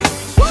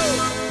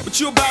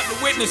you about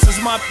to witness is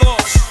my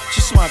thoughts.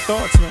 Just my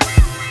thoughts, man.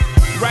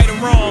 Right or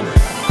wrong,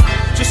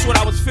 just what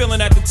I was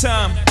feeling at the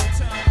time.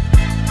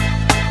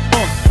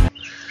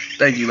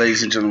 Thank you,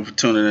 ladies and gentlemen, for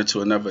tuning in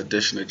to another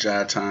edition of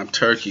Jive Time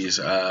Turkey's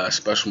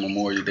special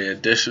Memorial Day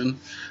edition.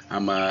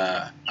 I'm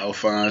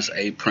Alphonse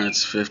A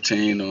Prince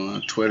 15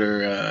 on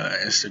Twitter,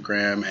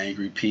 Instagram,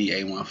 Angry P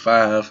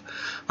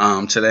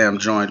 815. Today I'm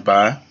joined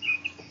by.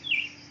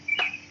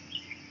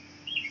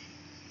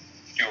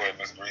 You alright,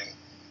 Mr. Breezy?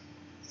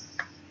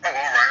 Oh, all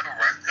right.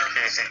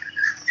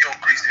 Yo,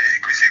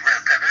 greasy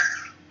grandpappy.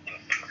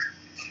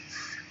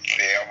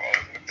 Yeah, I'm on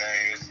the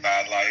Daniels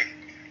Star Life.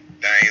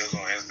 Daniels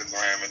on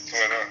Instagram and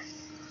Twitter.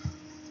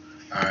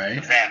 All right.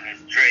 What's happening?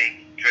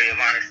 Dre of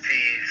Honest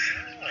Tees,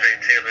 Dre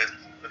Taylor,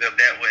 put up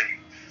that way.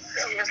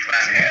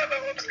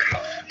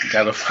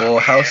 Got a full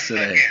house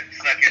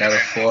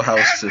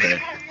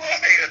today.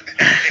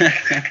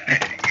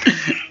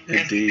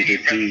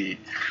 Indeed.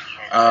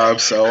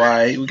 So, all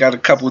right, we got a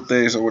couple of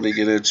things I want to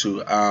get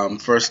into.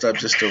 First up,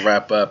 just to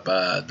wrap up,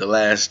 The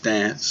Last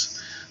Dance.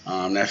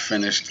 That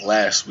finished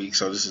last week,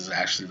 so this is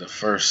actually the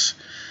first.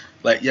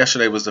 Like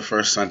yesterday was the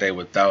first Sunday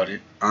without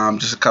it.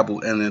 Just a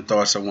couple ending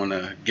thoughts I want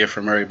to get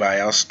from everybody.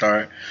 I'll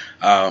start.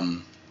 I'll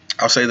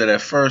say that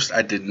at first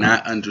I did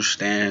not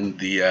understand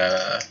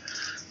the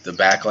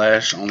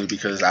backlash, only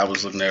because I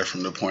was looking at it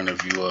from the point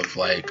of view of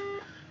like,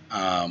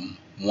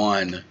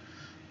 one,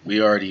 we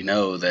already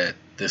know that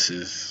this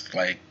is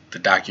like the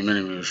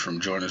documentary was from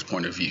Jordan's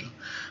point of view.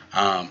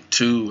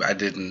 Two, I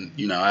didn't,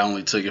 I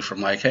only took it from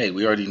like, hey,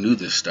 we already knew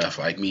this stuff.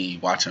 Like me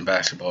watching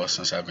basketball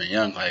since I've been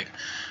young, like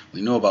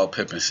we knew about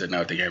Pippen sitting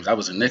out the games. I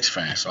was a Knicks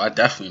fan, so I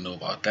definitely knew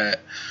about that.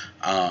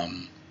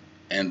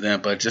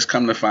 But just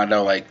come to find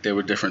out, like there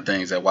were different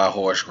things that why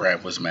Horace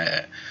Grant was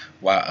mad,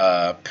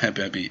 why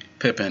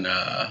Pippen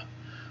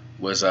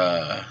was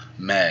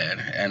mad,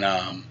 and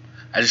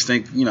I just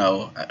think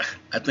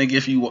I think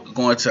if you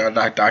go into a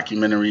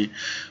documentary,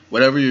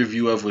 whatever your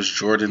view of was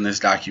Jordan, this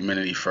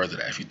documentary furthered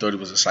that. If you thought he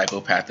was a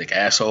psychopathic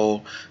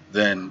asshole,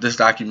 then this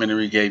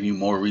documentary gave you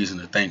more reason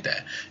to think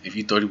that. If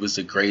you thought he was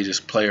the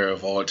greatest player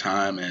of all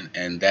time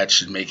and that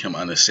should make him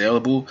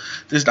unassailable,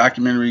 this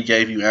documentary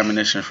gave you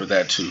ammunition for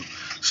that too.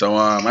 So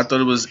I thought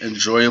it was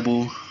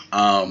enjoyable.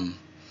 I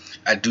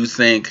do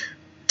think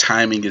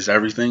timing is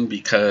everything,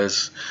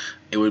 because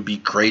it would be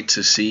great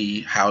to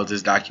see how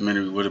this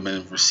documentary would have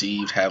been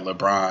received had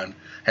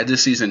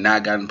this season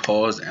not gotten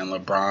paused and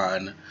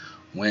LeBron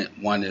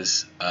won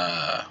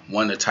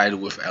the title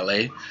with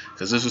LA,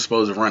 because this was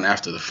supposed to run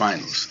after the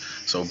finals.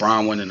 So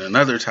Bron winning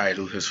another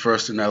title, his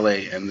first in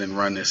LA, and then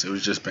run this. It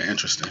was just been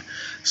interesting.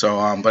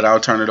 So, but I'll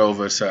turn it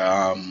over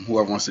to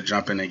whoever wants to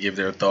jump in and give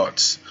their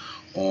thoughts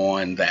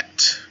on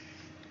that.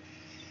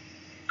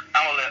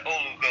 I'm gonna let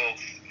Olu go,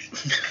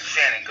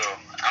 Shannon go.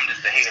 I'm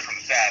just a hater from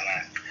the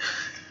sideline.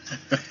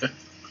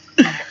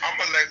 I'm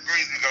gonna let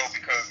Greasy go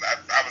because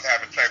I was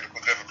having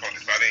technical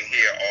difficulties, so I didn't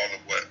hear all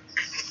of what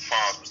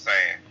Fonz was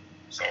saying.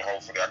 So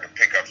hopefully I can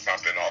pick up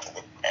something off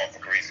of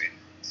Greasy.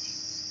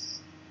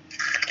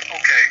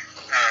 Okay,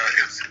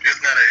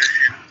 it's not an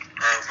issue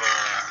of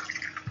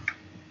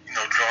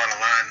drawing a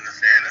line in the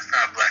sand. It's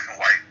not black and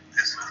white.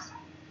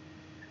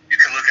 You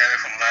can look at it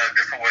from a lot of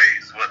different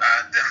ways, but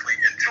I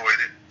definitely enjoyed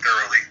it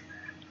thoroughly.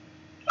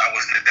 I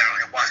would sit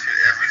down and watch it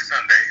every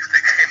Sunday if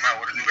they came out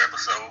with a new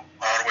episode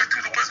all the way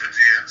through the Wizards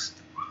years.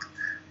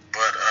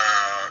 But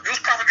it was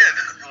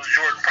propaganda. It was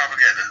Jordan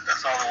propaganda.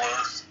 That's all it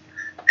was.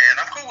 And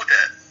I'm cool with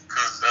that,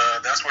 because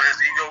that's where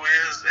his ego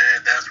is,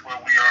 and that's where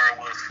we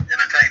are with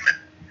entertainment.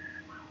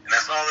 And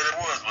that's all that it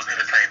was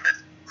entertainment.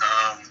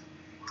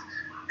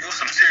 It was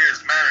some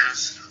serious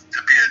matters to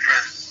be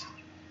addressed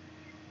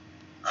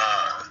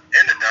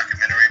in the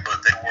documentary, but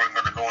they weren't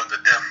going to go into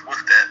depth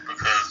with that,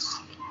 because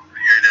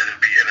you're there to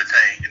be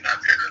entertained. You're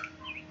not there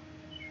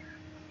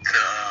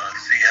to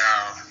see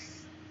how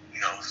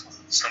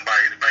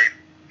somebody might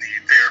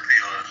need therapy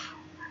or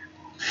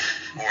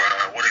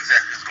what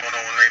exactly is going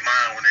on in their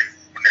mind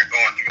when they're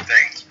going through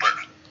things. But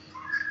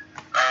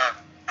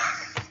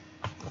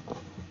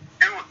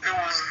it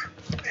was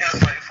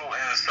insightful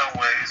in some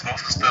ways.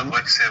 Most of the stuff,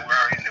 like you said, we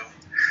already knew.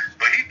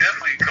 But he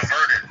definitely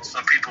converted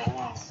some people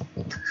who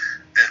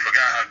that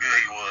forgot how good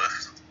he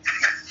was.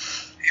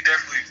 He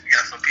definitely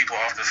got some people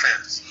off the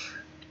fence,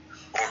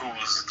 or who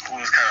was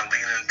kind of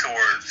leaning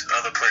towards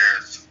other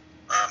players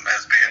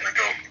as being the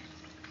GOAT.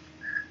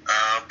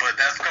 But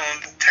that's going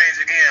to change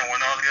again when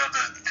all the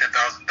other 10,000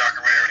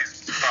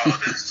 documentaries follow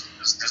this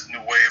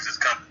new wave that's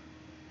coming.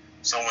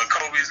 So when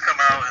Kobe's come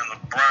out and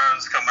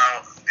LeBron's come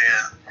out,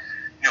 then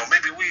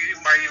maybe we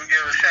might even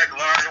give a Shaq,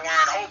 Olajuwon,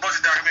 a whole bunch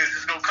of documentaries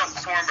just gonna come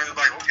swarming. It's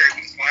like, okay,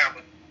 we just gonna have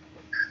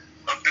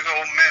a big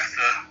old mess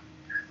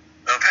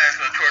of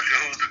passing the torch of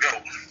who's the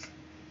GOAT.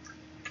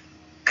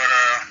 But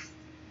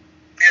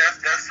yeah,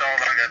 that's all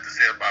I got to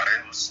say about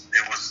it.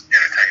 It was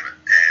entertainment,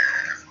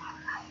 and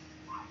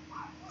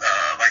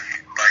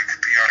like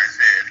PR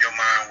said, if your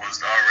mind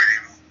was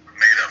already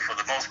made up for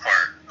the most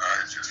part,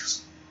 it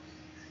just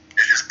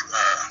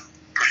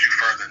push you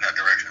further in that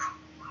direction.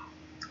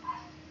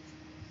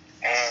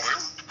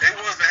 It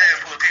was a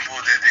handful of people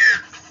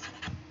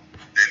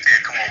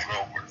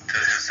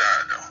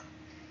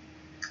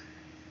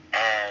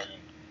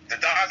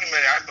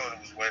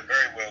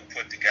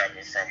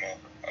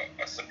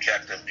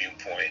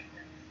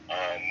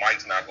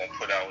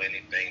put out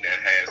anything that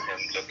has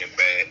him looking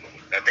bad.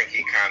 I think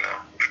he kind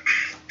of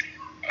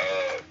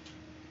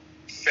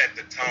set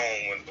the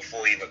tone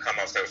before he even come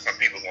out. So some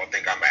people gonna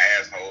think I'm an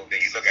asshole.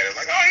 Then you look at it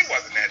like, oh, he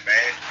wasn't that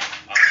bad.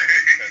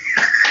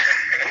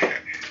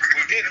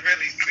 We didn't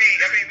really see.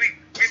 I mean,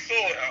 we saw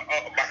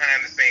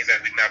behind the scenes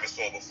that we never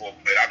saw before.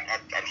 But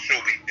I'm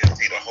sure we didn't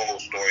see the whole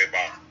story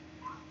about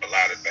a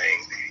lot of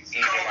things.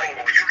 Even like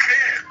you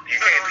can.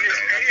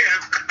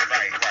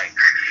 Right.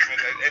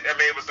 I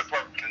mean, it was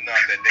important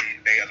enough that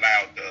they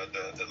allowed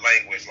the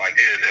language like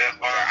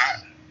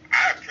that.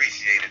 I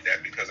appreciated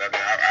that because I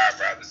mean I'd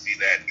rather see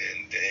that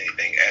than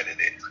anything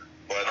edited.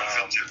 But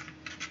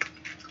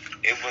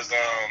it was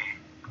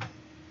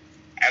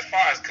as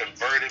far as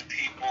converting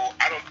people,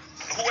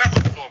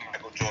 whoever saw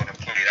Michael Jordan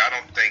played, I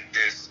don't think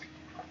this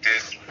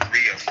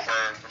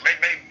reaffirmed,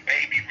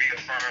 maybe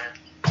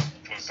reaffirmed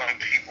for some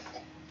people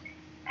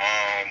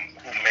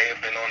who may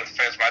have been on the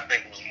fence, but I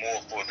think it was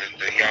more for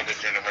the younger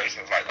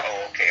generations. Like,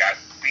 oh, okay, I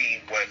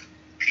see what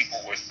people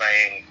were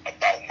saying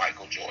about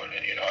Michael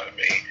Jordan. You know what I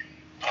mean?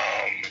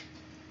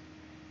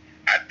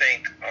 I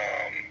think,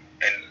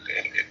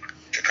 and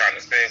to kind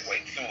of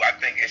segue too, I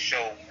think it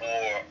showed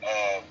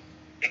more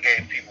it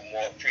gave people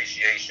more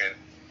appreciation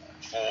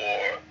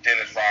for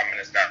Dennis Rodman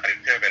and Scottie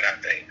Pippen, I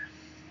think.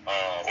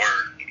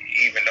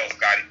 Even though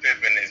Scottie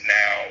Pippen is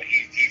now,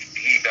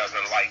 he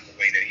doesn't like the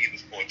way that he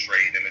was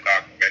portrayed in the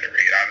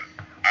documentary.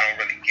 I don't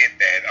really get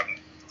that.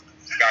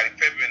 Scottie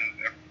Pippen,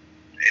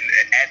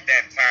 at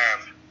that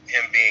time,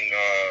 him being,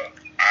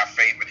 I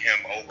favored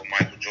him over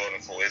Michael Jordan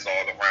for his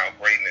all-around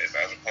greatness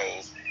as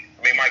opposed,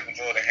 I mean, Michael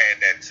Jordan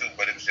had that too,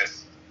 but it was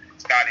just,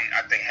 Scottie,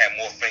 I think, had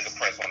more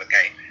fingerprints on the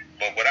game.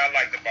 But what I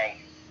liked about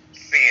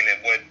seeing it,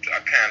 what I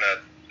kind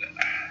of,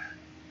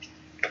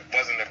 it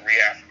wasn't a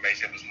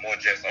reaffirmation, it was more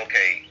just,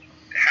 okay,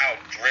 how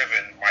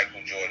driven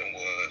Michael Jordan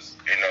was,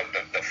 you know,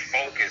 the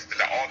focus,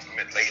 the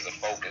ultimate laser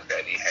focus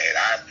that he had.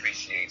 I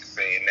appreciate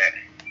seeing that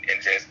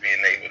and just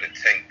being able to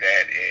take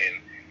that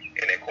and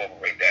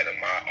incorporate that in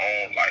my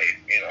own life,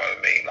 you know what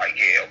I mean? Like,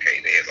 yeah,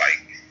 okay, there's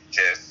like,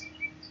 just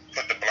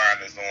put the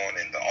blinders on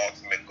and the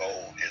ultimate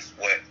goal is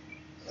what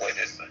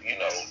is, you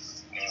know,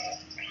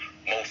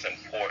 most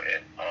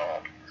important.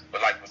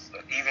 But like,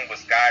 even with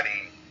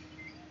Scottie,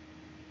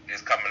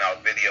 is coming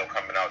out, video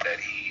coming out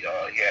that he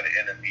had an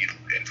interview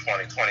in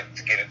 2020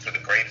 to get into the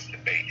greatest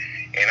debate,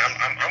 and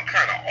I'm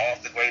kind of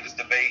off the greatest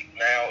debate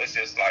now. It's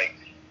just like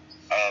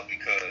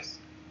because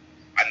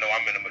I know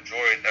I'm in the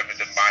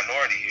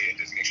minority here,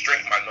 just extreme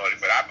minority,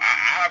 but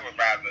I would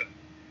rather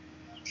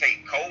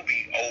take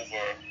Kobe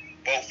over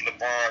both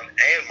LeBron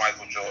and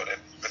Michael Jordan,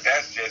 but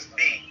that's just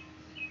me.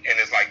 And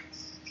it's like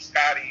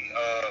Scottie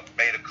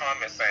made a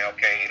comment saying,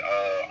 okay,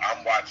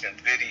 I'm watching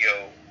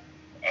video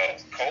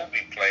of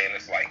Kobe play, and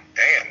it's like,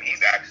 damn,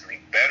 he's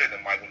actually better than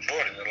Michael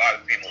Jordan. A lot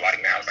of people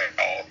like now say,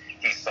 oh,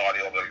 he's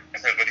Saudi over.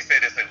 But he said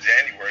this in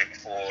January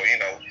before,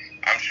 you know,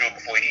 I'm sure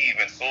before he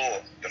even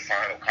saw the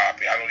final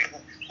copy. I don't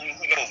know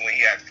who knows when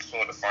he actually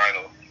saw the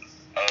final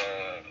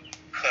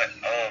cut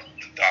of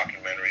the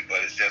documentary,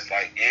 but it's just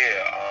like,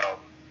 yeah,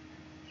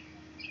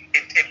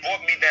 it brought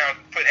me down,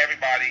 put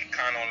everybody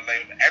kind of on the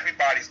label.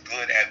 Everybody's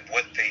good at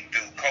what they do.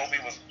 Kobe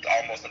was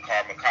almost a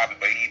carbon copy,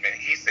 but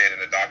he said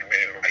in the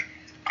documentary, like,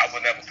 I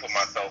would never put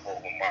myself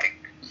over Mike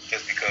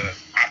just because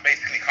I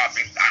basically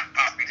copied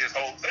his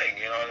whole thing,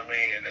 you know what I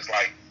mean? And it's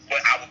like,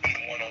 but I would be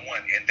the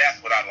one-on-one, and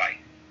that's what I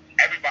like.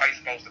 Everybody's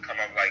supposed to come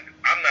up like,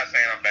 I'm not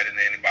saying I'm better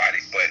than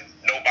anybody, but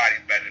nobody's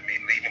better than me.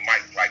 Even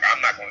Mike's like,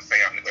 I'm not going to say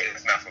I'm the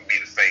greatest. It's not for me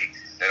to say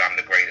that I'm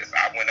the greatest.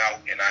 I went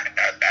out and I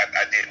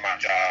did my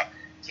job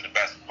to the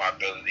best of my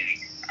ability.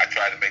 I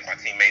tried to make my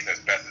teammates as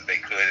best as they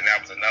could, and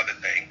that was another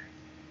thing.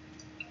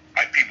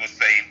 Like people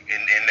say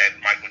in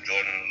that Michael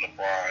Jordan and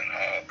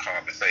LeBron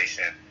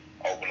conversation,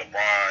 when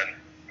LeBron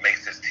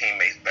makes his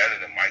teammates better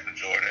than Michael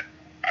Jordan,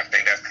 I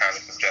think that's kind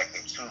of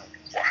subjective too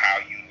for how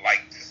you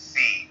like to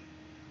see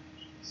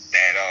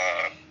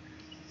that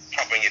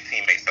pumping your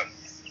teammates up.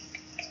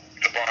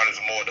 LeBron is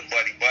more the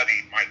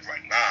buddy. Mike's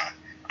like, nah,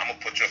 I'm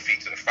gonna put your feet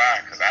to the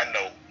fire because I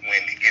know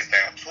when it gets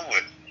down to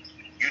it,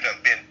 you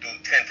done been through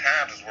 10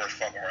 times as worth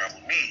fucking around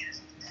with me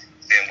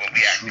than when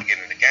we actually get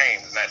in the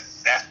games. And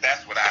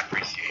that's what I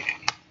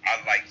appreciated. I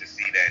like to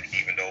see that,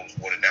 even though it was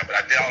watered down. But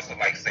I did also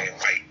like saying,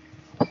 like,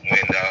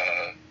 when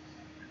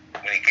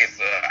he gets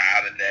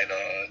out of that I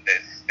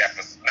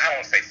don't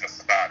want to say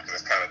facade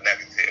because it's kind of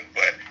negative,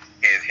 but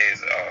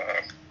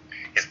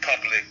his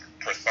public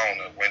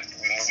persona when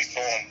we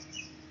saw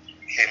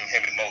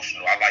him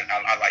emotional, I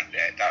like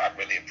that. I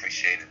really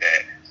appreciated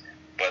that.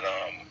 But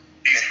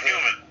he's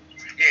human.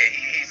 Yeah,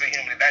 he's a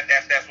human.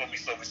 That's what we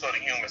saw. We saw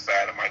the human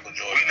side of Michael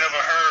Jordan. We never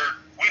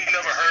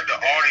heard the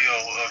audio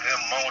of him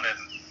moaning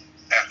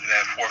after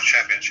that fourth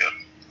championship.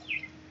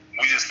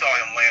 We just saw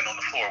him laying on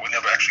the floor. We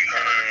never actually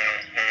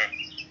heard him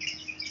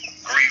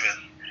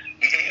grieving.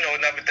 You know,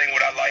 another thing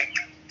what I like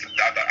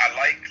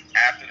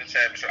after the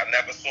championship, I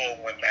never saw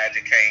when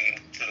Magic came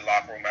to the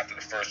locker room after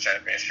the first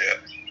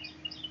championship.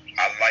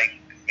 I like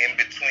in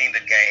between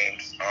the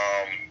games,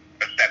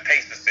 that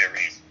Pacers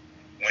series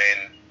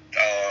when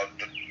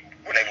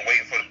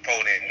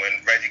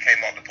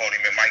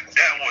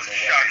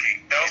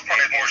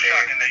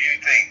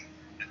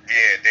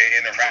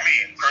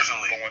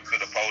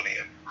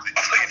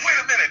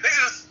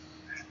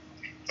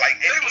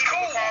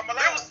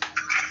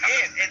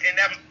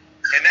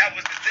that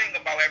was the thing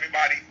about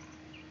everybody.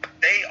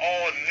 They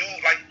all knew,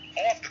 like,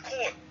 off the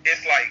court,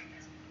 it's like,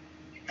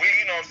 we,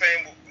 you know what I'm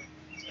saying,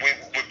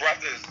 we're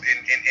brothers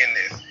in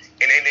this.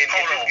 And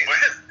hold on, but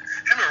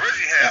him and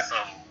Reggie had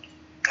some,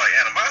 like,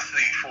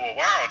 animosity for a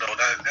while, though.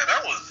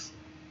 That was,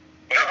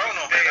 but I don't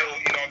know, man.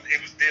 You know, it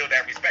was still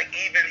that respect.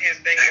 Even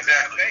his thing with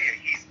Isaiah,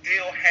 he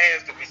still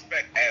has the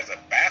respect as a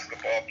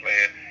basketball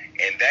player,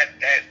 and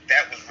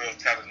that was real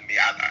telling to me.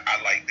 I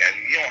like that.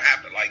 You don't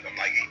have to like him.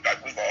 Like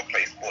we've all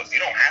played sports. You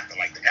don't have to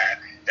like the guy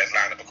that's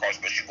lined up across,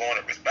 but you're going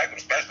to respect him,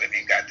 especially if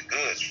he's got the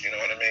goods. You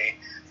know what I mean?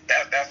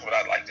 That's what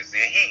I'd like to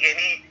see. And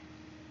he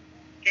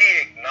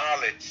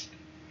acknowledged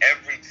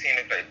every team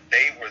that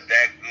they were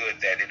that good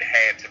that it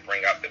had to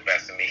bring out the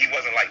best in me. He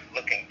wasn't like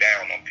looking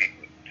down on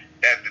people.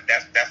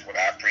 That's what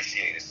I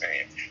appreciated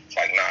saying. It's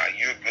like, nah,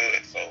 you're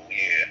good, so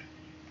yeah,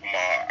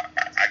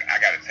 I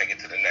got to take it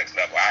to the next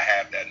level. I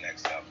have that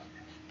next level.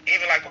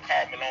 Even like with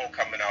Karl Malone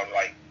coming out,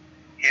 like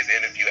his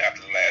interview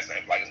after the last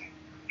name, like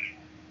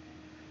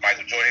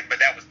Michael Jordan, but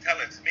that was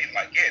telling to me,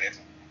 like, yeah, that's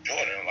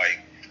Jordan. Like,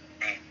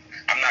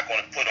 I'm not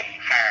going to put him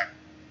higher.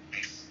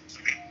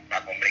 I'm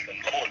not going to make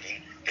him lower than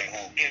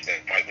who is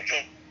that Michael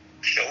Jordan.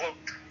 Show up.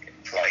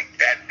 It's like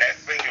that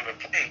singular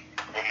play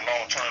with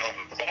Malone turning over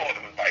the ball, it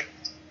was like,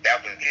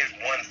 that was his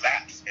one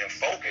lapse in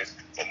focus,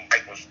 but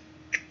Mike was,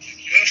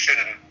 he should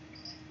have,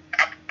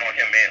 I put on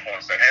him and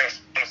Hornstein,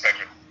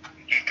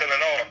 he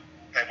peeling off,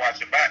 and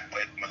watch it back,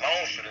 but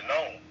Malone should have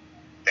known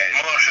that.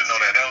 Malone should know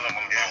that was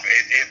Malone.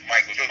 It's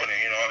Michael Jordan,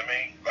 you know what I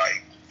mean?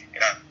 Like,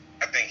 and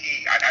I think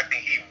he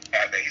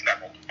had that, he's not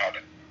going to call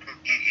it.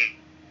 He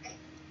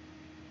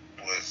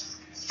was,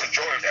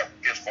 majority that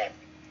was his fault.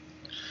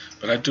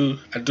 But I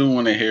do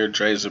want to hear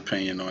Dre's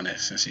opinion on it,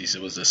 since he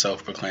was a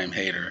self-proclaimed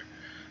hater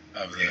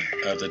of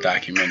the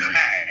documentary.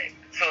 Alright,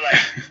 so like,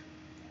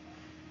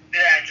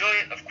 did I enjoy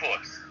it? Of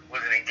course.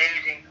 Was it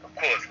engaging? Of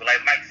course. But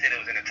like Mike said,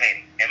 it was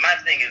entertaining. And my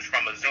thing is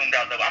from a zoomed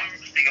out level. I'm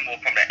speaking more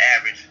from the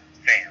average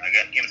fan. Like,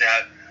 you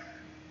know,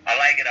 I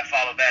like it. I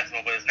follow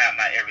basketball, but it's not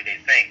my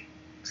everyday thing.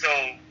 So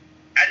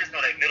I just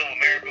know that middle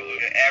America, or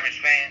the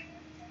average fan,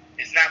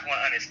 is not going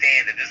to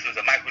understand that this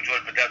was a Michael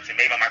Jordan production,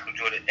 made by Michael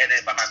Jordan,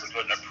 edited by Michael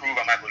Jordan, approved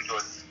by Michael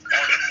Jordan.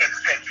 All the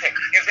check.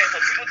 You know what I'm saying? So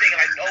people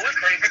thinking like, oh, it's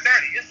 30 for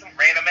 30. It's some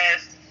random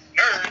ass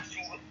nerds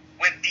who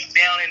went deep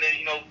down and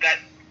got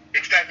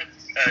extracted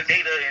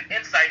data and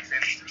insights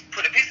and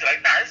put a piece of like,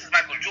 nah, this is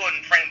Michael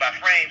Jordan frame by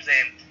frame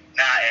saying,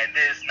 nah, add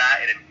this,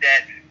 nah, add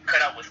that, cut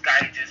out what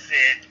Scotty just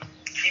said,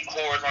 keep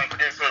horrors on for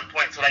this sort of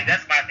point. So like,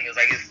 that's my thing, is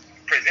like, it's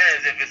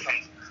presented as if it's some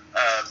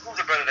who's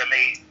the brother that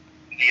made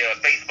the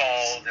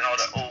baseballs and all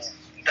the old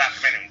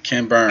documentaries.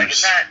 Ken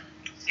Burns. Like,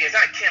 it's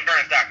not a Ken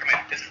Burns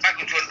documentary. It's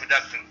Michael Jordan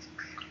Productions.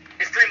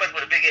 It's pretty much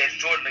with a big ass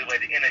Jordan label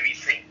at the end of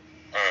each scene.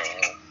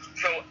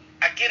 So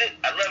I get it,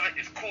 I love it,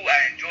 it's cool,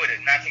 I enjoyed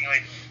it, not taking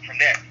away from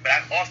that. But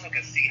I also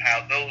can see how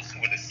those who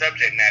are the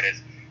subject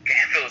matters can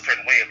feel a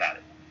certain way about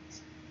it.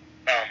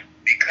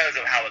 Because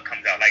of how it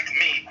comes out. Like, to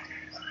me,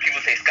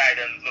 people say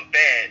Scotty doesn't look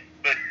bad,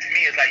 but to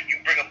me it's like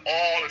you bring up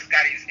all of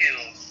Scotty's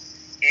ills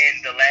in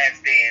The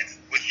Last Dance,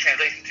 which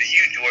translation to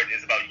you, Jordan,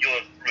 is about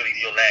your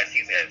last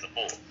season as a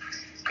Bull.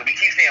 Because we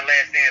keep saying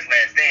Last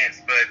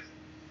Dance, but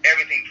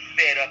everything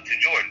fed up to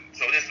Jordan.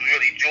 So this was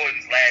really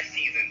Jordan's last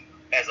season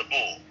as a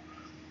Bull.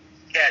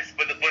 Yes,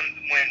 but when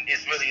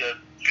it's really a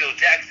Phil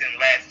Jackson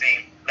last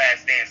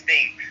dance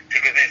thing to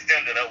convince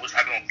them that we're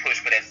going to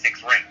push for that 6th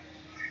ring.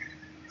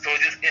 So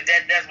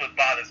that's what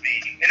bothers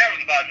me. And that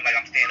really bothers me, like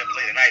I'm staying up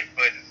late at night,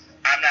 but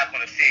I'm not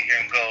going to sit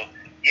here and go,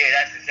 yeah,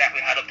 that's exactly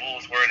how the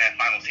Bulls were in that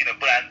final season.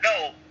 But I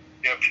know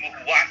there are people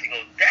who watch and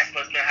go, that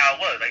must have been how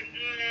it was. Like,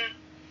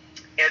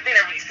 And the thing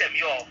that really set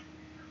me off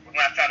was when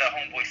I found out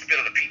homeboy spit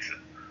on the pizza.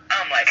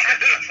 I'm like, I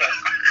can't trust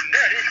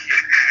none of this shit.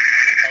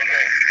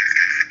 Okay.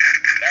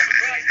 That was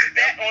right.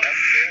 That on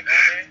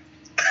it.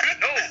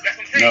 No, that's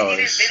what I'm saying.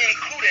 They didn't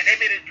include it. They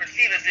made it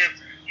perceive as if,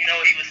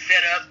 he was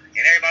set up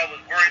and everybody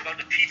was worried about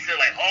the pizza.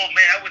 Like, oh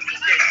man, I wouldn't eat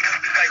that.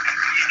 Like,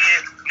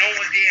 no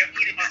one dare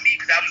eat it but me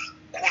because I'm,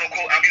 quote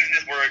unquote, I'm using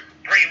this word,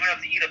 brave enough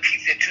to eat a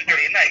pizza at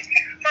 2:30 at night.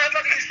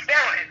 Motherfucker, you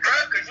smell it, bro,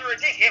 because you're a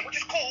dickhead, which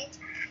is cool.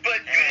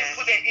 But you just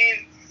put that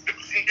in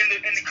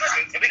the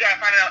cooking, and we gotta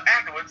find out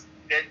afterwards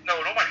that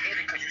nobody ate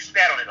it because you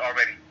spat on it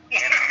already.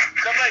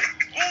 So I'm like,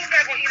 who's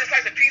not gonna eat a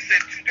slice of pizza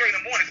at 2:30 in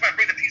the morning?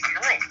 Somebody bring the pizza in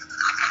the room.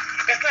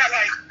 That's not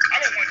like, I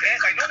don't want that.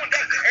 Like, no one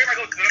does that.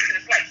 Everybody goes, let me get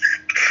a slice.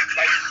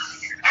 Like,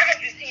 I have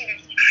just eaten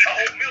a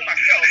whole meal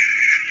myself.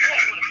 You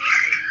want me with a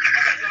pizza?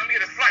 I'm like, let me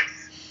get a slice.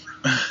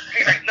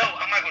 He's like, no,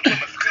 I'm not gonna do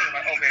my spoon. I'm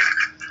like, okay.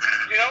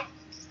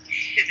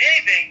 If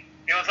anything,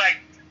 it was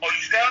like, oh,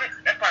 you smell it?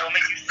 That probably will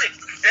make you sick.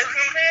 That's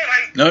what I'm saying?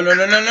 Like,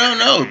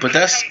 no. But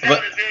that's. It comes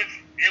out as if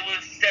it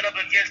was set up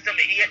against him.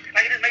 It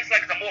just makes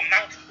like it's a more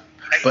mountain.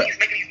 Like, he's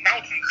making these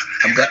mountains.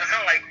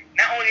 Like,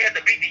 not only had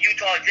to beat the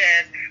Utah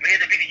Jazz, but he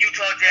had to beat the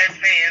Utah Jazz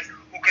fans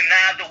who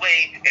connived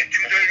away at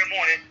 2:30 in the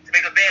morning to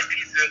make a bad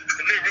pizza,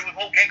 deliver it with a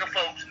whole gang of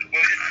folks.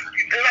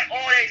 They're like,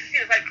 all that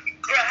shit. It's like,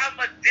 bro, how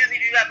much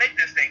Disney do you gotta make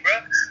this thing, bro?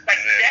 Like,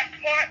 that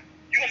part,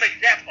 you gonna make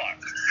that part.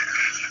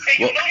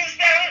 And you know you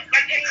spell it?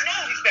 Like, and you know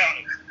you spell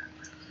it.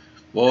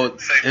 Well,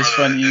 Say, it's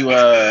brother, funny you we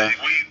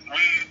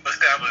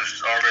established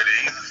already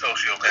he's a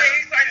sociopath. Yeah,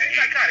 he's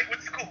psychotic,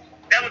 which is cool.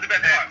 That was the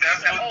best part.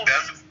 That's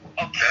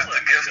the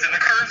gift and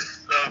the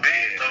curse of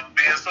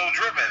being so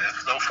driven and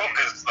so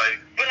focused. Like,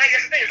 but like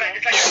that's the thing,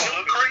 it's like you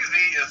look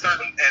crazy in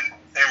certain and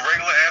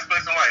regular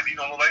aspects of life. You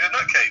don't look like a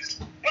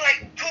nutcase. But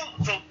like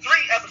 3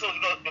 episodes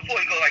ago, before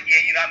he goes like,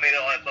 yeah, you know, I made it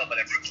all up, but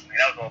that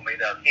was all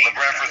made up.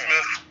 Bradford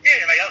Smith.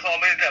 Yeah, like that was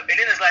all made up. And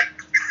then it's like,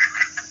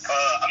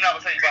 I'm not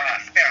gonna tell you about how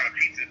I spat on a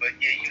pizza, but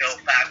yeah, you know,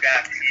 5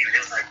 guys in here,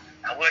 it was like,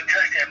 I wouldn't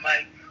touch that,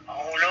 Mike. I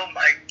don't know,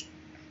 Mike.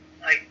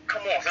 Like,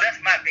 come on. So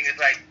that's my thing. It's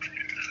like,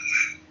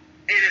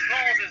 as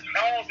long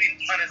as we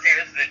understand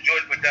this is a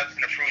Jordan production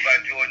approved by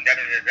Jordan, then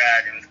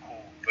it's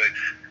cool. But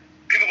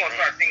people gonna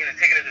start thinking and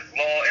taking it as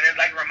law, and it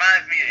like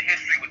reminds me of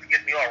history, which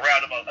gets me all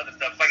riled about other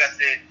stuff. Like I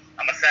said,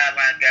 I'm a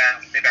sideline guy.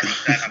 I'm stay back on the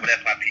sideline, but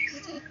that's my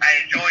piece. I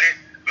enjoyed it,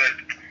 but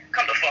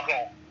come the fuck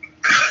on.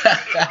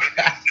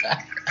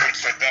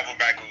 So double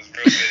back, it was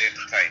real good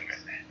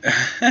entertainment.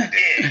 Yeah,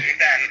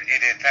 exactly. It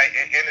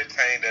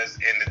entertained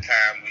us in the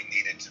time we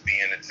needed to be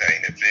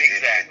entertained. It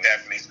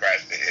definitely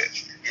scratched the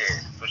itch. Yeah,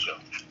 for sure.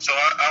 So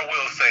I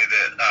will say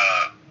that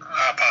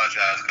I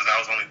apologize because I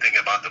was only thinking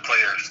about the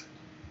players.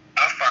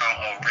 I found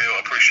a real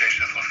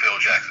appreciation for Phil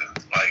Jackson.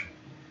 Like,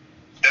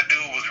 that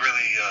dude was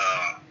really,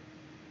 I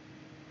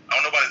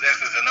don't know about his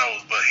X's and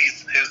O's, but his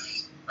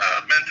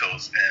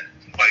mentals and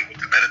like with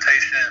the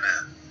meditation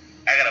and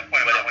I got a point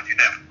about that once you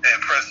know. And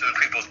pressing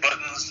people's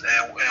buttons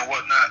and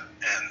whatnot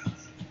and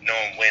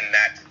knowing when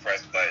not to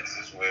press buttons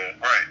is where.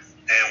 Right.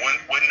 And when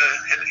to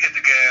hit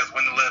the gas,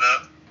 when to let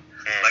up.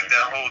 Like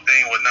that whole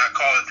thing with not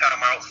calling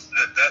timeouts,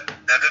 that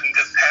didn't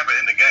just happen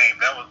in the game.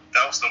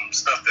 That was some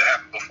stuff that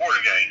happened before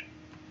the game.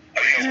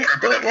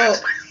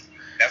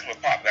 That's where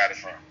Pop got it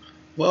from.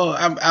 Well,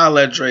 I'll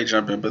let Dre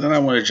jump in, but then I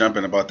want to jump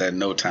in about that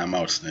no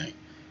timeouts thing.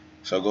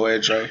 So go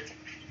ahead, Dre.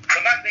 So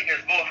my thing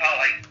is more how,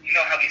 like, you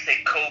know how we say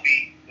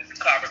Kobe is a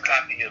carbon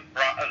copy of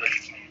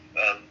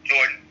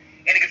Jordan,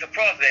 and he gets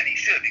applause for that, and he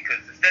should,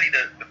 because to study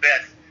the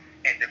best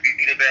and to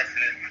be the best,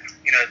 and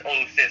you know, as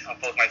Olu said, some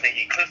folks might say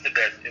he eclipsed the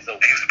best. It's a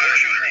worthy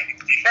thing,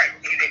 right?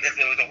 It's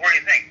a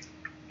worthy thing,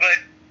 but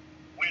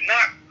you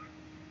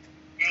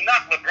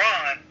knock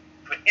LeBron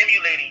for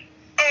emulating.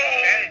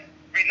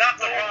 We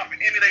knock LeBron for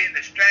emulating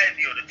the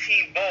strategy or the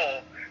team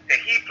ball that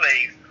he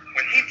plays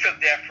when he took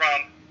that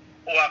from.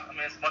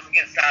 Once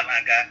again,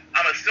 sideline guy.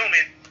 I'm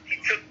assuming he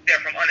took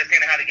that from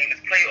understanding how the game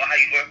is played or how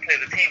you play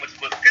as a team, which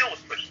is what Phil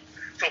was pushing.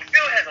 So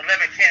Phil has 11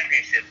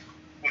 championships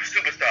with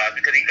superstars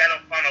because he got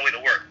to find a way to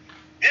work.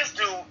 This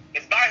dude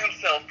is by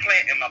himself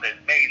playing,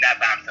 maybe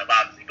not by himself,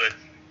 obviously, but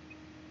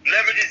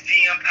leverages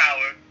GM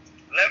power,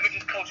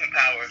 leverages coaching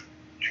power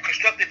to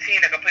construct a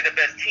team that can play the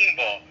best team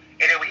ball.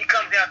 And then when he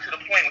comes down to the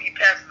point when he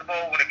passes the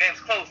ball when the game's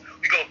close,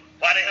 we go,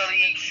 why the hell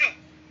he ain't shoot?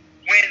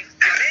 When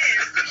the man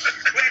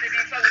who had to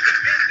be so with the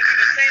bench to do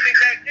the same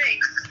exact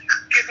thing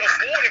gets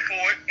awarded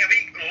for it, and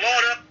we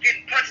load up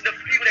getting punching the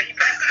people that he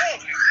passed the ball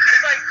to.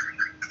 It's like,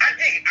 I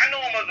dig it. I know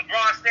I'm a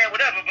LeBron stan,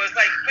 whatever, but it's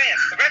like, man,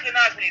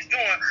 recognize what he's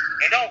doing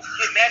and don't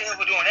get mad at him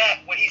for doing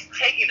that when he's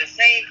taking the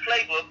same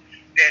playbook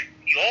that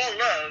you all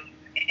love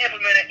and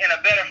implement it in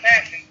a better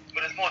fashion,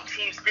 but it's more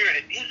team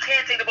spirited. He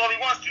can take the ball if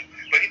he wants to,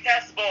 but he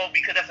passes the ball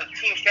because that's a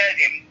team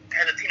strategy and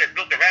has a team that's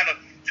built around him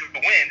to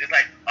win. It's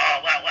like, oh,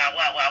 wow.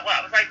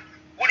 It's like,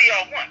 what do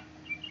y'all want?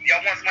 Y'all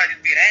want somebody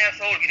to be an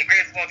asshole, to be the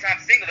greatest of all time,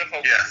 singular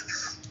folks?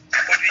 Yes.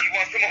 Or do you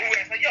want someone who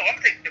is like, yo, I'm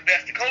going to take the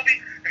best to Kobe,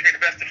 I'm going to take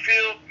the best to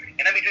Phil,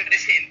 and let me do this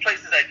shit in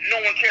places that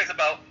no one cares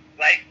about,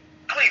 like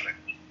Cleveland.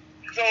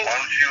 So why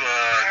don't you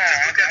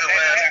just look at the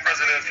last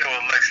presidential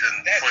election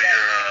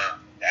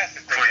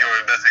for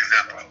your best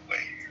example?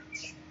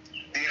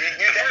 The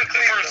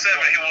first 7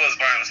 he was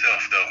by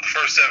himself, though. The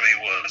first 7 he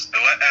was.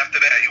 After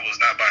that, he was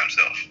not by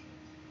himself.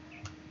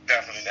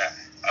 Definitely not.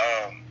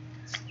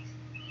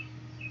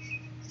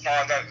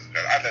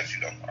 I'll let you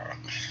go.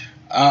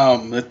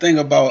 The thing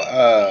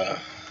about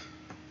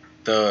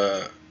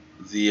the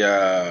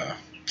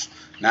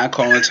not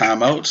calling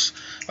timeouts,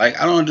 like,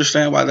 I don't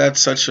understand why that's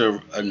such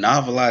a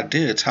novel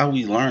idea. It's how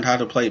we learned how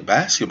to play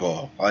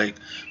basketball. Like,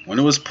 when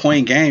it was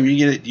point game,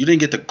 you didn't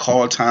get to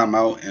call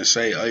timeout and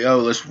say, oh, yo,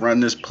 let's run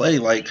this play.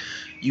 Like,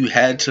 you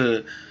had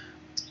to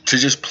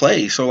just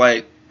play. So,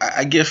 like,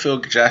 I give Phil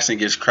Jackson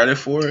gets credit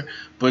for it,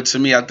 but to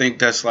me, I think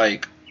that's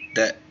like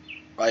that,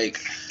 like,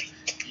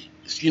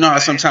 you know how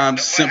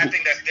sometimes simple. I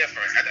think that's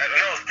different.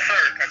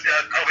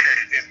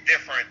 It's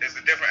different. There's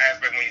a different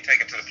aspect when you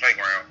take it to the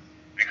playground,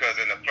 because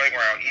in the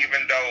playground,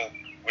 even though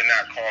we're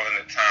not calling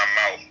a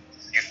timeout,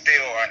 you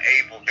still are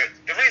able.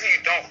 The reason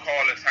you don't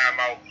call a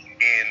timeout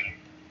in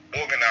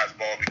organized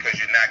ball because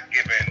you're not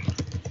giving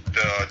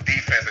the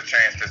defense a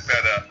chance to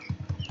set up.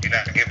 You're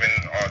not giving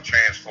a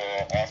chance for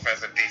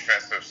offensive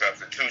defensive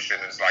substitution.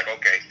 It's like,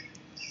 okay,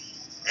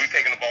 we're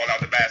taking the ball out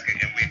the basket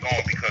and we're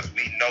going because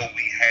we know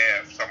we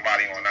have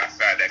somebody on our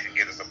side that can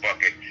get us a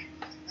bucket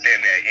then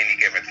at any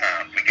given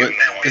time. We give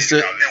them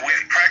and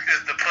we've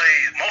practiced the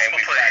plays,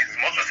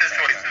 multiple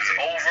situations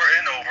over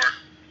and over.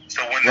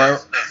 So when a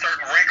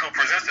certain wrinkle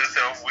presents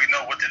itself, we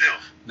know what to do.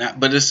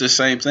 But it's the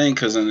same thing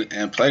because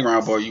in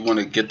playground ball, you want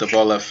to get the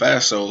ball up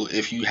fast. So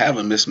if you have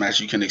a mismatch,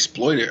 you can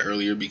exploit it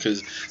earlier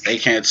because they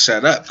can't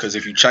set up. Because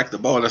if you check the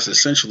ball, that's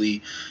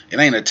essentially, it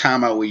ain't a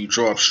timeout where you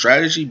draw up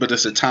strategy, but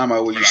it's a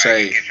timeout where you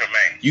say,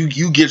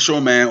 you get your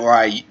man,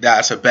 or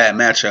that's a bad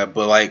matchup.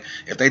 But like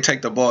if they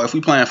take the ball, if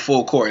we playing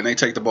full court and they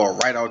take the ball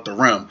right out the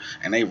rim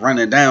and they run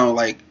it down,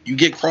 like you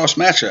get cross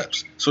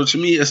matchups. So to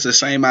me, it's the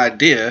same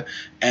idea.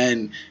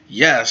 And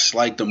yes,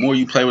 like the more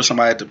you play with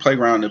somebody at the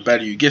playground, the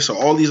better you get. So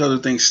all these other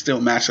things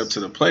still match up to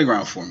the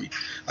playground for me.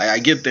 Like I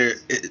get there.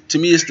 To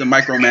me, it's the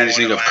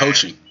micromanaging of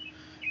coaching.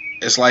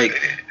 It's like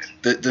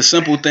the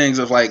simple things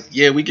of like,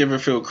 yeah, we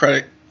give Phil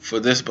credit for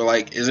this, but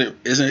like, isn't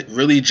it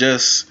really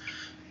just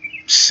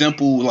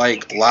simple,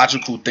 like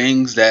logical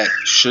things that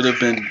should have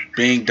been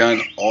being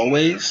done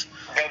always?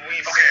 But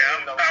we've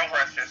seen those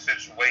pressure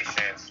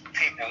situations,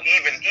 people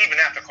even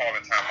after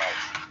calling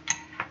timeouts,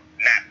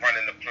 not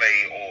running the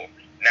play or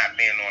not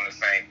being on the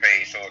same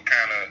page. So it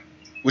kind of,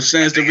 which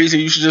stands the reason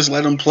you should just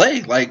let them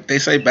play. Like they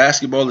say,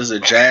 basketball is a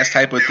jazz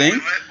type of thing. We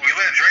let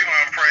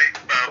Draymond play,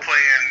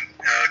 and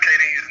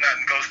KD is not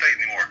in Golden State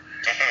anymore.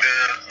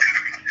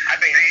 I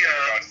think he's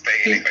going to stay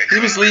anyway. He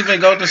was leaving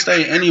Golden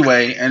State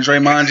anyway, and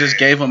Draymond just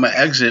gave him an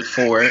exit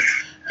for it.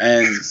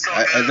 And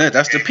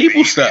that's the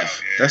people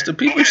stuff. That's the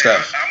people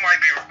stuff. I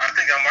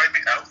think I might be.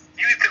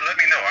 You need to let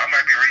me know. I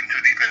might be reading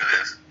too deep into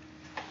this.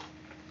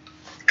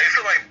 I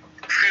feel like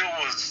Phil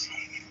was,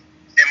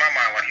 in my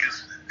mind,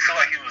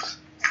 like he was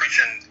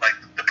preaching like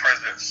the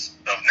presence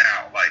of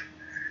now. Like,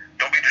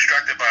 don't be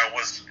distracted by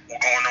what's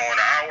going on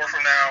an hour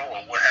from now or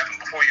what happened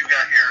before you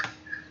got here.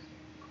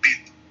 Be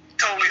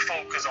totally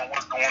focused on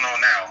what's going on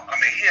now. I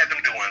mean, he had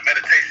them doing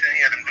meditation.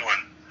 He had them doing,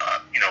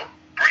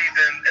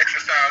 breathing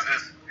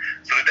exercises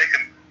so that they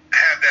can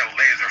have that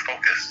laser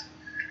focus.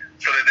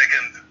 So that they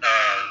can,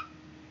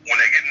 when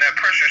they get in that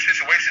pressure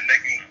situation,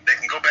 they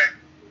can go back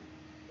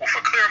with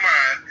a clear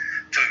mind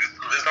to.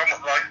 It's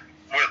almost like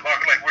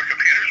we're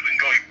computers. We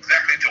can go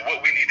exactly to what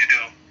we need to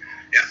do.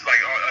 It's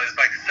like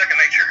second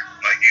nature.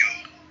 Like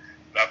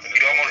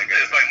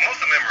it's like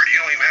muscle memory. You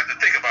don't even have to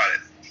think about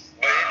it.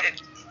 But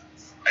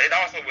it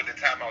also with the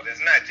timeout, it's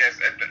not just.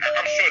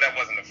 I'm sure that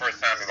wasn't the first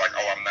time. It's like,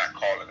 oh, I'm not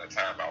calling a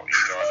timeout. You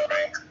know what I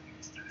mean?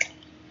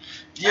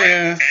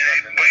 Yeah.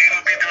 But you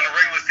would be during the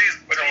regular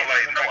season. But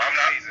like, no,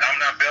 I'm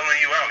not bailing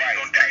you out.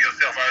 You're gonna dig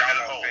yourself out of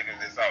the hole. Figure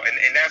this out,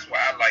 and that's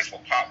why I like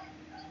for Pop.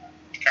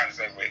 Kind of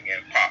segue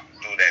again. Pop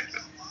do that.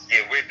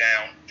 Yeah, we're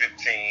down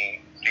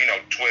 15,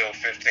 12,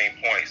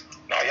 15 points.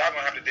 No, y'all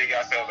gonna have to dig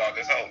yourselves out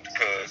this hole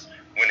because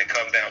when it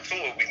comes down to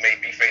it, we may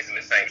be facing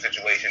the same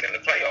situation in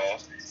the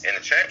playoffs and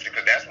the championship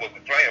because that's what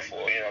we're playing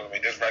for. You know what I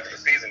mean? This regular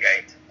season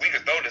game, we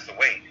could throw this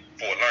away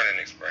for a learning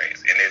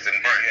experience, and we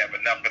have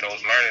enough of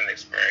those learning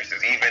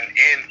experiences. Even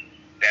in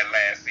that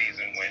last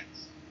season, when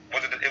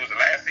it was the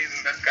last season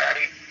that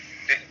Scotty.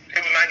 It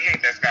was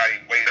 98 that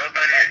Scotty waited. That was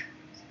 98.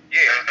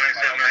 Yeah, that was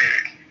 97,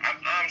 98.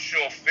 I'm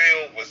sure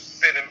Phil was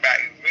sitting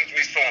back.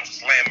 We saw him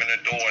slamming the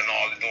door and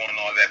all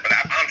that. But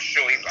I'm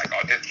sure he was like,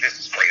 "Oh, this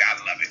is great. I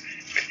love it."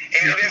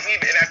 And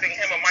I think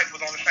him and Mike was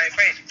on the same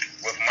page.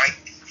 With Mike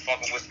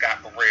fucking with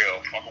Scott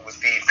Burrell, fucking with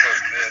Steve Kerr,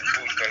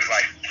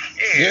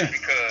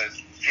 because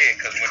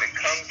because when it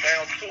comes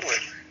down to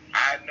it,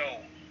 I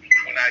know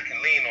when I can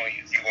lean on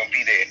you, you're gonna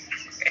be there.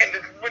 And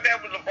with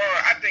that with LeBron,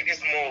 I think it's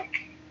more.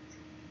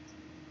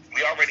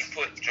 We already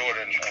put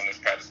Jordan on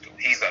this pedestal.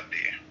 He's up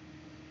there.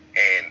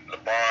 And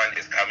LeBron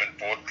is coming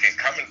for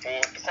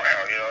the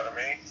crown, you know what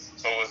I mean?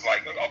 So it's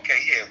like, okay,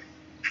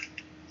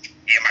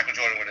 Michael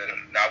Jordan would have.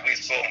 Now we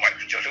saw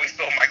Michael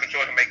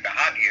Jordan make the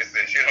hockey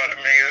assist, you know what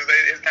I mean?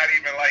 It's not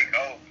even like,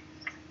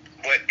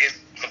 but it's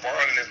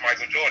LeBron and it's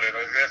Michael Jordan.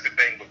 That's the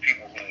thing with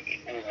people who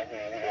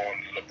on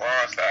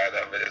LeBron's side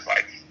of it. It's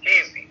like he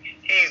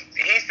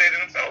said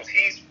it himself.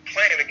 He's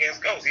playing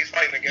against ghosts. He's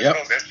fighting against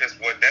ghosts. That's just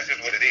what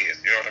it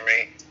is. You know what I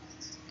mean?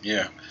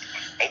 Yeah.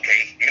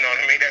 Okay, you know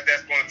what I mean?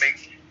 That's going to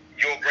make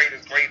your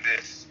greatest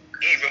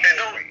even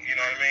more great. You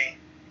know what I mean?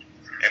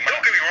 And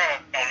don't get me wrong.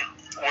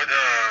 With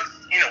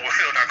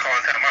Phil not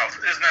calling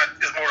timeouts, it's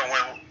more than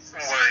one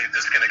way to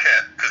skin a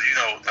cat. Because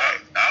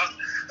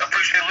I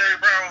appreciate Larry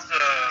Brown's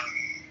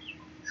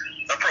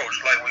approach.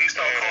 Like when he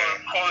started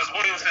calling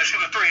Williams and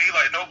shoot a three, he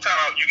like, no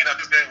timeout. You get out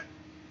this game.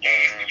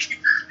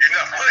 You're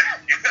not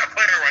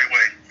playing the right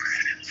way.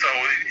 So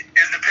it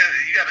depends.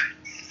 You gotta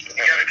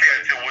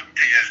cater to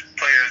your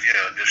players,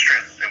 their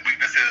strengths and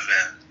weaknesses,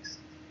 and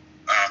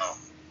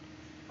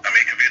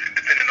it could be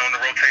depending on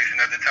the rotation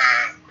at the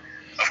time.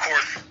 Of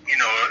course,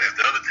 if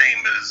the other team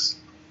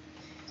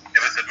if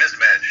it's a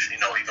mismatch,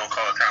 he's gonna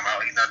call a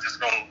timeout. He's not just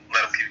gonna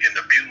let them keep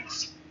getting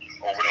abused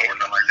over and over,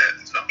 nothing like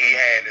that. So he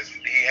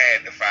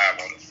had the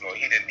five on the floor.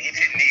 He didn't need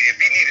if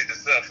he needed to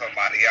sub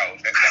somebody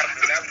else.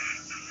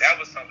 That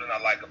was something I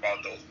like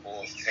about those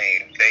Bulls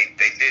team. They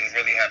didn't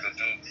really have to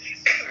do.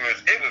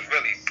 It was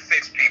really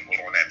 6 people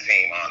on that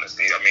team.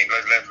 Honestly, I mean,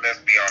 let's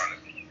be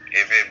honest.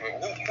 Who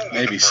was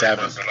maybe the first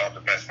 7 person off the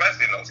bench,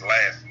 especially in those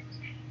last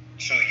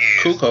 2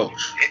 years? Kukoc.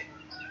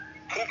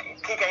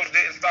 Kukoc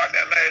didn't start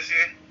that last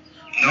year.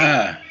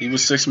 Nah, he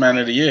was 6th man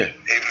of the year.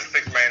 He was 6th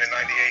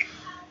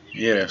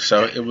Yeah,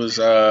 so it was.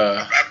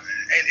 That was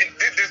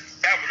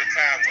the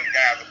time when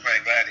guys were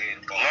playing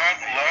gladiator ball.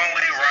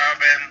 Longley,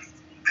 Robin,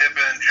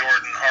 Pippen,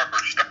 Jordan, Harper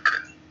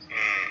started.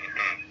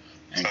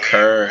 And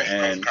Kerr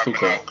and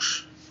Kukoc.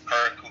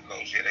 Kerr and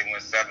Kukoc, yeah, they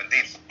went 7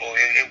 deep. So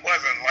it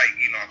wasn't like,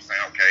 you know what I'm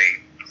saying, okay,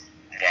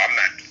 well, I'm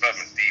not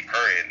subbing Steve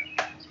Kerr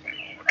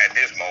at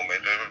this moment.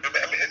 I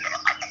mean,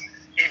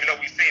 even though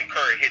we've seen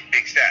Kerr hit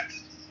big shots,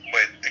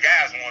 but the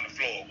guys were on the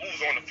floor. Who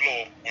was on the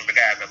floor was the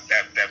guys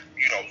that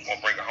you know, was going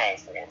to bring it home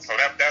for him. So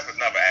that's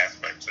another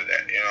aspect to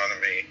that, you know what I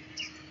mean?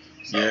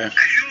 So, Yeah.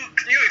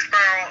 Can you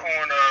expound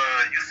on,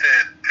 you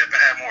said Pippen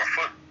had more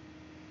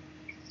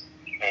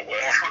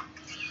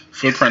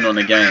Footprint on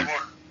the game.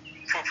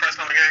 Footprints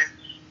on the game?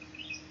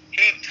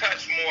 he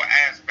touched more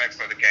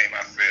aspects of the game,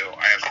 I feel,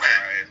 as far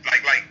as,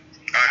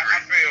 I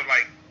feel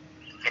like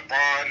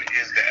LeBron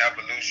is the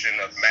evolution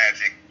of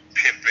Magic,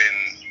 Pippen,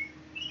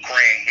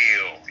 Grant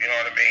Hill, you know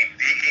what I mean?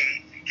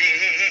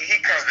 He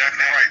comes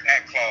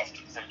that close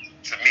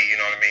to me, you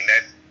know what I mean?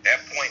 That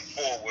point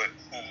forward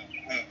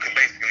who can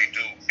basically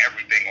do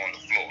everything on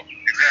the floor.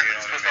 Exactly. You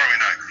know Swiss what I Army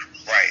mean?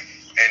 knife. Right.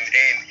 And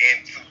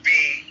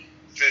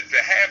to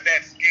have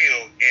that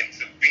skill and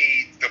to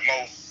be the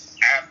most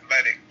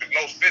athletic, the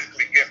most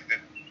physically gifted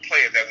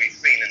player that we've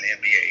seen in the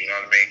NBA, you know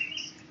what I mean?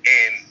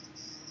 And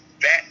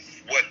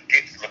that's what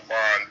gets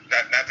LeBron,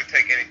 not to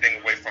take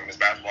anything away from his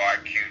basketball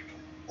IQ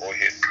or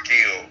his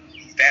skill,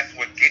 that's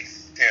what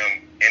gets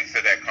him into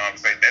that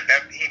conversation.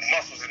 That he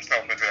muscles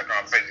himself into that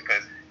conversation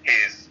because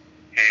his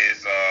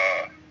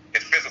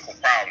physical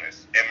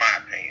prowess, in my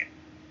opinion.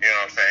 You know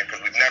what I'm saying?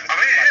 Because we've never. I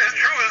mean, yeah, it's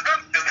true. There's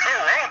nothing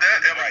wrong with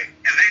that. Right.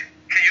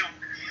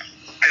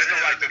 I just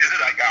don't like to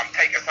like I'm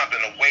taking something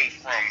away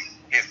from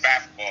his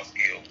basketball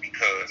skill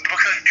because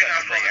you're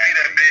not supposed to be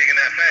that big and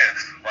that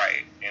fast.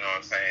 Right. You know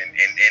what I'm saying?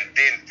 And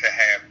then to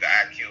have the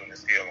IQ and the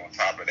skill on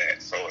top of that,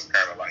 so it's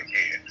kind of like,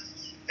 yeah.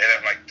 And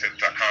that's like to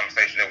a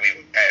conversation that we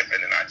had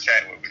in our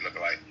chat where we look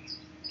like,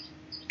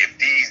 if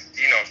these,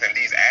 you know what I'm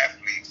saying, these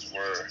athletes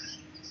were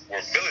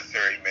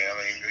military men, I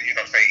mean, you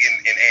know what I'm saying,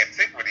 in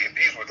antiquity, if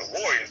these were the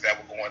warriors that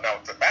were going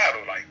out to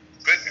battle, like,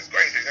 goodness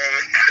gracious, you know,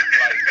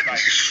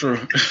 like True.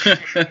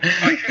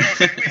 like, you know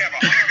what I'm saying, we have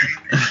an army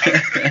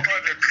of 200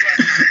 plus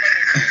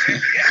players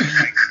in the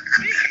NBA, like,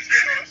 geez, you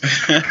know what I'm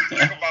saying,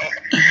 talk about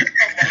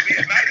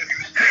Leonidas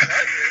is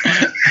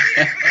 300,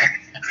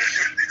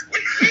 we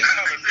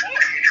coming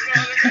for you, you know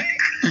what I mean?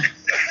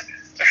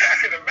 I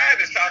can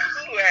imagine Shaka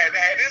Zulu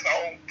had his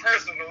own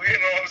personal, you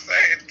know what I'm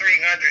saying,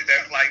 300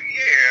 that's like,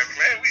 yeah,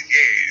 man,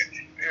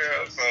 you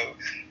know, so,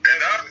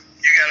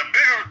 You got a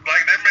bigger,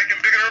 like they're making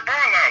bigger than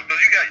LeBron now because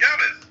you got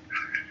Giannis.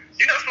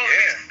 You're not supposed to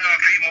be 7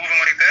 feet moving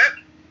like that.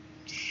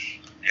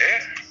 Yeah,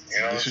 you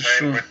know This is what I'm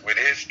saying, true. with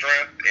his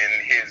strength and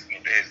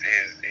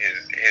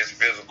his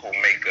physical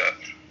makeup,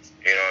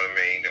 you know what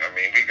I mean? I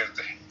mean, we could.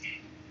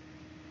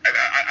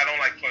 I don't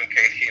like putting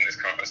KD in this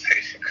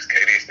conversation because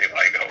KD is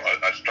like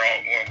a strong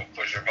one will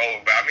push him over.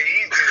 But I mean,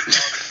 he's really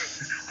strong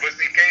too. But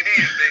see, KD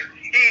is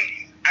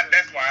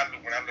that's why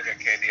when I look at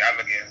KD, I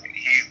look at him.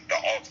 He's the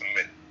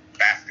ultimate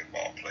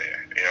basketball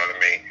player. You know what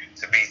I mean?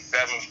 To be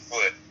 7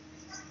 foot,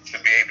 to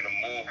be able to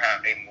move how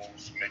he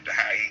moves,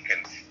 how he can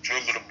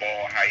dribble the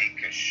ball, how he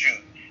can shoot.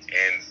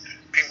 And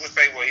people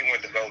say, well, he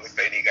went to Golden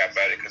State, he got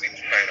better because he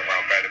was playing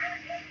around better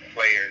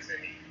players,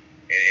 and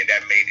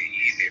that made it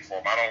easier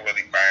for him. I don't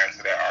really buy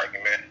into that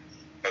argument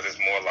because it's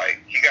more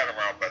like he got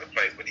around better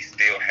players, but he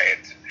still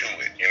had to do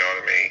it. You know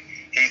what I mean?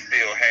 He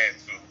still had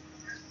to.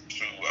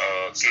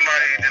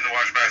 Somebody didn't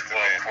watch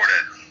basketball before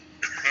that.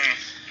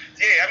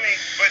 Yeah, I mean,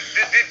 but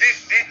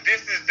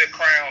this is the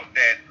crowd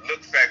that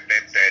looks at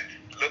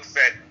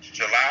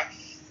July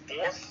 4th. It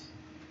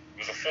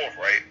was the 4th,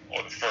 right, or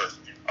the 1st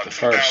of The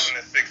first.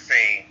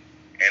 2016,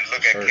 and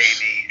look at First.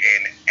 KD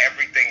and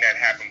everything that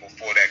happened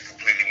before that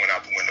completely went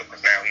out the window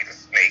because now he's a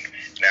snake,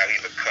 now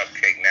he's a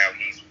cupcake, now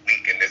he's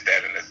weak, and this,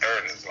 that, and the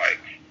third. And it's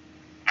like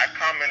I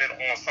commented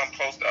on some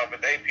post the other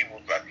day. People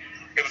was like,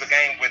 it was a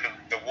game where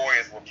the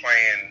Warriors were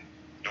playing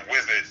the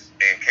Wizards,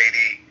 and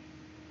KD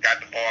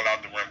got the ball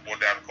out the rim, ball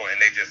down the court, and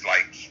they just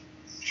like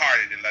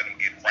hearted and let him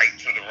get right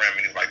to the rim.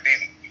 And he was like,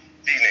 these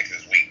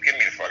niggas is weak. Get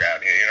me the fuck out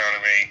of here. You know what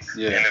I mean?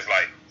 Yeah. And it's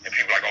like, and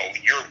people are like, oh,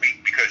 you're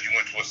weak because you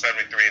went to a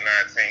 73-9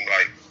 team.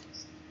 Like,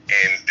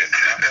 and this is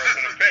my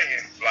personal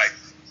opinion. Like,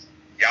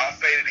 y'all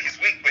say that he's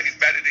weak, but he's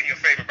better than your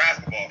favorite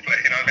basketball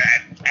player. You know what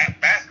I mean? At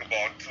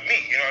basketball, to me,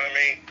 you know what I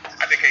mean?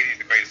 I think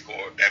KD's the greatest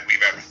scorer that we've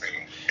ever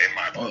seen, in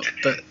my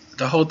opinion.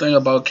 The whole thing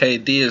about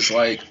KD is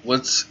like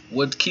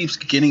what keeps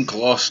getting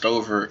glossed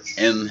over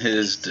in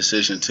his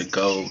decision to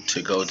go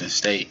to Golden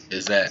State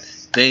is that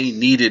they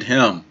needed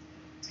him.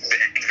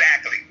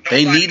 Exactly.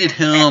 They Nobody needed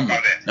talks him.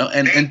 about that. No,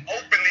 and they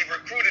openly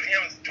recruited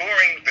him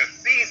during the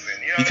season.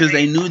 You know because what I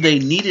they mean? knew they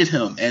needed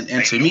him, and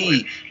They to knew me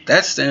it.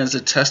 that stands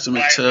a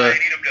testament Why to. they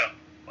need him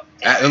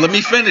go? Let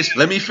me finish.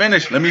 Let me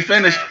finish. Let me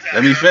finish.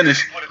 Let me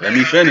finish. Let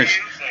me finish.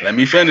 Let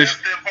me finish.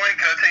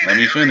 Let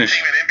me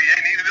finish.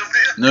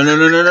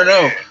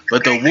 No.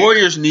 But the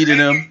Warriors needed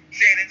him.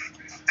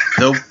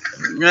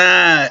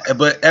 Nah,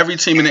 but every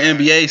team in the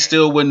NBA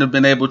still wouldn't have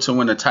been able to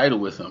win a title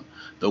with him.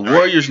 The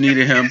Warriors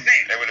needed him.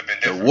 They would have been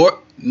different.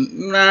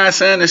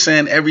 They're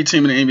saying every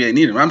team in the NBA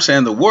needed him. I'm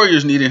saying the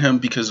Warriors needed him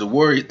because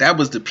that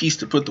was the piece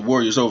to put the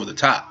Warriors over the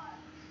top.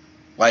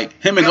 Like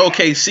him and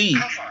OKC.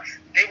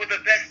 They were the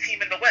best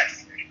team in the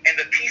West, and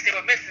the piece they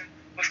were missing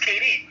was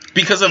KD.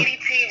 Because of any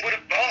team would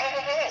have.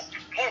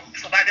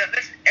 So by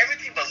definition, every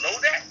team below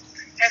that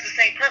has the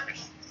same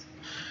purpose.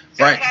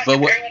 Right, but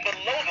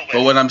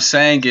what I'm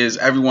saying is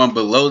everyone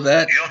below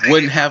that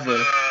wouldn't have a.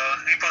 He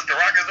puts the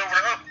Rockets over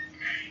the hump.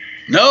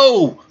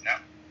 No.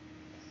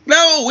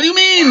 What do you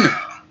mean?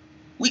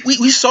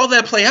 We saw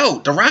that play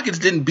out. The Rockets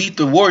didn't beat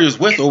the Warriors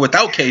with or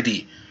without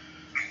KD.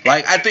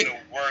 Like I think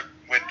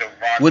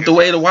with the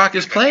way the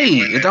Rockets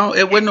played,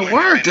 it wouldn't have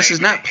worked. This is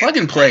not plug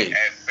and play.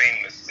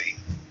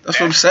 That's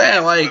what I'm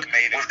saying. Like.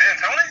 Was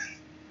D'Antoni?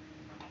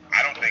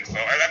 I don't think so.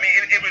 I mean,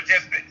 it was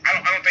just. I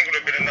don't think it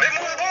would have been enough. They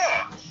move the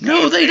ball.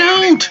 No, they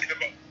don't.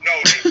 No,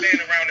 they stand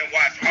around and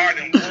watch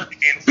Harden work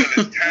until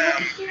it's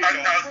time. I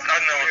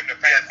know him to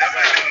pass.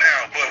 Definitely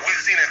now, but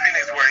we've seen in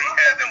Phoenix where he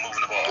had them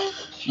moving the ball.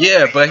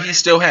 Yeah, but he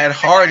still had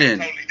Harden.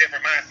 Totally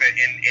different mindset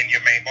in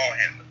your main ball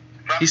handler.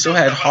 He still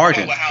had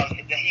Harden.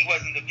 He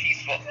wasn't the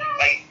peaceful.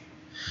 Like.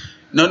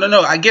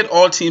 No. I get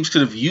all teams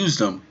could have used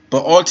him,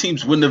 but all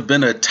teams wouldn't have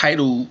been a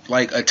title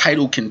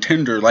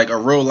contender, like a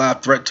real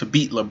live threat to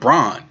beat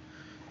LeBron.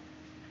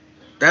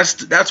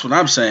 That's what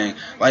I'm saying.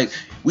 Like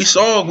we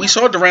saw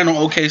Durant on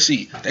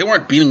OKC. They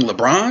weren't beating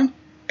LeBron,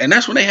 and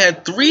that's when they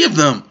had 3 of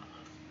them.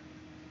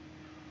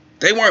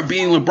 They weren't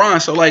beating LeBron.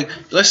 So like,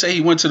 let's say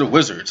he went to the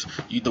Wizards.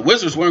 The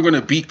Wizards weren't going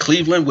to beat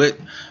Cleveland with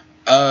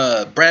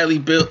Bradley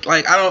Beal.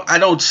 Like I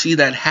don't see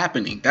that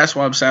happening. That's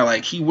why I'm saying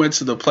like he went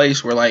to the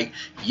place where like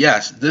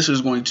yes, this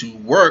is going to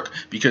work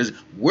because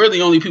we're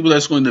the only people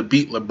that's going to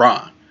beat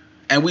LeBron.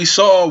 And we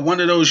saw one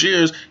of those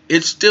years.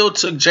 It still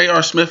took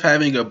J.R. Smith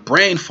having a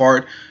brain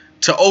fart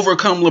to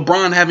overcome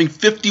LeBron having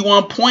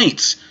 51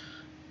 points.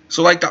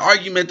 So, like, the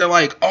argument that,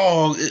 like,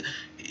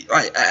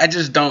 I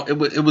just don't.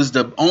 It was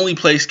the only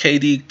place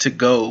KD to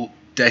go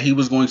that he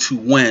was going to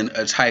win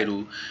a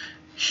title.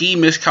 He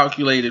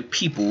miscalculated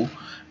people,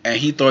 and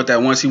he thought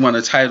that once he won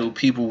a title,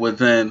 people would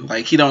then,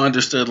 like, he don't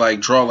understood, like,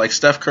 draw. Like,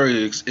 Steph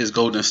Curry is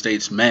Golden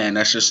State's man.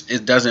 That's just,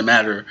 it doesn't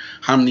matter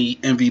how many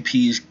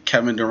MVPs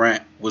Kevin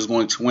Durant was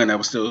going to win. That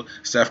was still,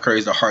 Steph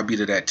Curry's the heartbeat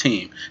of that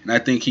team. And I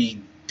think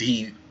he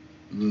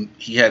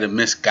had a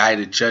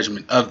misguided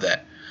judgment of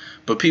that.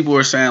 But people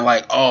were saying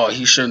like, oh,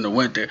 he shouldn't have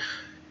went there.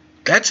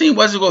 That team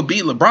wasn't going to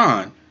beat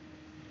LeBron.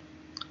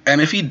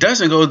 And if he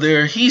doesn't go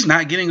there, he's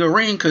not getting a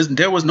ring because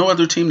there was no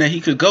other team that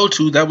he could go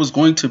to that was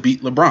going to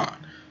beat LeBron.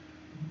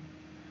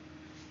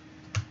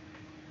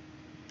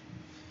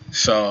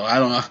 So, I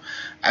don't know.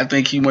 I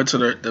think he went to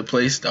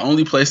the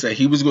only place that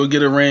he was going to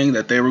get a ring,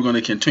 that they were going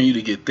to continue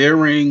to get their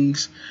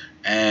rings.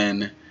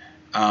 And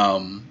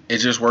it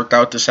just worked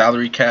out. The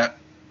salary cap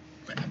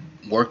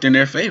worked in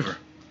their favor.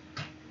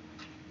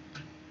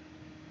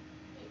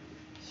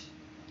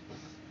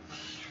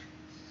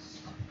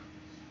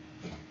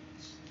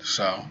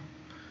 So,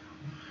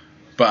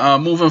 but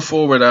moving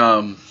forward,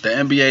 the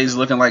NBA is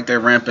looking like they're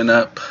ramping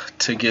up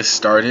to get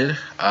started.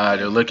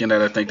 They're looking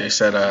at, I think they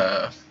said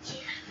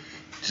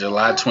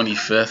July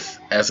 25th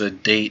as a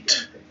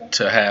date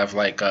to have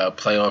like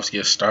playoffs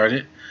get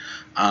started.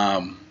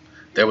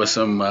 There was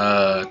some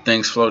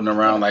things floating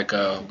around like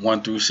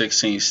 1 through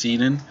 16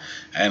 seeding,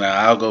 and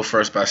I'll go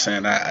first by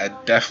saying I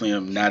definitely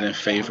am not in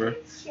favor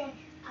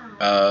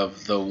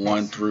of the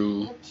 1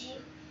 through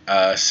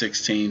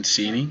 16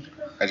 seeding.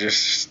 I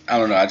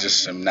don't know. I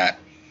just am not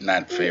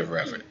in favor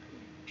of it.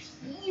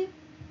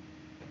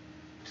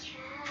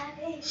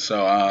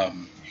 So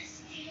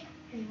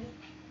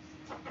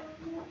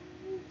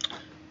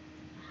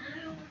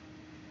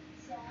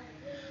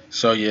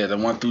yeah, the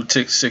 1 through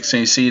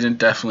 16 seeding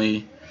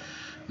definitely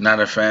not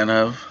a fan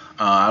of.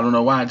 I don't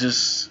know why.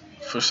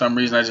 For some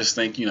reason, I just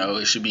think,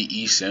 it should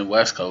be East and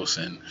West Coast.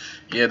 And,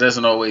 yeah, it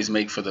doesn't always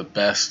make for the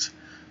best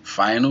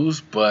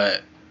finals,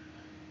 but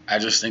I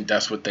just think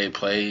that's what they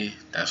play.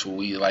 That's what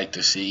we like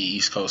to see,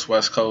 East Coast,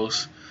 West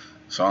Coast.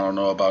 So I don't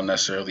know about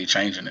necessarily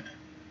changing it.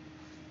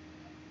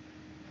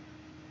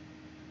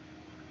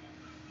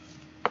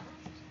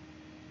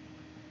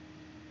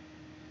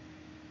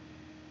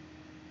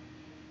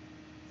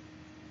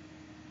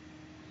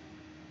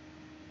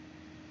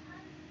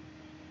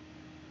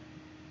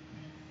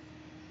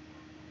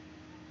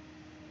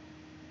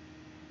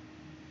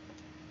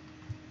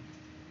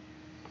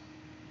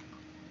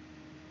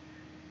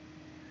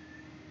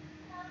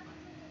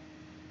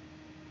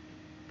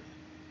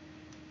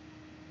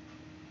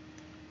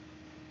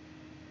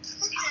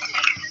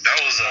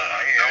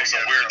 That was a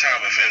weird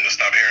time for him to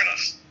stop hearing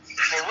us.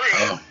 For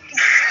real. Oh.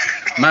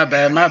 My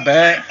bad. I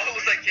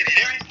was like, can you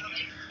hear me?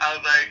 I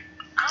was like,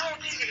 I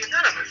don't think you can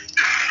none of it.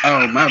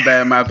 Oh,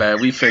 my bad.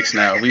 We fixed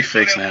now. Go ahead.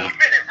 This minute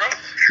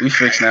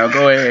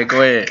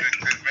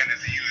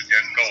he was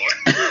just going.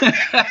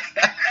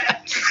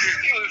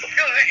 He was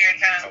feeling it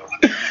airtime.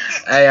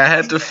 Hey, I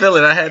had to feel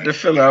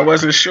it. I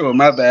wasn't sure.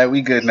 My bad.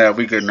 We good now.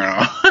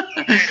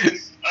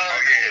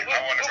 I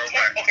want to go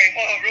back. Okay,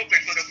 hold on real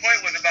quick. So the point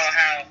was about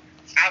how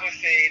I was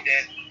saying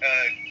that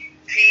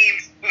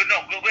teams. No,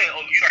 go ahead.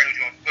 Oh, you already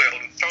know what you're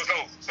going. Go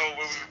ahead. So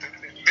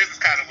this is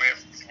kind of where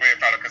it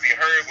found out because he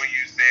heard what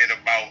you said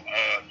about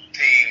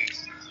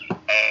teams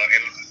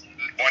and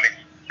wanting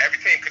every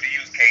team could have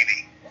used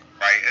KD,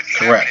 right?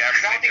 Correct. I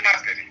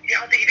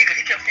don't think he did because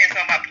he kept saying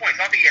something about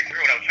points. I don't think he actually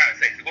heard what I was trying to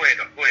say. So go ahead,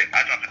 though. Go ahead.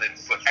 I'll jump in there.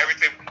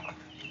 Everything,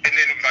 and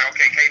then it was like,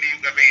 okay, KD.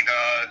 I mean,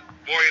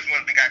 Warriors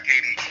went and got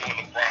KD for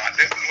LeBron.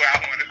 This is where I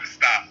wanted to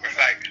stop. It's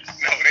like,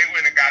 no, they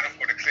went and got him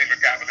for the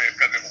Cleveland Cavaliers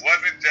because it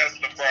wasn't just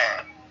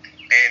LeBron.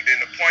 And then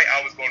the point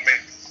I was going to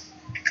make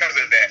because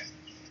of that,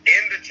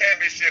 in the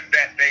championship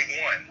that they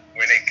won,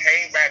 when they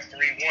came back 3-1,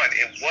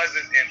 it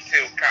wasn't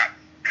until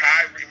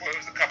Kyrie. Well,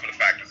 there was a couple of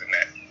factors in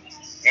that.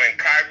 When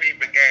Kyrie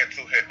began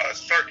to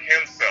assert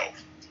himself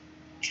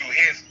to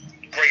his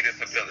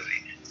greatest ability,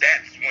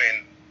 that's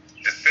when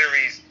the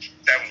series.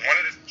 That was one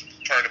of the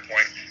turning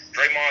points.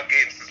 Draymond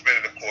getting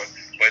suspended, of course,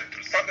 but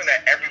something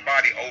that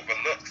everybody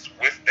overlooks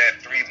with that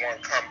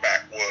 3-1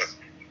 comeback was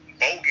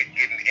Bogut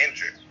getting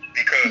injured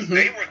because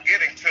they were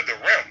getting to the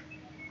rim,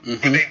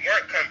 but they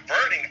weren't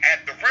converting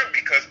at the rim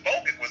because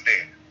Bogut was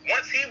there.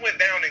 Once he went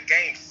down in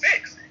Game 6,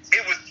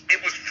 it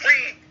was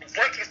free.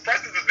 Front to the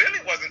presence of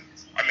really wasn't.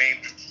 I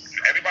mean,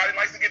 everybody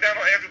likes to get down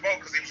on Andrew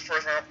Bogut because he was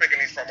first round pick and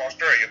he's from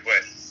Australia,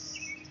 but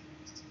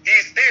he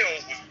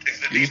still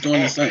He's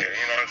doing his thing. You know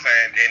what I'm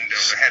saying? And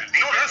had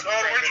No, that's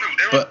all the way true.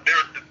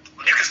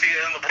 You can see it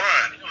in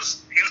LeBron. He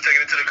was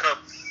taking it to the cup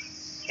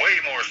way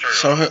more assertive.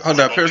 So hold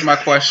up. Here's my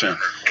question.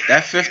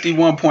 That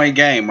 51-point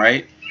game,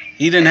 right?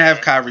 He didn't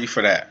have Kyrie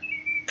for that.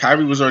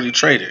 Kyrie was already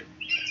traded.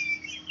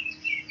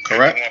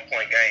 Correct?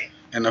 51-point game.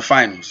 In the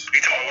finals. He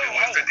told me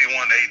he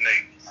won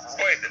 51-8-8.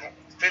 Wait,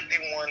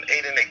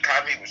 51-8-8.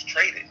 Kyrie was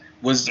traded.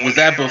 Was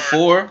that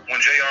before?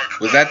 When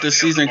JR, Was that the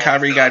season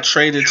Kyrie got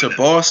traded to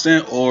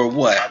Boston or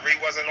what? Kyrie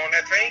wasn't on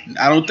that team?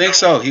 I don't think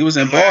so. He was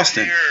in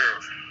Boston.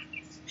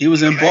 He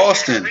was in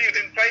Boston. Kyrie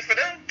didn't play for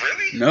them?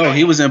 Really? No,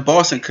 he was in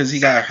Boston because he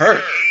got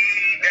hurt.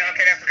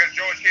 Okay, that's because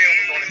George Hill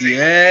was on the team.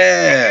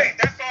 Yeah. Okay,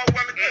 that's all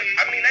well and good.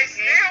 I mean, they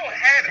still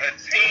had a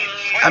team.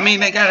 I mean,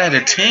 they got at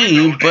a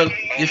team, but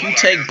if you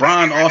take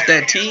Bron off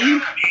that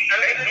team.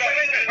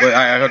 Wait, all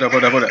right, hold up.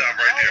 All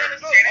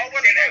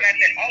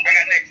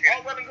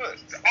well and good.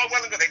 All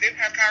well and good. They didn't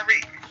have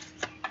Kyrie.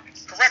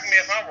 Correct me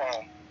if I'm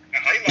wrong.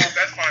 They lost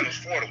that finals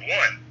 4-1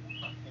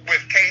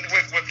 with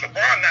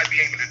LeBron not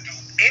being able to do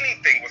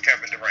anything with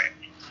Kevin Durant.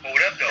 Hold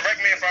up, though. Correct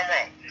me if I'm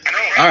wrong.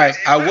 All right,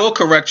 I will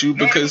correct you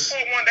because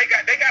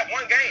they got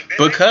one game.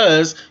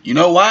 because you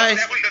know why?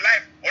 That was the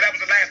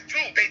last two.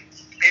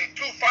 In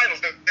two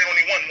finals, they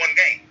only won one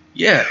game.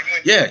 Yeah.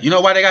 You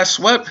know why they got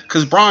swept?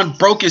 Because Bron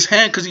broke his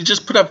hand because he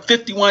just put up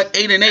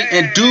 51-8-8,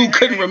 and dude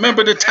couldn't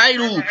remember the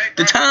title,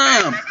 the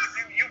time.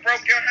 You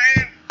broke your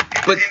hand.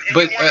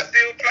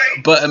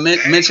 But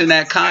mention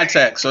that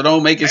contact, so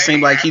don't make it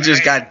seem like he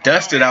just got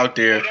dusted out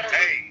there.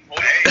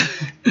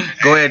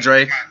 Go ahead,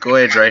 Dre. Now, hold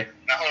on.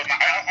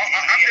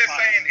 I'm just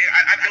saying,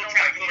 I don't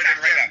like doing that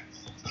right now.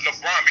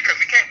 LeBron, because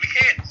we can't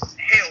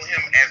hail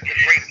him as the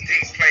greatest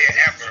team player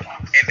ever,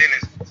 and then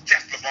it's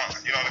just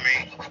LeBron. You know what I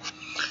mean?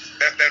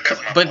 That's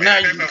my But point.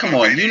 now, come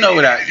on, you know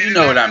what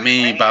I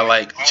mean by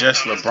like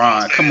just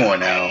LeBron. Come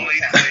on now.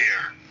 Only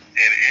player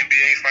in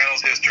NBA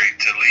Finals history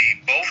to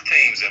lead both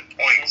teams in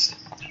points,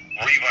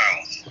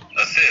 rebounds,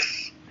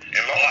 assists,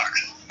 and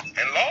blocks.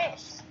 And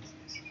lost.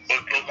 But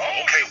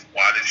okay,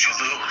 why did you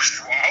lose?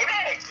 Well, hold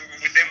on.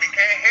 Then we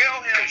can't hail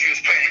him. Because you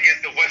was playing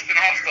against the Western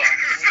All-Stars.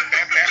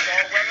 That's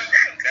all well and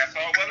good. That's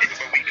all well and good.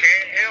 But we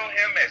can't hail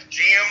him as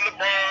GM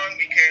LeBron.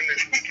 We can't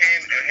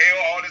hail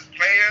all this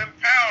player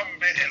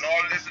empowerment and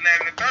all this and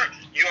that and the third.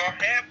 Your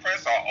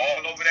handprints are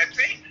all over that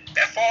team.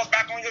 That falls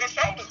back on your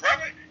shoulders,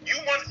 brother. You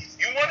want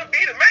to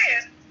be the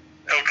man.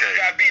 Okay.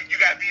 You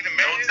gotta be the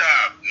man.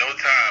 No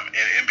time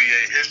in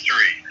NBA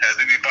history has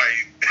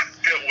anybody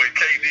dealt with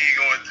KD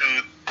going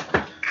to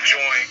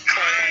join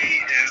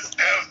Clay and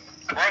Steph.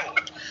 Bro,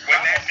 when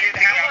that did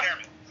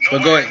happen. But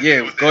go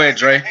ahead,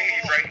 Dre. Hold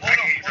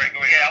on. Dre, go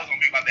ahead. Yeah, I was gonna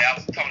be about that. I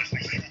was telling this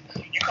thing.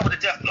 You covered the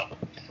death blow.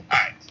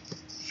 Alright.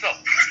 So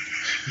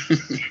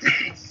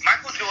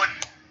Michael Jordan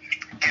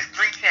gets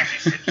 3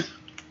 championships.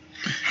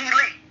 He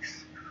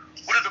leaves.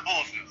 What did the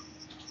Bulls do?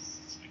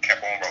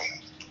 Kept on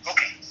rolling.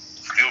 Okay.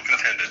 Still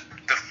contended.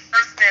 The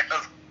first set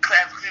of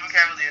Cleveland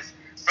Cavaliers,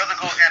 brother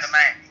goes down to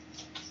Miami.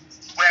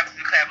 What happens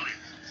to the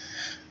Cavaliers?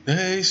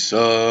 They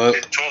suck.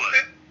 Toilet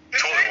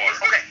water.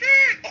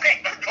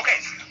 Okay.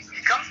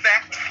 He comes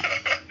back.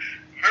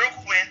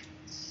 Miracle win.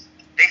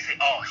 They say,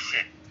 oh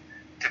shit.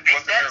 To beat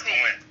What's the that miracle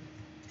team. win?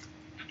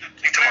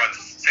 You talking about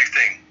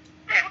 16?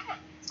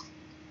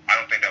 I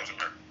don't think that was a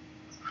miracle.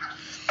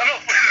 No,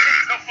 for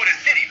the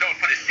city. No,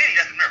 for the city,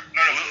 that's a miracle.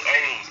 No, for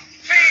the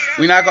city.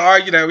 We're not gonna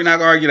argue that.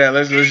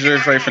 Let's just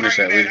finish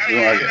that. We I'm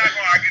won't argue not that.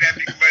 gonna argue that,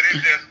 but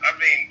it's just, I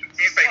mean,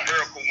 we say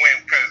miracle win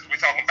because we're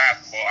talking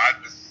basketball.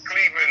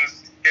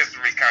 Cleveland's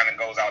history kind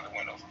of goes out the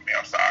window for me.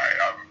 I'm sorry.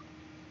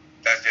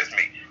 That's just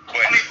me.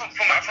 But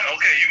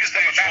Okay, you can say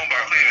what you want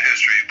about Cleveland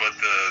history, but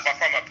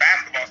from a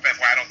basketball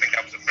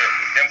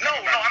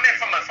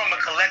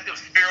collective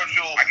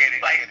spiritual, I get it.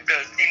 like the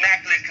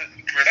immaculate.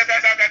 That's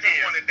just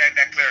wanted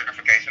that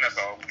clarification. That's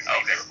all.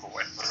 Okay. Cool.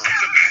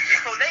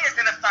 So they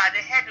identified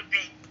there had to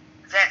be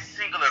that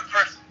singular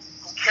person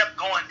who kept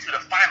going to the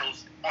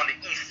finals on the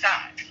east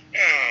side.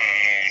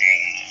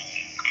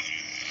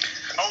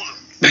 Olu.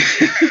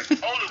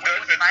 Olu, when he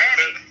was in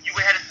Miami, you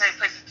would have to play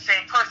the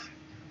same person.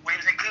 When he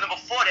was in Cleveland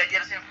before that, you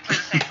had to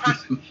play the same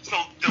person. So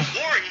the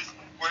Warriors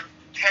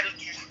had to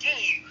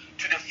scheme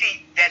to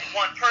defeat that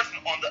one person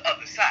on the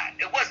other side.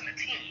 It wasn't a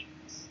team.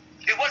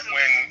 It wasn't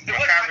when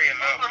Kyrie and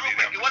Love.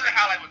 It wasn't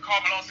how like when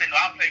Karl Malone said,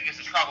 "No, I'm playing against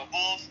the Chicago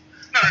Bulls."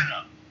 No.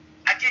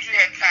 I get you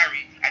had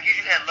Kyrie. I get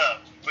you had Love,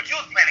 but you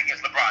was playing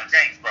against LeBron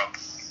James, bro.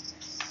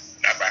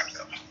 Not by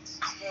himself.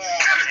 Come on,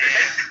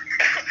 man.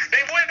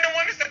 They wouldn't have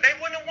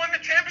won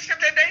the championship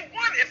that they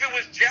won if it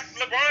was just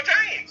LeBron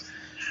James.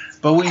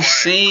 But we've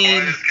seen.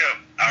 I feel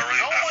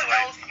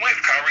like if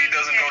Kyrie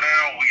doesn't go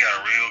down, we got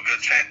a real good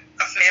chance.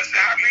 If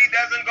Kyrie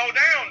doesn't go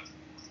down,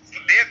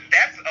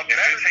 that's a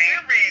better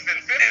series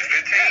in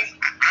 15.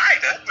 I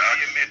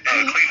openly admit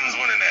that. Cleveland's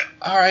winning that.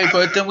 All right,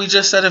 but then we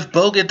just said if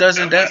Bogut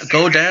doesn't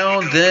go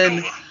down,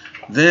 then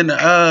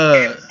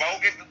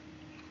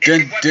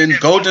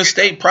Golden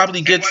State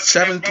probably gets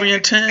 7, 3,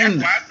 and 10.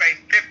 That's why I say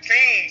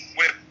 15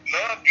 with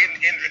Love getting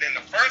injured in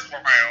the first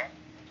round,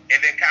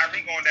 and then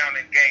Kyrie going down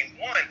in game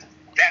 1.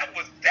 That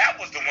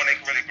was the one they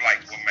could really be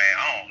like, well, man,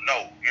 I don't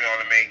know, you know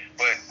what I mean?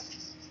 But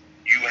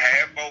you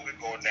had Bogut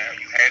going down,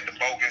 you had the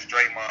bogus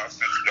Draymond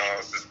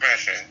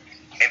suspension,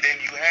 and then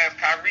you have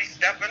Kyrie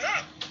stepping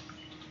up.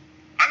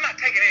 I'm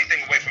not taking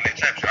anything away from that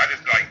championship. I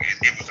just like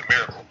it was a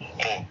miracle.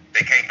 Or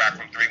they came back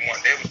from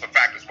 3-1. There was some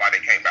factors why they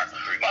came back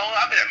from 3-1. Well,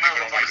 I mean, that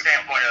miracle from the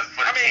standpoint of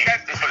for the team.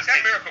 That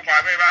miracle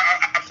part.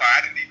 I'm sorry,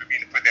 I didn't even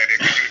mean to put that in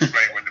because you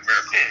explained what the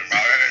miracle was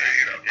about.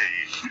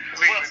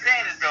 What I'm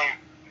saying is though,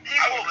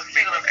 people were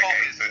singular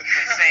focus and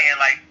saying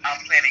like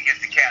I'm playing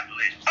against the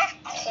capitalists. Of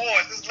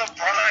course, it's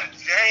LeBron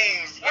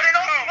James. Well, they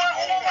don't.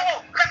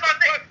 Whoa. That's my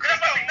thing.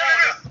 That's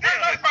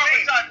my problem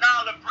with y'all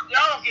now.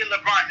 Y'all don't give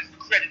LeBron his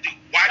credit due.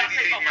 Why did he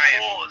leave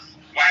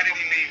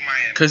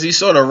Miami? Because he's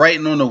sort of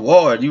writing on the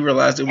wall. You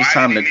realized it was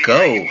time to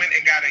go. He went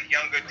and got a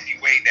younger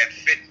T-Wade that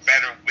fit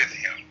better with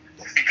him.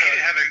 Because he did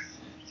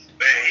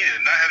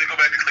not have to go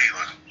back to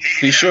Cleveland.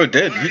 He sure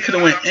did. He could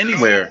have went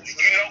anywhere.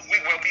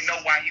 We know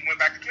why he went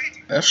back to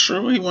Cleveland. That's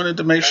true. He wanted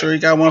to make sure he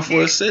got one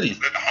for his city.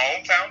 The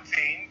hometown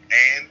team,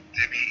 and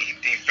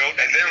he felt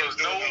that there was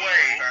no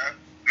way.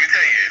 Let me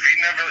tell you, if he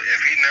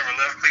never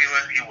left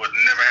Cleveland, he would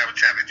never have a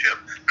championship.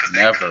 Because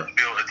they couldn't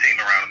build a team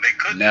around him. They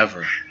couldn't.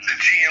 Never. The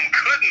GM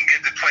couldn't get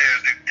the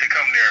players to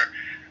come there.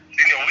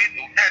 You know,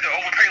 we had to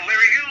overpay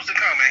Larry Hughes to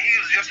come, and he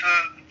was just a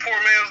poor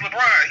man's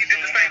LeBron. He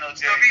did the same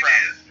stuff he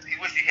did. He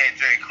wish he had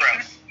Jerry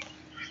Krause.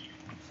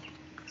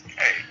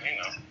 Hey,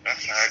 you know,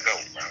 that's how it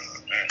goes, bro. I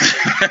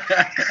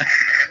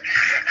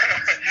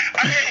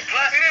mean,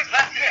 plus,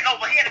 but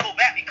he had to go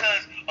back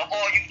because of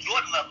all you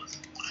Jordan lovers.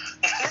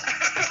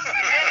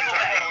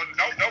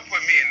 Don't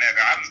put me in that.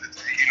 I'm not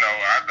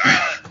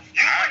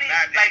in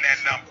that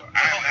number.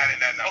 I'm not in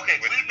that number. Okay,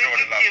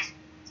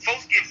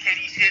 folks give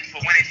KD shit for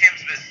winning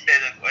championships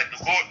at the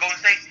Golden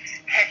State.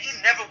 Had he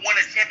never won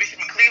a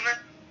championship in Cleveland,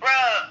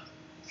 bruh.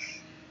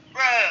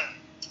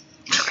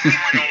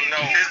 I don't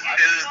know.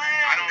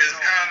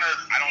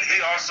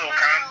 He also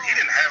he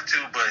didn't have to,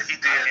 but he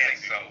did. I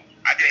think so.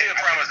 He did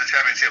promise the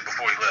championship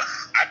before he left.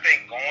 I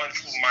think going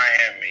to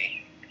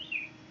Miami,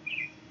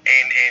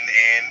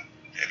 and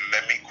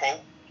let me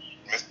quote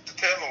Mr.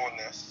 Taylor on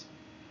this.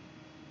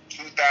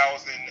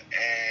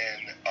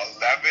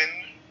 2011,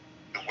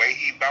 the way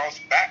he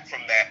bounced back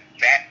from that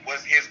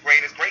was his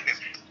greatest greatness.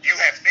 You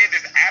have said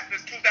this after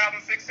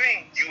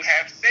 2016. You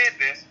have said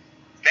this,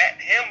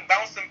 that him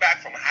bouncing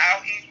back from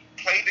how he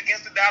played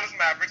against the Dallas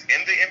Mavericks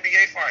in the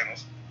NBA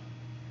Finals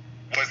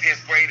was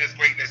his greatest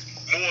greatness,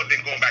 more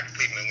than going back to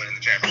Cleveland and winning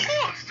the championship. Of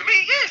course, to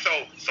me, yeah.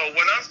 So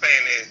what I'm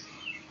saying is,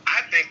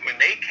 I think when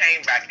they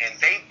came back and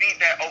they beat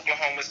that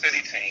Oklahoma City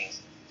team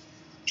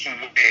to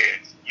where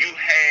you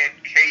had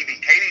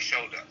KD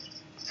showed up,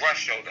 Russ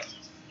showed up,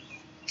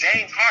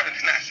 James Harden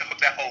did not show up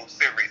that whole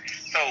series.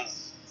 So,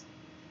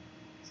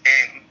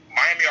 and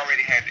Miami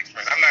already had the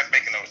experience. I'm not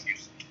making no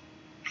excuse.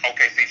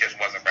 OKC just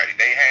wasn't ready.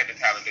 They had the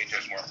talent, they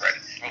just weren't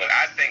ready. But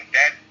I think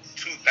that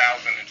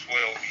 2012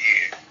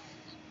 year,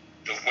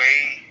 the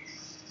way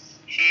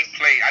he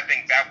played, I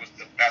think that was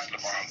the best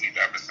LeBron we've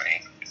ever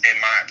seen, in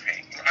my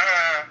opinion.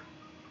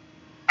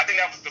 I think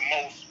that was the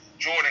most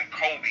Jordan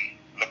Kobe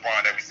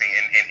LeBron ever seen,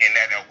 in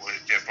that it was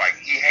just like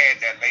he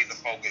had that laser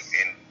focus,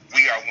 and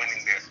we are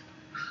winning this.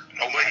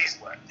 No matter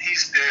what. He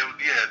still,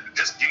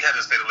 just you had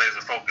to stay the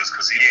laser focus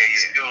because he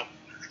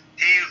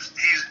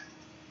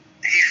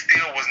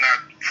still was not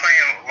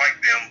playing like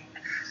them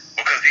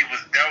because it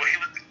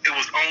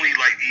was only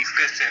like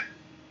efficient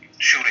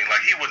shooting.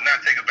 Like he would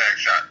not take a back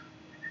shot.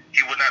 He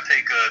would not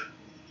take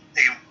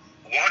he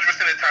 100% of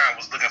the time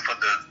was looking for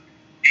the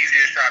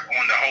easiest shot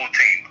on the whole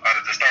team out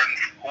of the starting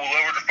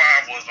whoever the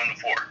five was on the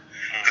floor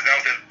because that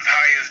was his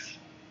highest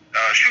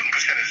shooting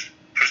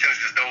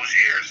percentages those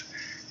years,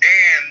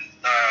 and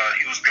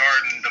he was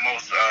guarding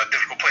most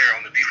difficult player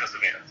on the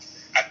defensive end.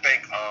 I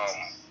think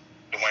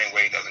Dwayne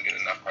Wade doesn't get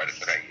enough credit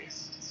for that year. He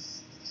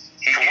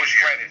For gets which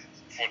year? credit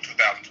for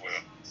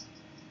 2012.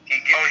 He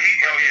gets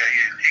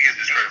He gets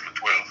his credit for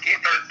 12.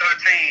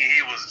 13,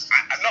 he was.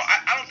 I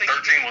don't think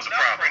 13 he was gets a enough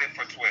problem. credit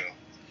for 12.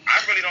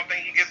 I really don't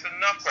think he gets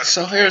enough credit.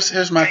 So for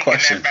here's my taking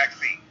question. that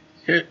backseat.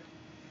 Here,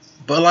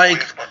 but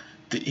like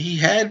he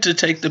had to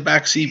take the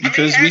back seat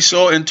because we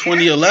saw in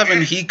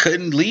 2011 he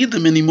couldn't lead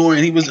them anymore,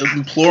 and he was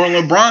imploring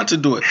LeBron to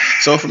do it.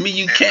 So for me,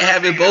 you can't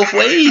have it both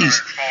ways.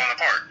 Falling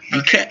apart.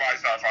 You can't.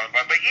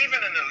 But even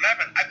in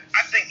 11, I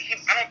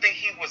don't think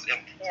he was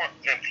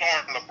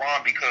imploring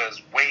LeBron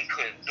because Wade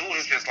couldn't do it.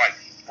 It's just like,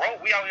 bro,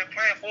 we out here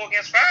playing 4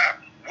 against 5.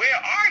 Where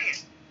are you?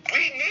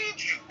 We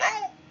need you,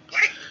 bro.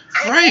 Like,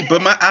 Right,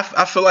 but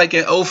I feel like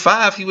in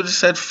 05 he would have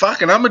said,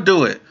 "Fuck it, I'm gonna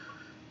do it,"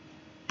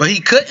 but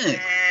he couldn't.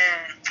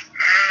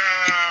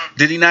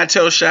 Did he not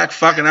tell Shaq,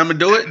 "Fuck it, I'm gonna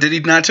do it"? Did he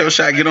not tell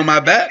Shaq, "Get on my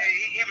back"?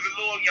 He was a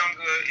little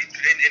younger,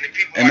 and the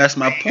people. And that's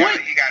my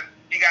point. He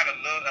got a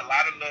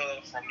lot of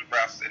love from the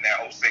refs in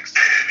that 06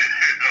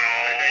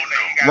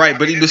 Right,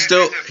 but he was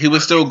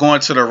still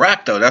going to the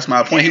rack though. That's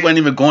my point. He wasn't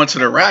even going to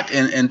the rack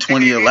in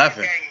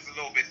 2011. The game was a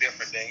little bit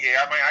different then.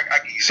 Yeah, I mean, I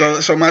get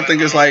you. So my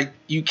thing is like,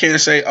 you can't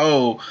say,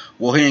 "Oh,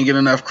 well, he didn't get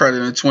enough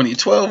credit in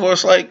 2012." Or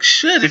it's like,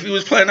 shit, if he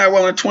was playing that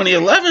well in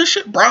 2011,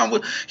 shit,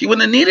 he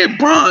wouldn't have needed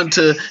Bron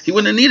to hit him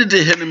in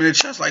the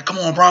chest. Like, come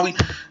on, Bron,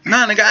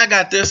 nigga, I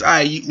got this. All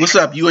right, what's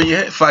up? You in your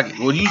head? Fuck it.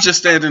 Well, you just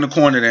stand in the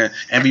corner there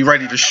and be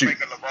ready to shoot.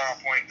 Make a LeBron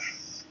point.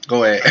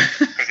 Go ahead.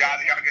 Because y'all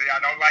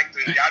don't like to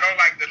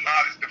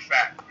acknowledge the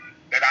fact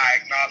that I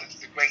acknowledge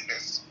the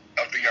greatness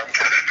of the young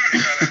man. You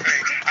know what I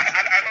mean?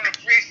 I don't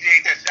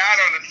appreciate that. Y'all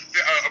don't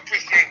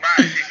appreciate my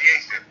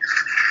appreciation.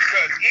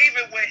 Because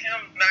even with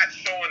him not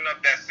showing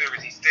up that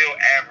series, he still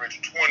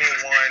averaged 21, 7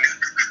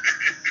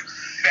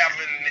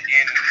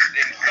 in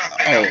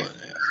something. I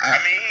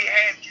mean, he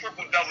had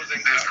triple doubles in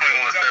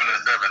 21, 7,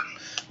 and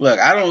 7. Look,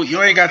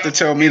 you ain't got to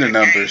tell me the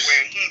numbers.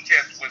 Where he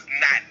just was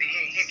not.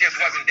 He just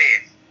wasn't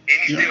there, and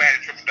he still had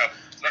a triple double.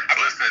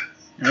 Listen.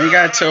 You ain't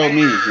gotta tell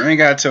me. You ain't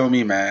gotta tell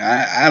me, man.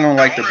 I don't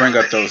like to bring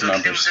up those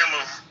numbers.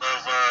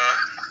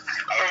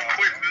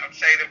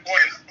 Shaded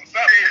points. In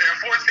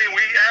 14,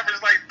 we averaged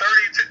like 30,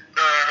 9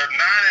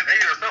 and 8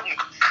 or something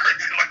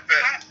crazy like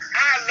that.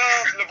 I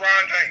love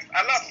LeBron James.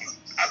 I love him.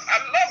 I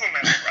love him,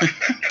 man.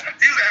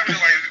 He was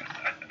averaging like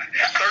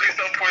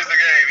 30-something points a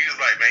game. He was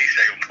like, man, he's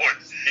shaking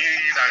points.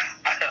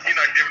 He's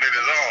not giving it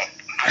his all.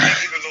 I think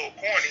he's a little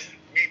corny.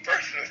 Me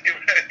personally, him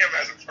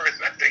as a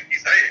person, I think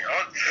he's saying.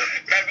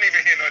 That's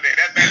neither here nor there.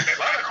 A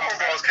lot of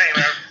cornballs came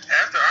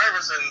after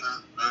Iverson.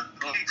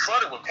 The league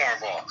flooded with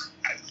cornballs.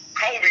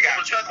 Kobe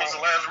got Chuck was the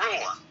last real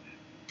one.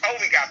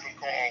 Kobe got some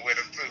corn with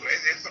him too.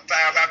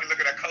 Sometimes I be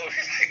looking at Kobe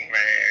like,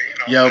 man, you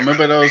know. Yo,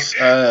 remember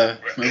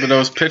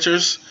those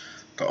pictures?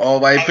 The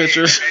all white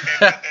pictures?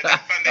 The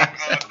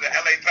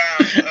LA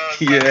Times.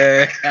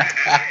 Yeah.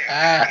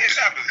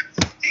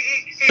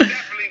 He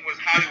definitely was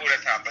Hollywood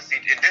at times. But see,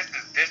 and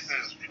this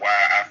is why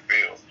I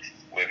feel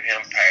with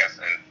him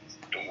passing,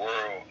 the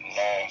world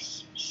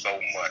lost so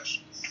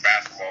much.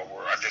 Basketball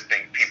world. I just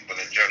think people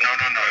in general. No.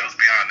 It was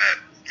beyond that.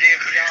 Yeah,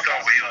 you saw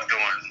what he was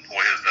doing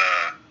for his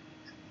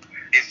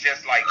it's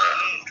just like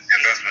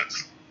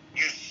investments.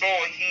 You saw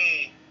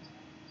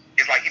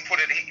it's like he put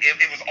it.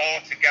 It was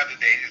all together.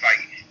 It's like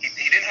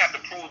he didn't have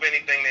to prove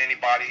anything to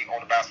anybody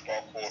on the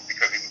basketball court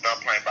because he was done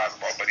playing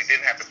basketball. But he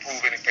didn't have to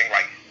prove anything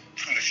like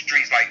to the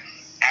streets. Like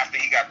after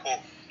he got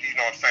caught, you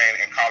know what I'm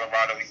saying, in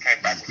Colorado, he came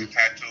back with his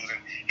tattoos,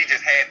 and he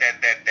just had that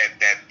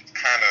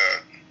kind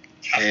of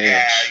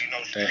edge,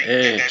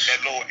 that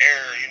little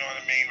air, you know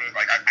what I mean? It's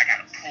like I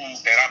gotta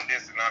prove that I'm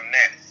this and I'm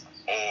that.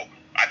 Or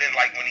I didn't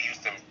like when he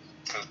used to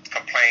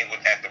complain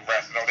at the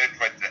refs and all that.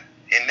 But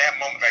in that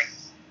moment, like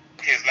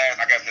his last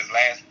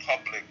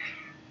public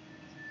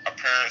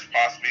appearance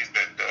possibly is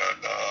the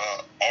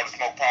All the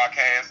Smoke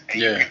podcast, and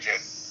you could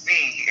just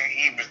see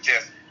he was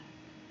just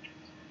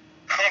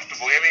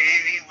comfortable. I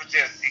mean, it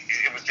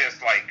was just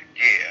like,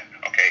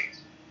 yeah, okay,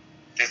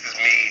 this is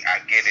me,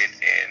 I get it,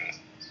 and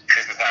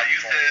this is how you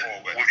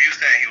said. With you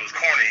saying he was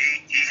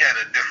corny, he had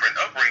a different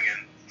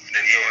upbringing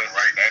than yours,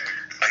 right?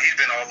 Like he's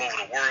been all over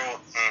the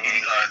world. Mm-hmm.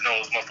 He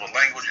knows multiple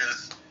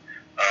languages.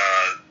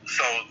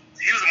 So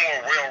he was a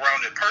more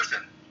well-rounded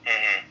person.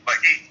 Mm-hmm.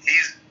 Like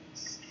he's.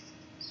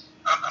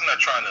 I'm not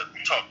trying to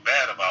talk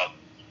bad about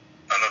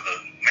another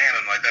man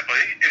and like that, but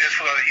it just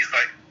feels like he's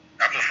like.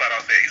 I'm just flat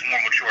out saying he's more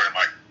mature than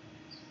Michael.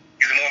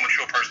 He's a more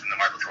mature person than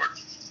Michael Jordan.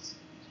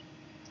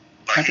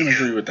 Like I can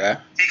agree with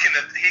that. He can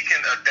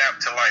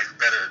adapt to life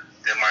better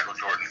than Michael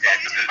Jordan can.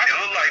 It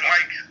looked like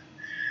Mike,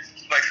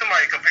 like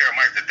somebody compare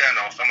Mike to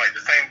Thanos. I'm like the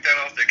same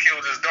Thanos that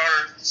killed his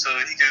daughter, so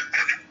he could,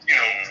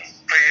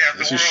 play half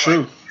the world. This is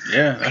true. Like,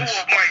 yeah. Who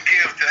would Mike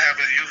give to have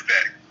his youth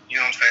back? You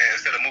know what I'm saying?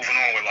 Instead of moving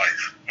on with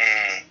life.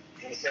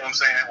 You know what I'm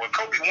saying? Well,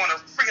 Kobe won a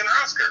freaking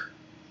Oscar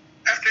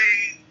after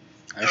he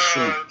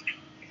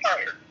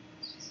retired.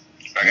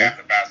 Like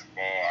after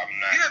basketball, I'm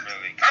not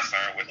really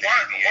concerned with why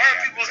are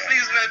people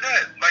sneezing at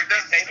that? Like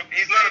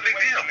he's not a big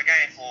deal. In the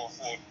game for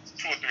 2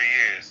 2 or 3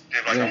 years.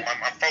 Just like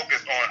I'm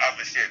focused on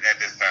other shit at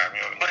this time.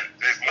 You know, but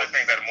there's more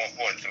things that are more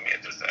important to me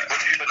at this time.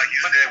 But like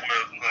you said,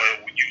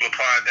 when you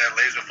apply that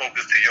laser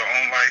focus to your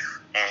own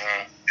life,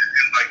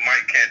 like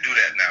Mike can't do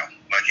that now.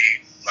 Like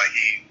he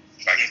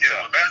did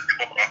with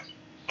basketball.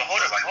 But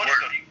hold on.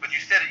 But you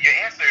said your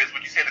answer is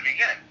what you said at the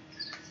beginning.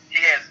 He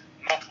has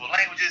multiple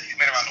languages. He's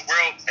been around the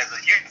world as a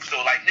youth.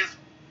 So like his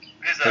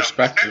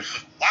perspective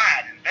was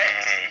wide and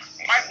vast.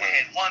 Michael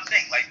had one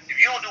thing. Like if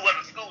you don't do well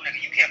in school,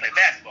 nigga, you can't play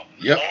basketball.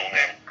 Yep.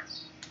 Okay.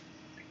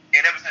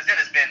 And ever since then,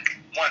 it's been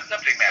one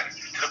subject matter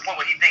to the point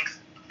where he thinks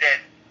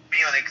that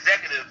being an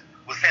executive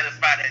will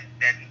satisfy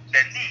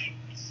that need.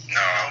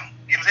 No.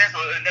 You know what I'm saying? So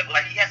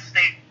like he has to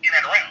stay in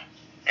that realm.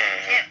 He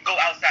can't go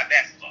outside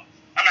basketball.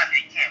 I'm not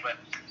saying he can't, but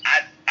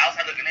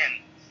outside looking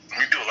in,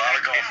 we do a lot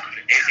of golf.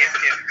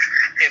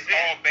 It's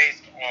all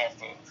based off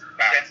of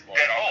basketball.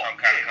 It all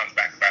kind of comes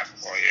back to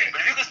basketball, yeah.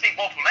 But if you can speak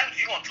multiple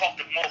languages, you're going to talk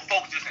to more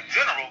folks just in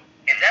general,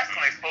 and that's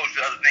going to expose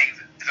you to other things.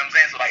 You know what I'm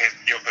saying? So like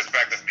your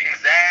perspective being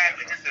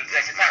exactly.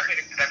 It's not fair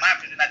to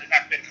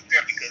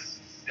compare because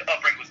the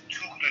upbringing was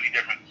two completely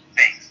different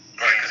things.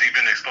 Right, because he's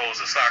been exposed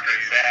to soccer,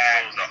 he's been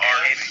exposed to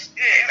arts.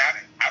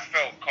 And I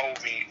felt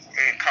Kobe,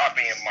 in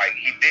copying Mike,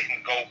 he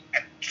didn't go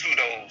to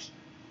those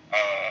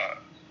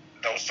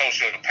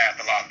social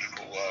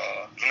pathological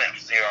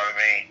glimpses. You know what I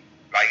mean?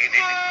 Like it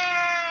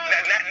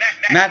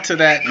not to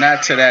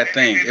that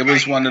thing. It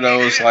was one of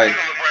those like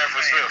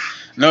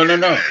no. There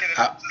was a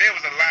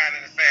line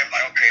in the sand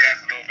like, okay,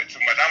 that's a little bit too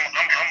much. I'm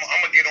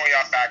gonna get on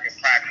y'all back and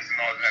practice and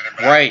all that.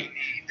 But right.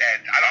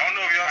 I don't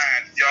know if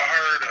y'all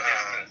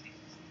heard.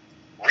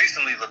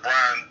 Recently,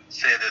 LeBron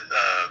said that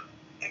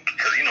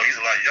because he's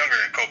a lot younger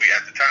than Kobe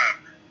at the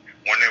time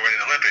when they were in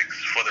the Olympics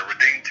for the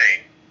Redeem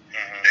team.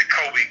 That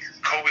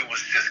Kobe was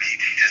he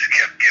just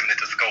kept giving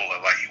it to Scola,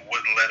 like he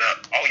wouldn't let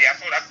up. Oh yeah,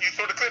 you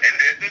saw the clip. And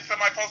did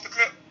somebody post the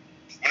clip?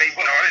 No, I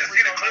didn't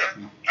see the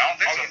clip. I don't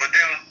think so. But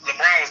then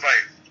LeBron was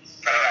like,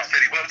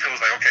 said he went up to him,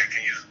 was like, okay,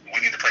 we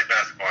need to play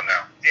basketball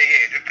now.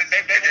 Yeah.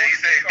 And then he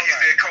said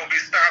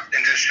Kobe stopped and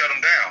just shut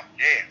him down.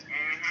 Yeah.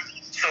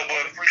 So,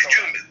 but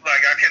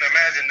I can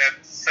imagine that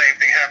same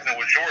thing happening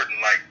with Jordan.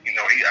 Like,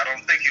 I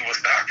don't think he was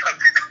stopped. Who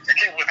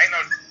would be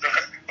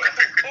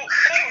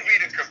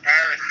the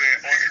comparison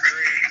on the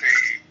Dream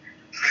Team?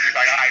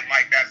 Like, all right,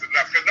 Mike, that's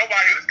enough. Because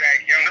nobody was that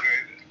younger.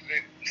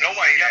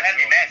 Nobody had to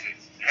be Magic.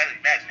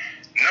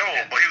 No,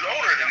 but he was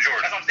older than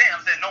Jordan. That's what I'm saying.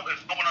 I'm saying no one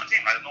on the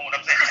team. I don't know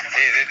what I'm saying.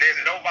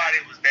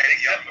 Nobody was that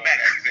young on that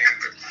team.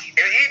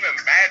 And even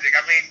Magic,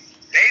 I mean,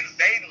 they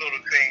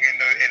little thing in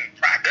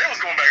practice. They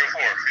was going back and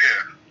forth,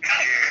 yeah. Yeah,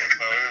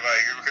 so it was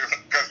like,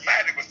 because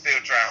Magic was still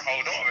trying to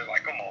hold on. It was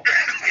like, come on.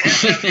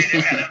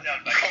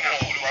 Come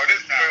on, bro.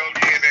 This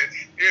 12 years,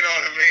 you know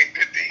what I mean?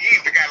 He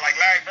used to got, like,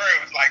 Larry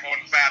Bird was like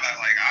on the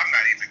sideline, like, I'm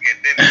not even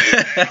getting into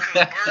this. If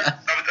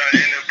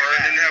Bird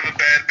didn't have a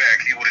bad back,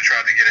 he would have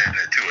tried to get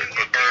into it.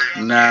 But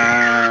Bird,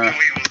 nah.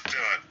 He was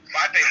done.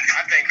 I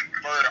think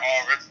Bird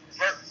always,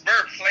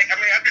 Bird played, I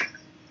mean, I think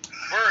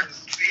Bird,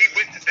 he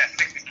witnessed that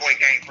 60-point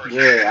game first.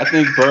 Yeah, I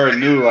think Bird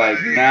knew,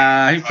 like,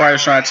 nah, he probably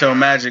was trying to tell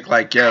Magic,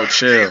 like, yo,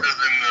 chill,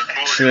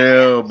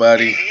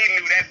 buddy. He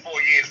knew that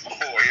 4 years before,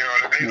 you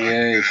know what I mean?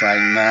 Yeah, it's like,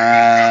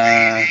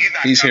 nah,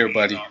 he's here,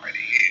 buddy. And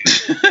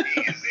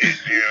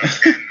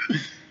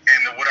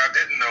what I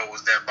didn't know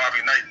was that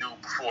Bobby Knight knew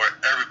before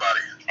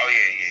everybody. Oh,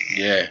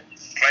 yeah.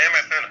 Play him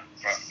at center.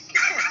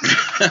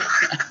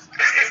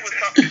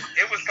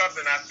 It was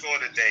something I saw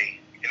today,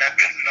 and that's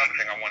another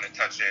thing I want to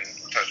touch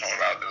on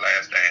about The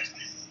Last Dance.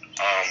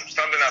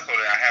 Something I saw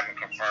that I haven't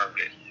confirmed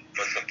it,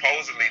 but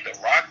supposedly the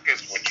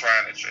Rockets were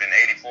trying to, in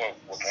 '84,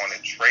 were going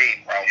to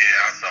trade Ralph.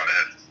 Yeah, I saw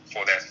that.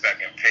 For that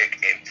second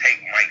pick and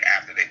take Mike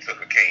after they took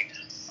a King.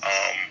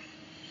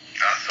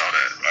 I saw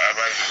that.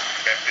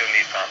 That still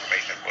needs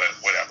confirmation, but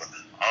whatever.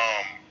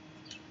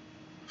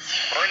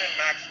 Vernon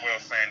Maxwell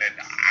saying that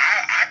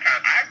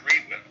I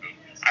agree with him.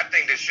 I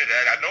think there should.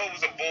 I know it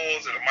was a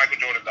Bulls and a Michael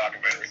Jordan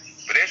documentary,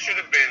 but there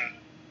should have been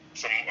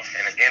some.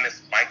 And again,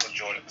 it's Michael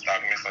Jordan's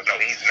documentary, so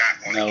he's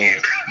not going to give.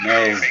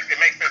 No. It makes sense to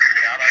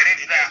me. All right.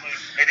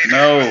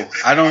 No,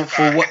 I don't.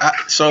 For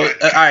what? So,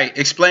 all right.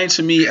 Explain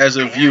to me as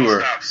a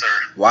viewer.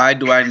 Why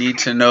do I need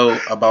to know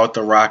about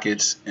the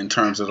Rockets in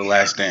terms of The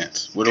Last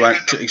Dance? What do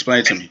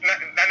explain to me? Not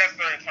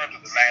necessarily in terms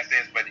of The Last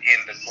Dance, but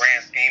in the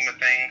grand scheme of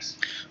things.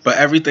 But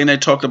everything they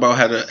talked about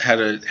had a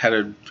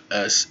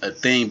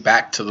thing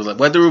back to the,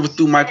 whether it was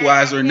through Michael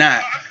Eisner or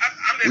not.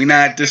 We're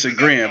not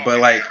disagreeing, but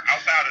like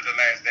outside of The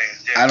Last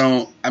Dance, I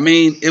don't. I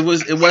mean, it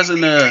wasn't a. Do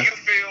you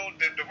feel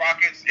that the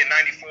Rockets in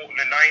 '94,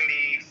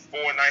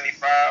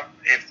 '95,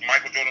 if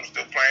Michael Jordan was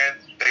still playing,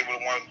 they would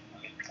have won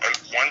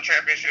one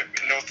championship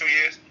in those 2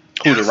 years?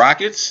 Who, the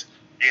Rockets?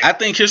 Yeah. I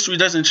think history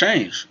doesn't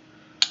change.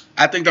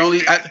 I think the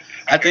only I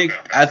think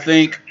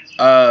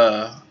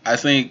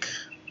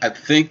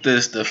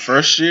the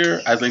first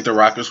year I think the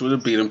Rockets would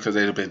have beat them because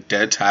they'd have been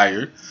dead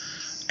tired,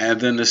 and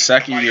then the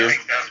second year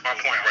that's my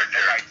point right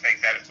there.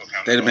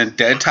 They'd have been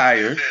dead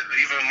tired.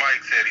 Even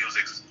Mike said he was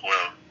exhausted. I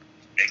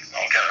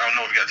don't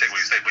know if you got to take what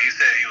you say, but he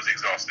said he was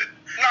exhausted.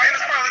 No, and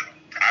it's probably.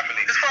 I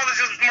believe His father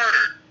just was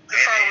murdered.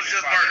 His father was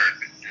just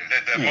murdered.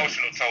 The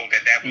emotional toll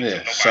that was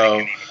nobody so,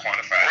 can even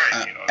quantify.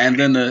 Right. You know and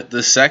then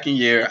the second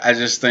year, I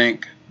just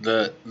think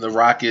the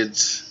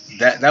Rockets,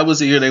 that was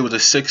the year they were the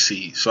 6th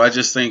seed. So I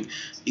just think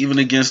even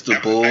against the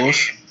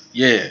Bulls,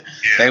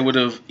 they would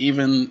have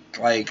even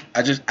like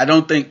I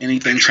don't think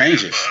anything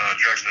changes.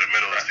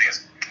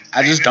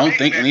 I just don't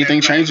think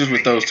anything changes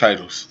with those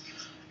titles.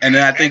 And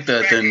then I think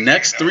the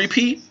next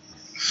three-peat.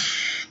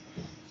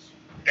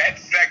 That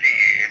second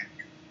year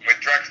with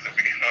Drexler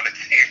being on the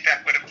team,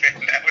 that would have been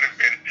kind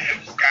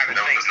of.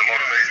 That was the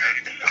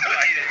motivation.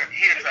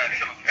 He tried to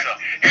kill himself.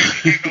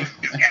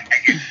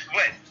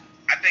 But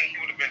I think he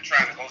would have been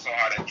trying to go so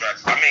hard at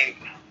Drexler. I mean,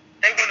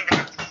 they would have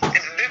been.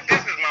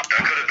 This is my.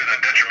 That could have been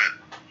a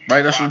detriment.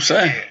 Right, that's what I'm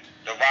saying.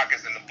 The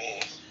Rockets and the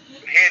Bulls,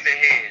 head to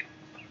head,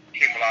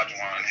 Hakeem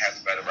Olajuwon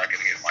has a better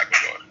record against Michael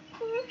Jordan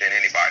than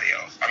anybody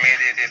else. I mean,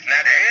 it's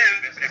not.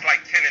 It's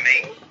like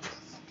 10-8.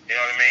 You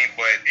know what I mean?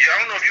 But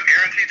I don't know if you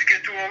guaranteed to get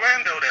to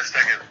Orlando that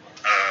second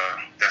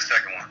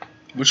one.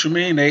 What you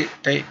mean?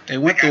 They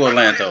went through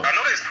Orlando. I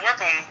know they swept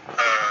them.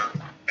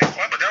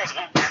 But that was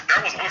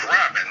with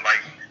Rodman.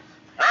 Like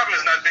Rodman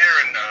is not there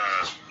in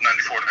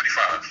 94,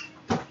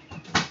 95.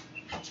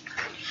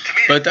 to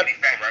me, But that's a funny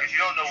fact, right? Because you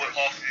don't know what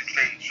off-season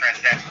trade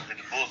transactions that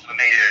the Bulls would have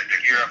made to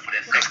gear up for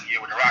that second year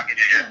with the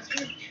Rockets.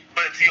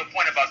 But to your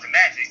point about the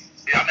Magic,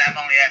 I'm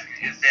only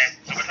asking, is that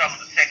so we're talking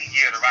about the second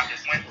year the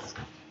Rockets win?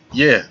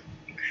 Yeah.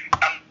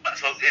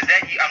 So is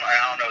that I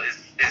don't know. Is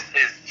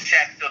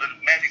Shaq still the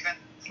Magic then?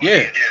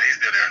 Yeah. Yeah, he's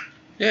still there.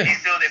 Yeah. He's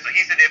still there. So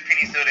he's still there.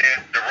 Penny's still there.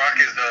 The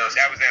Rockets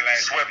That was their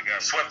last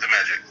swept the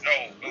Magic.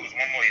 No, it was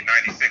one more year.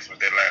 96 was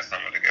their last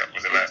summer together.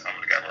 Was their last summer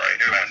together, right?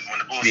 When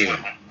the Bulls Yeah.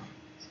 swept them.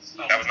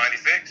 That was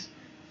 96?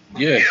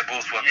 Yeah. Yeah,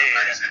 Bulls swept them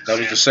 96. That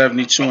was the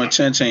 72 and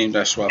 10 team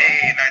that swept.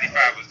 Yeah,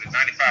 95 was the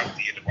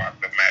year the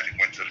Magic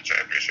went to the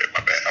championship.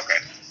 My bad. Okay.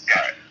 All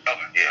right.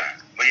 Okay.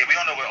 Yeah. But yeah, we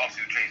don't know where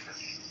off-season trades is.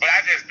 But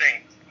I just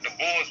think the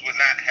Bulls would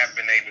not have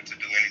been able to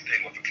do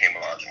anything with Hakeem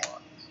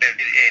Olajuwon.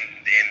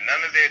 In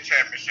none of their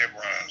championship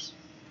runs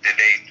did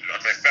they,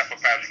 except for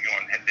Patrick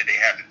Ewing, did they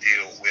have to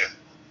deal with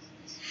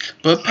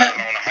But let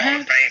alone a Hall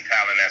of Fame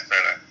talent at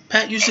center.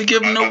 Pat used to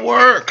give him the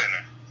work.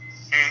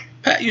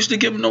 Pat used to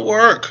give him the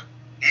work.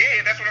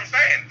 Yeah, that's what I'm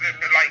saying.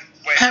 Like,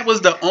 Pat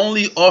was the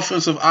only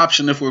offensive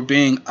option, if we're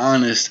being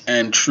honest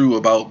and true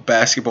about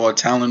basketball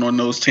talent on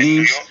those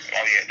teams. Oh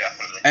yeah,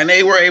 definitely. And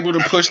they were able to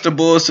push the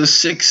Bulls to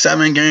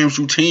 6-7 games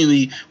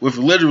routinely with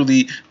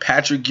literally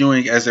Patrick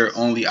Ewing as their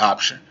only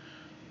option.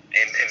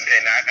 And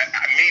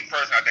me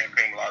personally, I think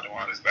Hakeem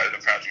Olajuwon is better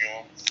than Patrick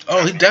Ewing.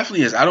 Oh, he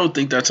definitely is. I don't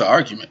think that's an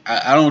argument.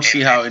 I don't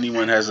see how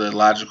anyone has a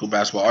logical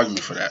basketball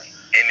argument for that.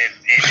 And in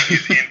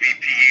his MVP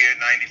year,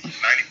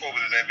 94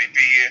 was his MVP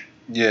year.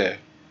 Yeah.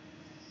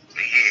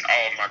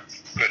 Oh my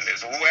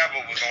goodness, whoever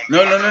was on.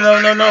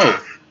 No.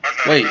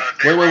 Wait.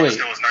 Still was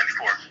 94.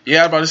 Yeah,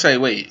 I was about to say,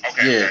 wait.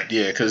 Okay.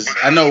 Yeah, because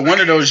I know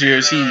one of those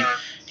years he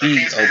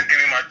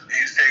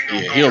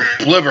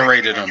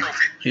obliterated him.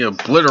 He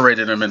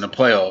obliterated him in the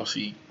playoffs.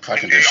 He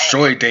fucking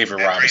destroyed David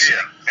Robinson.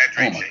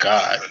 Oh my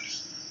God. But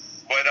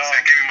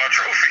give me my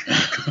trophy.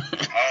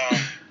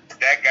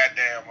 that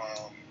goddamn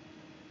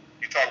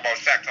you talk about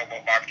Shaq talking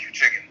about barbecue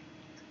chicken.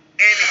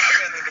 Any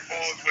center the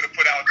Bulls would have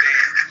put out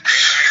there,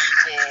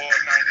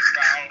 94, 95,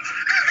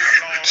 Luke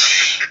Long,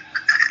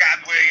 Scott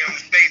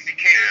Williams, Stacey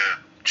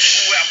King,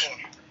 whoever.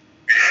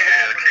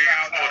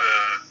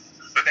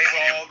 They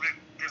were all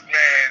this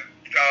man.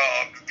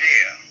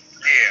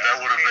 That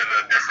would have been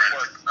a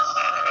different.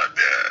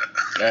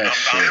 That's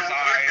shit.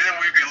 Then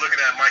we'd be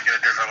looking at Mike in a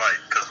different light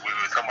because we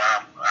were talking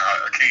about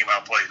how Hakeem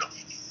outplayed him.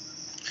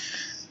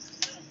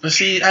 But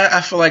see,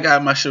 I feel like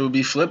my shit would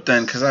be flipped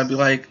then, because I'd be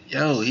like,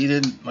 yo, he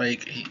didn't,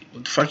 like,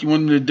 what the fuck you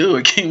wanted him to do?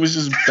 Hakeem was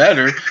just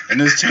better,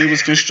 and his team was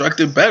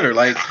constructed better.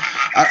 Like,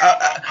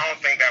 I don't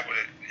think that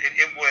would.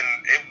 It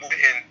wouldn't.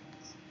 Okay.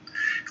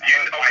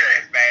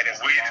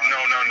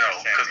 No.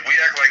 Because we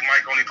act like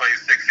Mike only played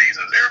 6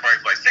 seasons.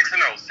 Everybody's like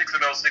 6-0.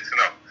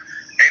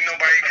 Ain't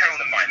nobody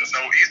counting.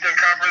 No Eastern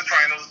Conference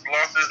Finals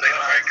losses. Ain't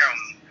nobody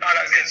counting.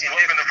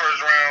 In the first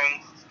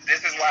round.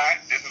 This is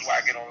why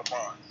I get on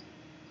LeBron.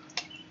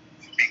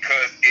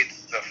 Because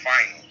it's the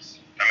finals.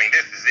 I mean,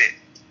 this is it.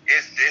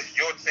 It's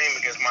your team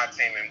against my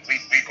team, and we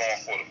going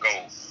for the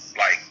gold.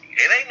 Like,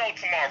 it ain't no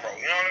tomorrow.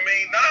 You know what I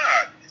mean?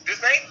 Nah, this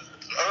ain't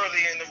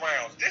early in the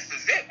rounds. This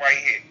is it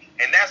right here.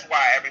 And that's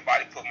why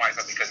everybody put Mike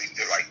up, because he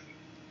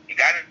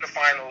got into the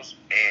finals,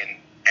 and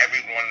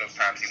every one of those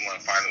times he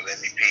won Finals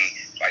MVP.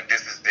 Like,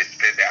 that's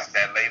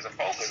that laser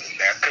focus.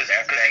 That's that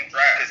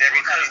drive.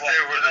 Because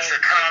they were the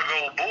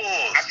Chicago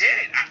Bulls. I get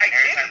it.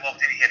 Every time he walked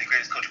in, he had the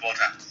greatest coach of all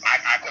time.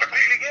 I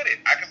completely get it.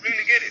 I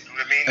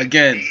mean,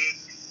 Again.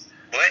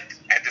 But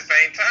at the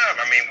same time,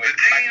 I mean, with the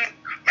team,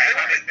 they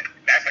won 50.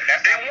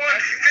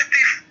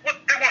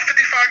 They won 55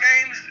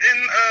 games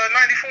in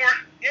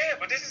 '94. Yeah,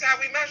 but this is how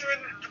we measure it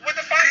with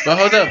the finals.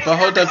 But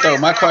hold up though.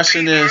 My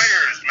question is,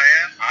 Pete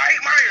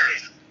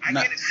Myers. I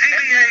Nah. get it.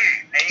 CBA.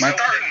 And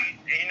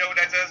you know what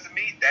that does to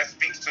me? That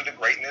speaks to the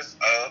greatness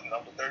of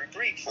number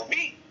 33 for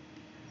me.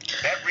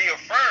 that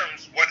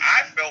reaffirms what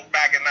I felt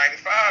back in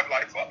 '95.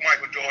 Like, fuck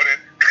Michael Jordan.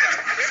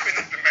 Pippen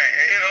is the man.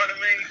 You know what I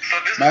mean? So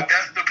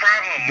that's the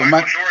problem.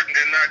 Michael Jordan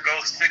did not go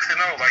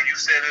 6-0. Like you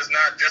said, it's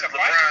not just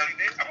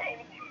LeBron.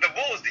 The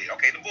Bulls did.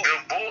 Okay, the Bulls.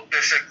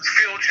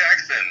 Phil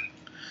Jackson.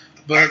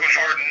 But Michael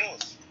Jordan.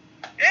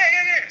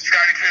 Yeah.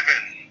 Scottie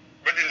Pippen.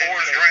 But then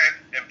Horace Grant.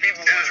 And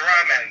people Dennis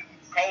Rodman.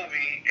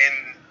 Kobe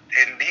and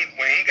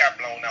when he got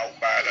blown out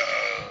by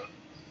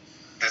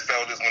the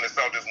Celtics, when the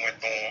Celtics went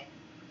through him,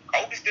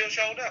 Kobe still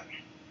showed up.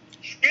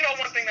 You know,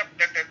 one thing that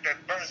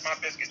burns my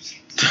biscuits.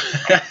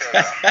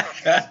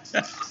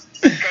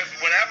 Because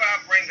whenever I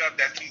bring up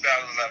that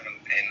 2011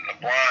 and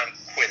LeBron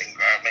quitting,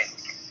 I mean,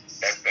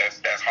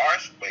 that's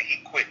harsh, but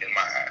he quit in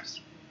my eyes.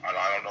 I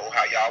don't know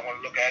how y'all want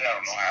to look at it. I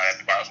don't know how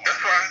everybody else wants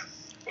to look at it.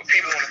 But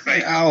people want to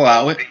say, I'll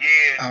allow it.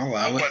 I'll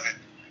allow it.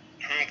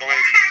 Go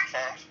ahead,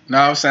 Charles. No,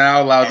 I'm saying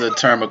I'll allow the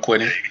term of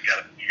quitting. You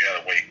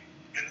gotta wait.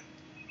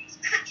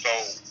 So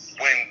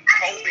when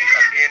Kobe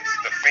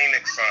against the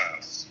Phoenix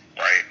Suns,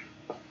 right?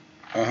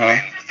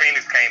 When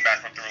Phoenix came back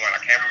from 3-1, I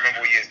can't remember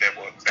what years that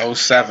was.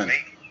 07.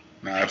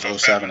 No, it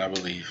was 07, I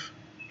believe.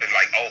 It's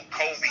like,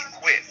 Kobe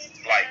quit.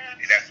 Like,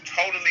 that's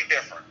totally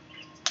different.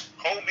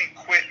 Kobe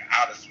quit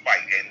out of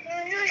spite,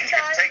 and you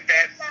can take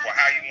that for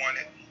how you want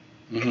it.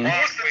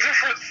 What's the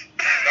difference?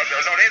 No,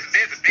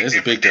 there's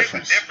a big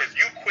difference.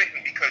 You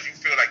quitting because you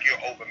feel like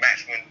you're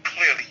overmatched when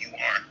clearly you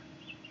aren't.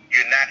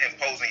 You're not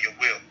imposing your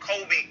will.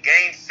 Kobe,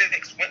 game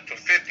 6, went to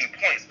 50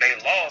 points. They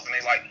lost, and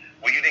they like,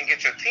 well, you didn't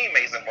get your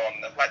teammates involved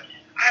enough. Like,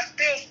 I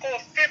still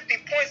scored 50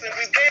 points, and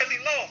we barely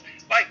lost.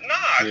 Like,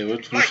 nah. Yeah,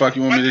 what the fuck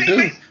you want me to do?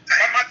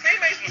 My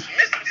teammates was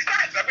missing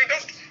shots. I mean,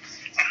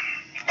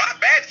 my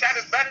bad shot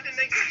is better than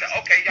they good shot.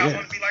 Okay, y'all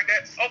want to be like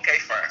that? Okay,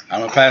 fine.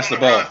 I'm going to pass the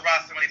ball.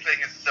 When he played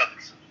against the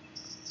Celtics.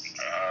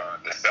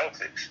 The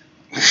Celtics.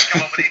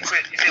 Come over, he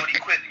quit. You see when he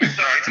quit?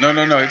 No.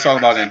 He's talking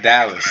about in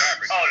Dallas.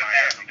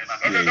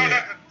 No.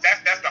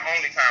 That's the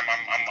only time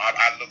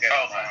I look at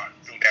LeBron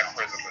through that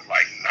prism. It's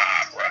like,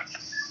 nah, bro.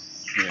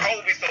 Yeah.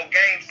 Kobe, so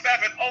game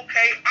 7,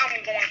 okay,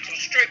 I'm going to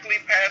strictly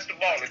pass the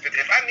ball. If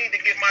I need to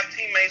get my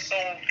teammates so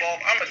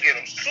involved, I'm going to get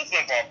them super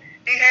involved.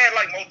 He had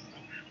like most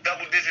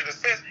double-digit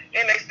assists,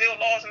 and they still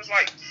lost. And it's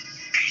like,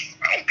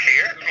 I don't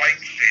care. Like,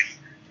 shit,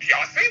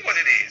 y'all see what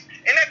it is.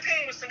 And that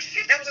team was some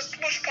shit. That was a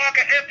Smush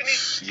Parker, Anthony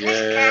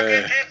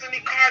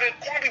Carter,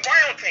 Kwame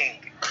Brown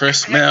team.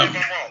 Chris Mem.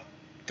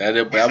 That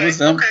was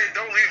them. Okay,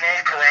 don't leave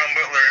off Caron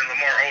Butler and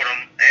Lamar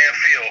Odom and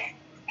Phil.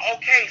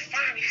 Okay,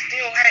 fine. He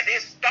still had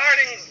his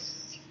starting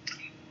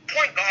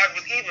point guard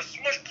was either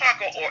Smush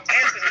Parker or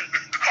Anthony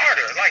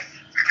Carter. Like,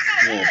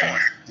 come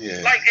on.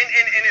 Yeah. Like,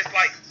 and it's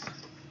like,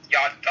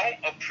 y'all don't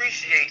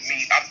appreciate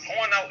me. I'm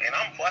going out and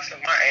I'm busting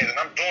my ass and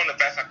I'm doing the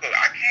best I could.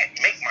 I can't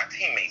make my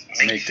teammates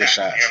make the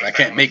shots. I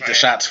can't make the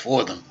shots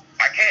for them.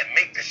 I can't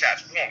make the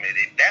shots for them.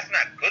 That's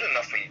not good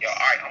enough for y'all. All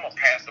right, I'm going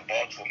to pass the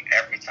ball to them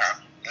every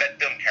time. Let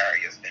them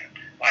carry us then.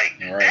 Like,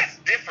 that's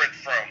different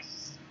from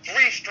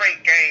 3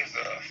 straight games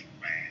of,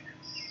 man.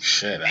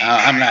 Shit,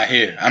 I'm not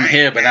here. I'm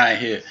here, but I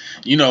ain't here.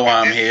 You know why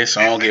I'm here, so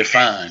I don't get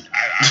fined.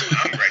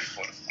 I'm ready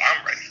for the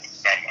summer.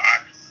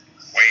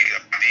 Way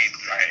up deep,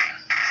 like.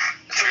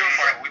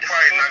 We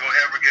probably not gonna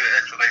ever get an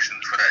explanation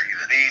for that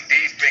either.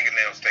 These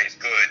fingernails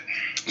taste good.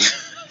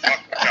 Fuck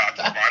y'all.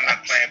 I'm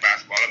not playing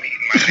basketball. I'm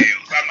eating my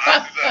nails.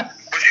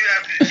 But you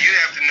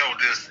have to know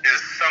this is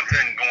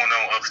something going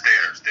on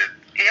upstairs.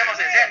 Yeah,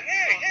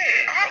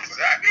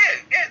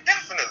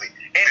 definitely.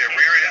 And they're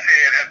rearing his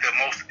head at the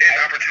most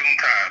inopportune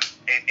time.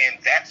 And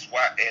that's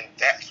where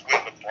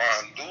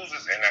LeBron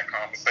loses in that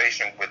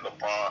conversation with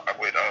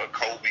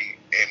Kobe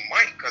and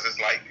Mike, because it's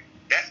like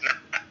that's not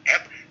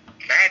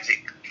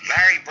Magic,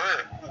 Larry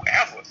Bird,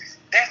 whoever.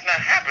 That's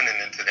not happening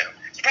to them,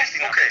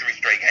 especially not 3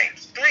 straight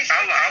games. I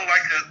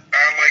like to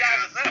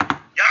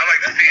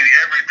see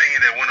everything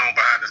that went on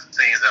behind the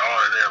scenes in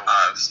all of their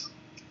lives.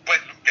 But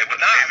if it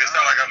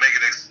sounds like I'm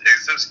making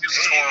excuses for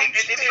them,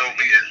 so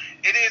be it.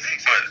 It is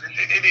excuses.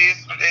 It is,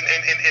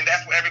 and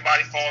that's where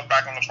everybody falls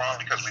back on LeBron,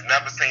 because we've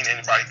never seen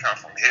anybody come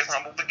from his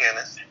humble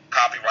beginnings,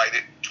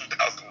 copyrighted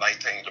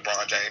 2019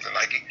 LeBron James and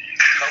Nike,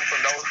 come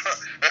from those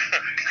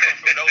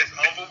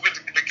humble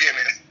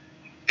beginnings.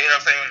 You know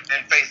what I'm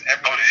saying? And face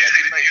everybody.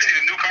 Did you see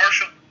the new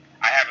commercial?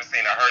 I haven't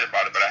seen. I heard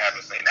about it, but I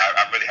haven't seen.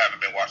 I really haven't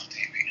been watching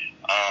TV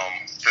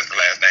since The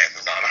Last Dance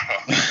is on.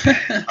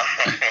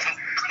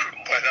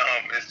 But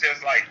it's just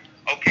like,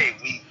 okay,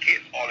 we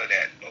get all of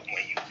that, but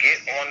when you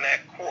get on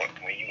that court,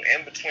 when you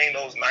in between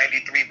those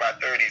 93 by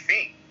 30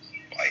 feet,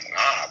 like,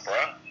 nah,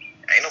 bruh,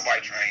 ain't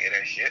nobody trying to hear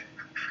that shit.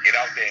 Get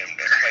out there and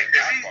play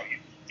basketball.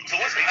 So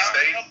if he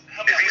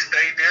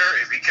stayed there,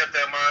 if he kept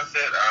that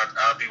mindset,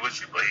 I'll be with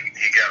you. But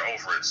he got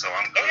over it, so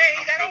I'm good.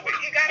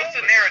 What's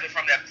the narrative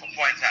from that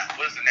point in time?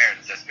 What is the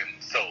narrative that's been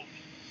sold?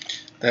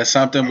 That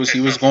something was he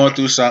was going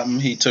through something.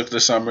 He took the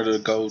summer to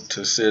go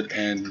to sit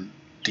and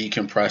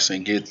decompress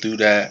and get through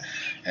that,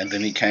 and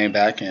then he came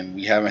back, and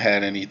we haven't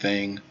had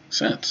anything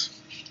since.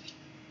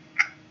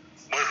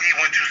 Well, he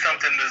went through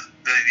something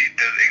the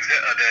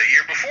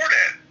year before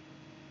that.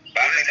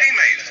 his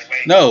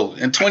teammates. No,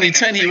 in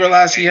 2010 he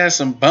realized he had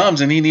some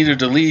bums and he needed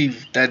to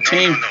leave that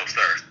team. No,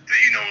 sir.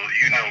 You know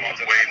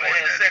way more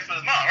than that. Sex with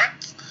his mom, right?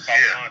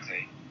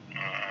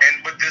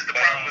 And but the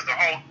problem was the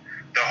whole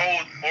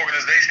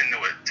organization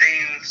knew it.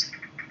 Teams,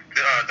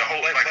 the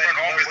whole front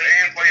office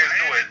and players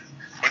knew it,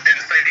 but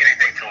didn't say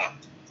anything to him.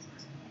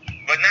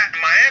 But not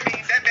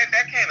Miami.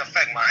 That can't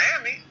affect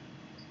Miami.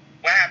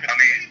 What happened?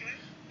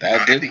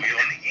 That did. We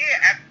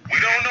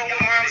don't know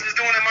what Miles is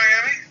doing in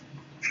Miami.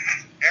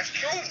 That's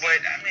true,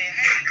 but I mean,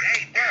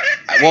 hey,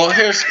 bro. Well,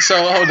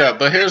 hold up,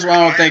 but here's why I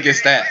don't think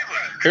it's that.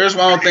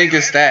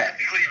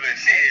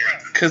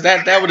 Cause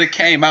that would have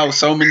came out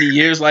so many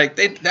years. Like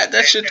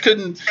that shit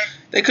couldn't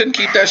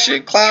keep that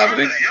shit clouded.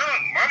 Young.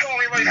 I'm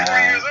only like 4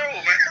 years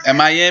old, man. And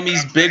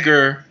Miami's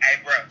bigger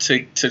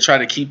to try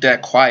to keep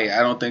that quiet.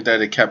 I don't think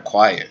that it kept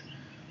quiet.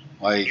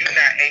 Like you're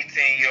not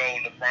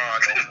 18-year-old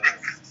LeBron no more.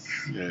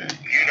 Yeah.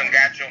 You done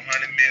got your $100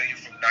 million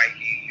from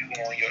Nike. You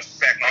on your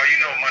second. Oh, you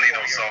know money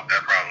don't solve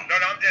that problem. No,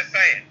 I'm just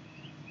saying.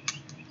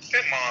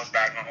 Send mom's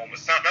back home or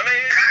something. I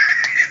mean,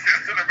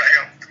 send her back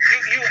home.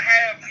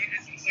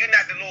 You're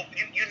not the little.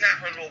 You're not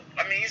her little.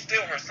 I mean, you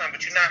still her son,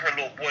 but you're not her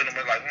little boy. No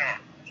more like, Mom.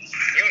 You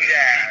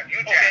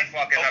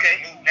fucking up the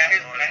move.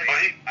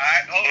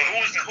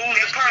 Who's the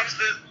pops?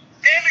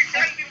 Damn it,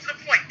 bring me to the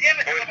point. Damn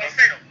it, I'm about to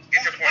say though.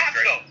 Get your point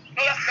straight.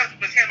 No, that's what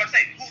I'm about to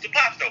say. Who's the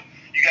pops though?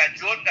 You got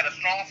Jordan, got a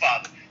strong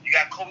father. You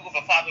got Kobe with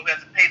a father who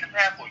has to pay the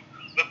path for you.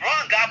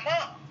 LeBron got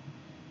mom.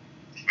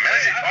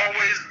 Magic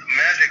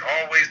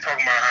always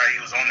talking about how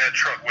he was on that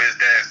truck with his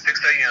dad at 6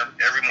 a.m.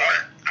 every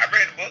morning. I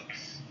read the book.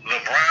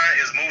 LeBron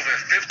is moving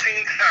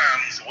 15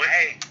 times with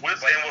and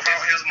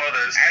without his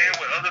mother, staying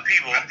with other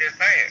people. I'm just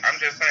saying. And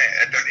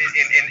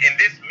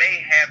this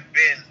may have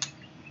been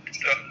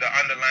the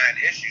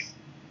underlying issue.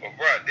 But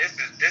bro, this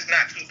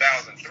not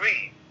 2003.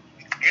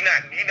 You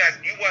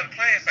wasn't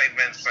playing St.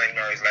 Vincent St.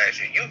 Mary's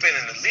last year. You've been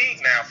in the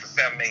league now for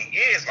 7-8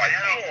 years. Like,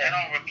 that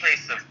don't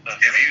replace a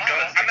if you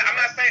don't, I'm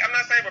not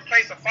saying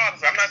replace a father.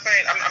 I'm not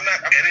saying I'm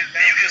not.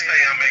 You can say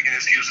I'm making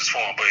excuses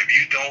for him, but if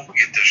you don't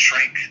get the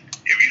shrink,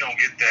 if you don't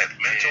get that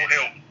mental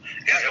help,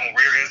 it's gonna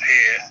rear his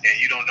head, and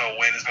you don't know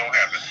when it's gonna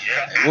happen.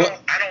 Yeah,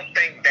 I don't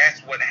think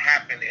that's what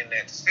happened in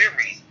that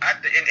series.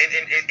 And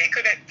it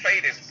could have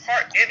played its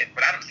part in it,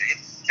 but I don't.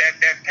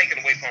 That's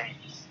taken away from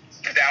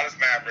the Dallas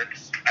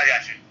Mavericks. I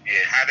got you.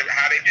 Yeah, how they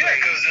play.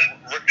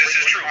 This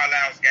is true.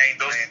 Carlisle's game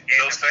plan.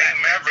 Those same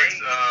Mavericks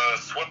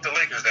swept the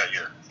Lakers that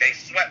year. They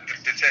swept the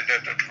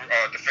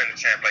defending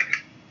champ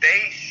Lakers.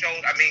 They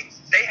showed. I mean,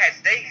 they had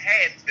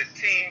the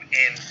team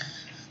in.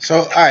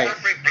 So all right.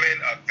 Perfect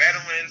blend of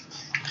veterans,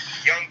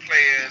 young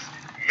players,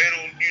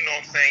 middle. You know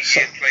what I'm saying?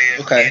 Year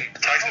players. Okay.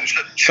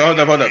 So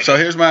hold up. So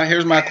here's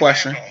my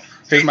question.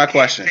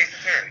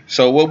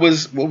 So what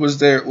was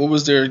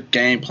their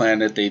game plan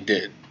that they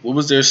did? What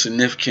was their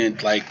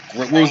significant, like,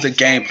 what was the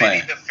game plan?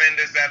 Many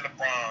defenders at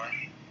LeBron,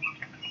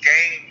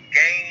 gang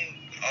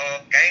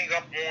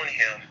up on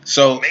him,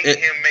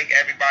 him make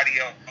everybody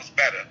else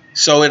better.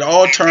 So it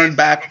all turned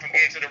back.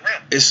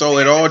 So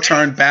it all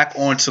turned back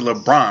onto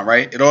LeBron,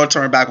 right? It all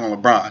turned back on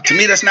LeBron. To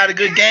me, that's not a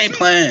good game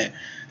plan.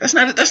 That's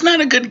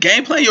not a good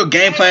game plan. Your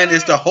game plan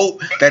is to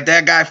hope that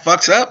guy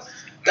fucks up.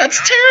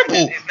 That's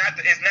terrible.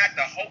 It's not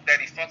the hope that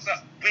he fucks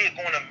up. We're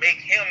going to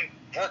make him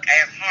work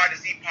as hard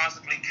as he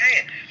possibly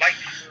can. Like,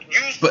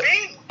 but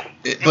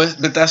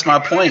that's my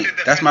point.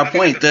 That's my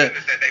point.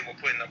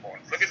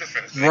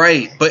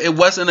 Right, but it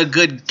wasn't a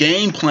good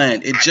game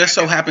plan. It just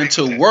so happened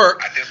to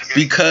work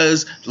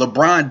because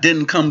LeBron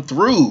didn't come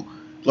through.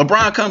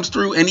 LeBron comes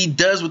through and he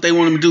does what they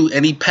want him to do,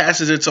 and he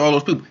passes it to all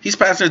those people. He's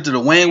passing it to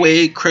Dwayne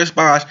Wade, Chris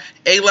Bosh,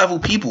 A-level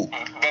people.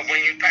 But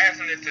when you're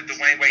passing it to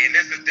Dwayne Wade, and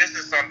this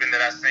is something that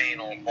I seen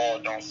on Ball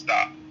Don't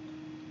Stop.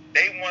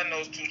 They won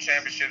those 2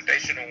 championships. They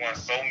should have won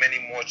so many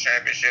more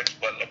championships.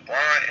 But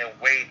LeBron and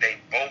Wade, they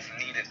both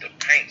needed the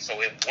paint, so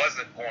it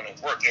wasn't going to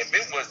work. If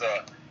it was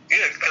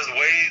because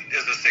Wade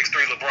is a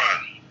 6'3"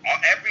 LeBron.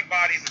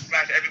 Everybody needs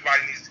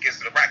to get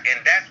to the rack, and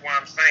that's why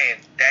I'm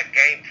saying that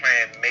game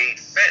plan made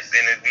sense.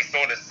 And we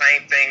saw the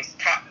same things.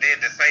 Pop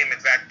did the same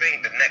exact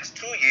thing the next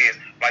 2 years.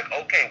 Like,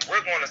 okay,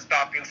 we're going to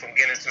stop you from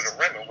getting to the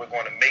rim, and we're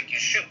going to make you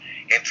shoot.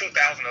 In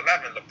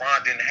 2011,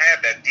 LeBron didn't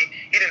have that deep.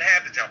 He didn't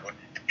have the jumper.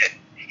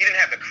 He didn't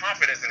have the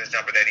confidence in his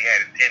jumper that he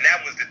had, and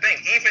that was the thing.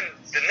 Even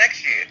the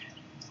next year,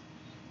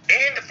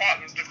 and the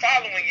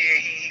following year,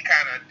 he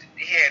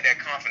had that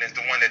confidence.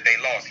 The one that they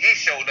lost, he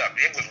showed up.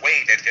 It was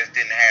Wade that just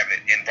didn't have it,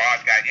 and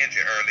Raj got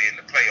injured early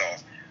in the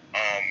playoffs.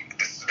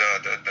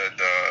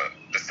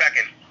 The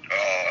second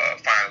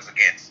finals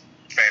against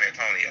San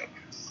Antonio,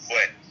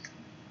 but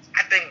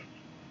I think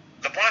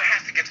LeBron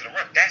has to get to the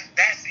rim.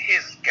 That's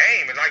his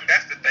game, and like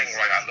that's the thing.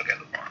 Like I look at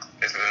LeBron,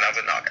 this is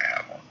another knock I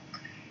have on.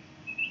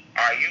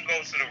 All right, you go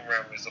to the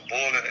rim. It's a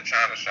bull in a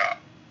china shop.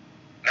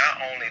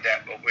 Not only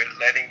that, but we're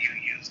letting you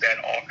use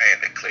that offhand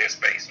clear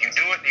space. You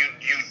do it.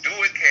 You do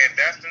it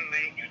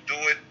clandestinely. You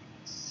do it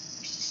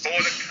sort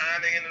of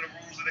kind of in the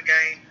rules of the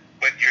game,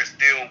 but you're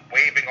still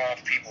waving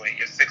off people, and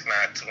you're 6'9",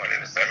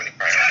 270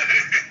 pounds.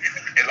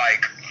 And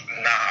like,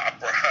 nah,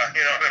 bro.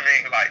 You know what I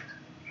mean? Like,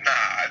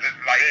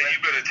 Then you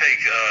better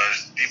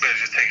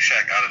just take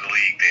Shaq out of the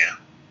league then.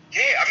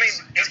 Yeah, I mean,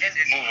 move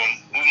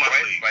him out of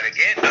the league. But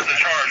again, that's a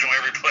charge on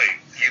every play.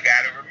 You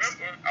got to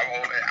remember,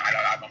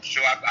 I'm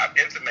sure I've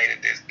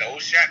intimated this.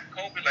 Those Shaq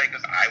Kobe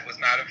Lakers, I was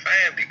not a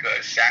fan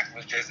because Shaq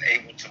was just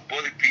able to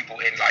bully people,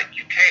 and like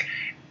you can't.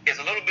 It's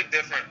a little bit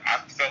different.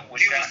 I felt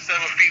with he Shaq. Was 7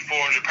 feet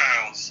 400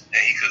 pounds, and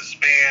he could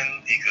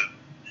spin.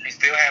 He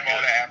still have all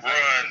that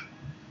run,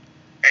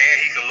 and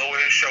he could lower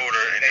his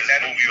shoulder and just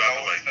move you out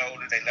the way.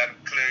 They let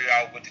him clear you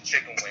out with the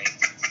chicken wing.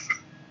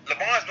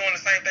 LeBron's doing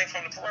the same thing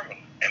from the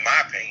perimeter, in my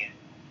opinion.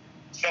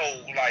 So,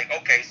 like,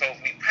 okay, so if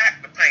we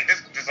pack the paint,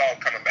 this is all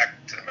coming back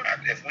to the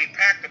map. If we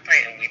pack the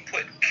paint and we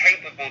put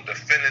capable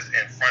defenders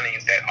in front of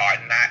you that are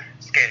not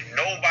scared,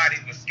 nobody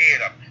was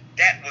scared of.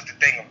 That was the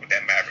thing with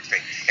that Mavericks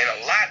team. And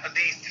a lot of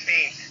these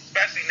teams,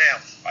 especially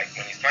now, like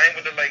when he's playing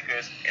with the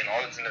Lakers and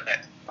all this and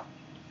that,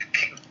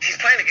 he's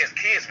playing against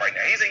kids right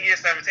now. He's in year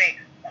 17.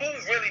 Who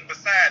really,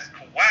 besides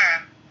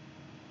Kawhi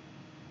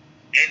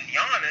and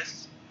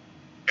Giannis?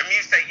 I mean,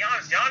 you say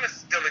Giannis is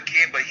still a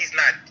kid, but he's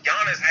not.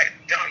 Giannis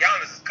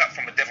is cut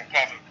from a different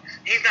cloth.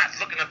 He's not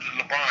looking up to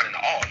LeBron and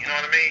all. You know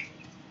what I mean?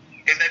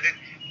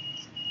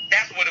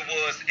 That's what it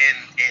was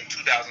in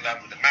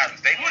 2011 with the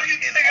Mavericks. What do you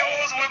think it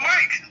was with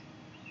Mike?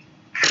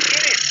 I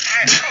get it.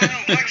 I call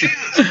him Black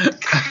Jesus.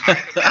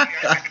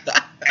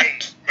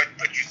 Hey,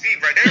 but you see,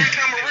 right there. Every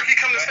time a rookie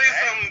come to say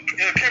something,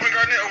 Kevin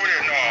Garnett over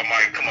there. No,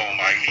 Mike, come on,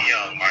 Mike. He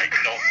young, Mike.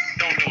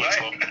 Don't do it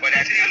to him. But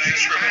at the same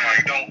time,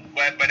 Mike, don't.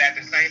 But at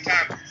the same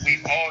time,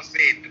 we've all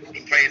said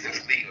the players in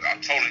this league are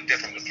totally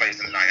different with players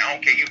in the line. I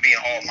don't care you being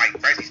all Mike.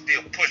 Reggie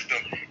still pushed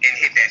them and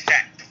hit that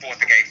shot to force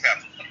the game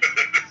 7.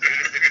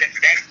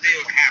 that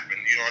still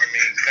happened. You know what I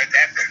mean?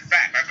 That's a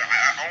fact.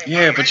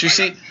 Yeah, but you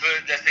see.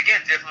 That's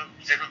again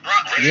different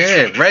Brock.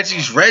 Yeah,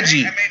 Reggie's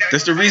Reggie.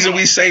 That's the reason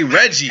we say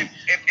Reggie.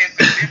 It's a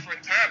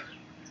different time.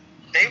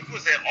 They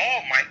was at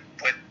all Mike,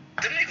 but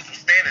them niggas was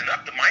standing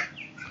up to Mike.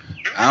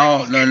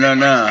 No.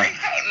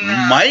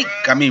 Mike,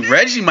 I mean,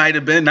 Reggie might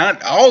have been,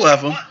 not all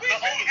of them.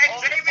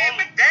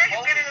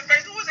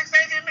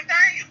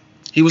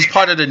 He was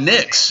part of the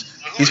Knicks.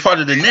 He's part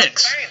of the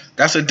Knicks.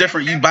 That's a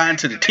different, you buy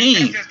into the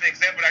team. That's just the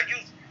example I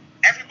use.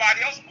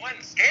 Everybody else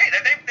wasn't scared.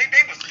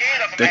 They were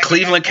scared of him. The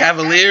Cleveland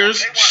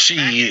Cavaliers,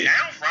 shit.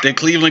 The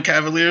Cleveland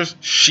Cavaliers,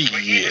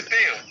 shit.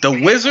 The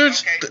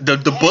Wizards,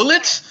 the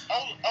Bullets.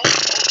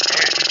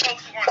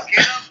 Folks who weren't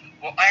scared of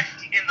were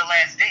actually in the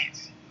Last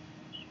Dance.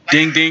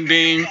 Ding, ding,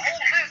 ding. The whole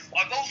list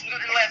are those who were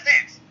in the Last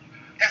Dance.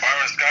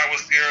 Byron Scott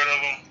was scared of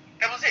him.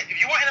 That was it.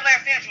 If you weren't in the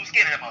Last Dance, you were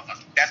scared of that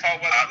motherfucker. That's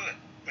all well and good.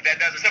 But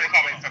that doesn't take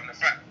away from the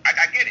fact.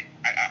 I get it.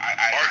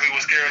 Barkley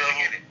was scared of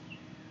him.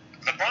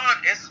 LeBron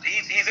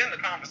he's in the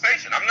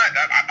conversation. I'm not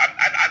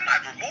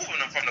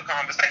removing him from the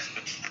conversation.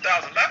 But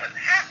 2011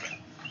 happened.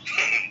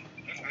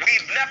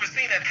 We've never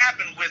seen it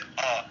happen with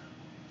a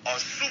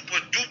super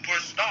duper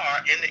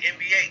star in the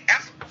NBA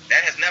ever.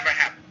 That has never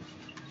happened.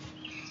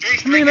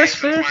 I mean, that's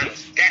fair.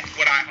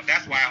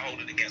 That's why I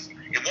hold it against him.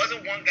 It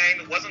wasn't one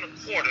game. It wasn't a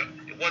quarter.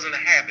 It wasn't a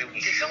half. It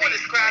was. Can someone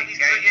describe these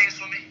 3 games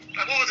for me?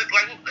 Like, what was it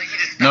like? He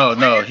just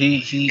No.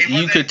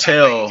 You could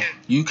tell.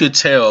 You could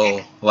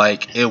tell.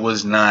 Like, it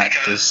was not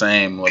the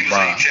same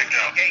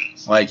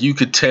LeBron. Like, you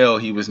could tell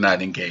he was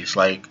not engaged.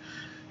 Like,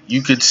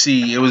 you could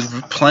see it was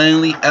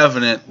plainly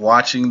evident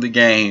watching the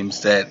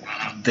games that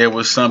there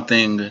was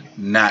something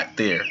not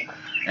there.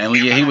 And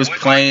yeah, he was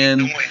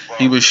playing,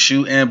 he was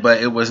shooting,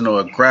 but it was no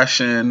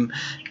aggression.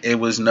 It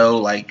was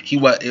no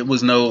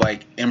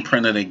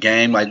imprint of the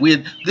game. Like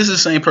this is the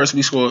same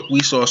person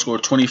we saw score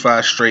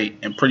 25 straight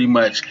and pretty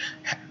much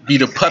be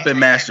the puppet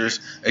masters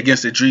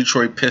against the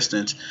Detroit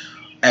Pistons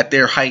at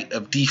their height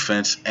of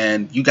defense.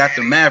 And you got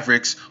the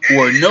Mavericks, who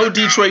are no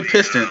Detroit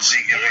Pistons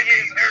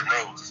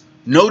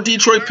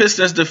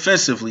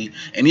defensively,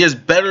 and he has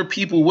better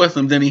people with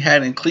him than he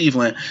had in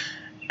Cleveland.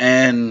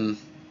 And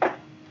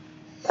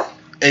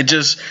It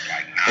just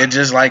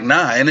like,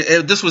 nah. And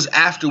this was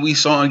after we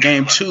saw in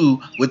Game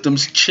 2 with them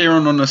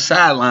cheering on the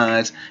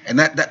sidelines. And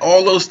that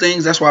all those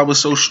things, that's why it was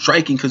so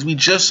striking. Because we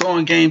just saw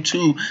in Game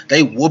 2,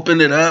 they whooping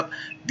it up.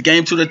 The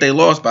Game 2 that they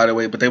lost, by the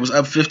way. But they was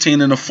up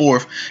 15 in the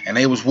fourth. And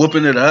they was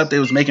whooping it up. They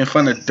was making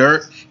fun of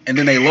dirt. And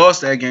then they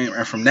lost that game.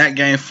 And from that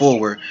game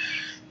forward,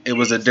 it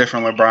was a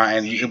different LeBron.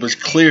 And it was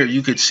clear.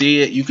 You could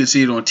see it. You could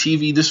see it on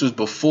TV. This was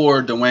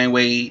before Dwayne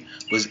Wade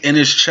was in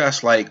his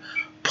chest, like,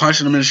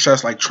 punching him in his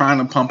chest, like trying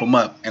to pump him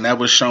up, and that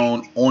was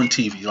shown on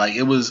TV. Like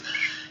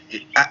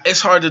it's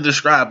hard to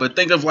describe, but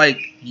think of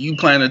like you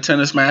playing a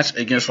tennis match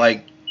against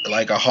like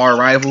a hard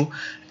rival,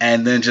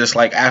 and then just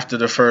like after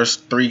the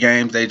first 3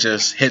 games, they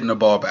just hitting the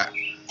ball back.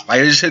 Like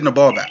they're just hitting the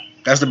ball back.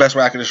 That's the best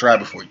way I can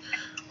describe it for you.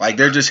 Like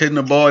they're just hitting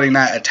the ball. They're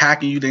not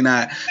attacking you. They're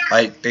not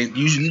like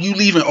you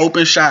leaving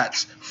open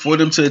shots for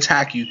them to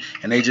attack you,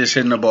 and they just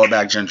hitting the ball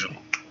back gingerly.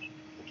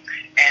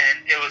 And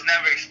it was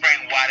never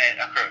explained why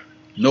that occurred.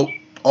 Nope.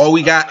 All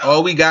we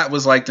got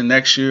was like the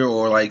next year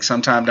or like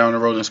sometime down the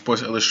road in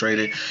Sports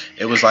Illustrated.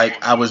 It was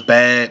like I was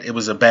bad. It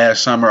was a bad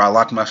summer. I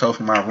locked myself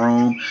in my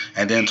room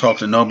and didn't talk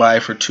to nobody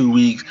for 2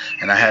 weeks,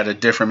 and I had a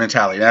different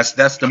mentality.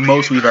 That's the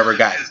most we've ever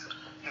got. His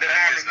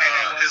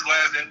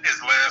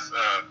last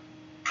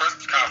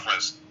press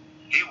conference,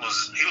 he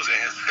was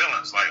in his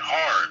feelings like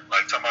hard,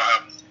 like talking about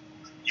how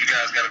you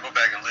guys got to go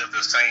back and live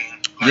the same.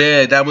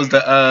 Yeah, that was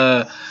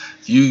the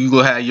you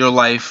gonna have your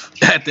life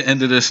at the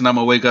end of this, and I'm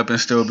gonna wake up and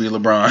still be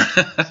LeBron,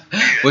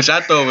 which I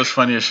thought was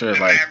funny as shit.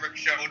 Like, Maverick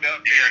showed up.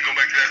 You got to go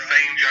back to that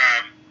same job.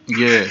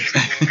 yeah,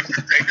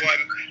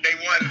 they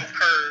won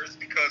curves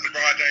because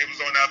LeBron James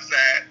was on the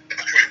outside.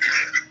 That's what it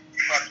was.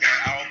 Fuck that.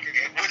 I don't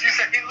care. What'd you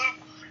say, Luke?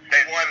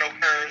 They won no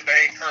curves.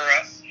 They ain't cur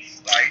us.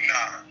 Like,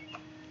 nah.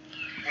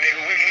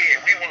 Nigga, we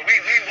here. We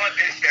want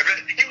this shit.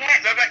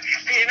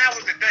 See, and that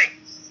was the thing.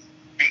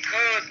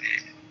 Because,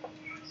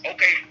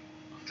 okay,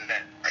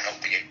 I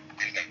hope it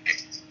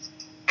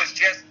was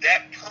just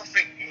that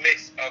perfect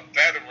mix of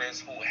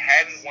veterans who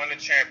hadn't won a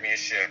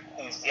championship,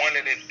 who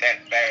wanted it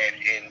that bad,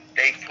 and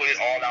they put it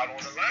all out on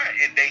the line,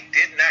 and they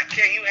did not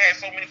care. You had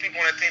so many people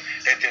on that team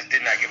that just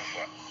did not give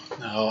a fuck.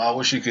 no, I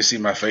wish you could see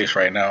my face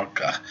right now.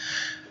 God.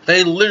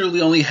 They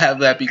literally only have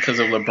that because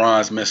of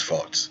LeBron's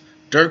misfaults.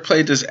 Dirk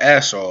played his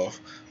ass off,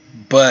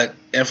 but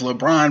if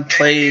LeBron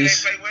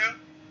plays, Did they play well?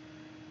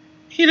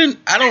 he didn't.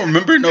 I don't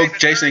remember no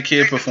Jason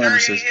Kidd Jason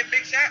performances. Terry hit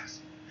big shots.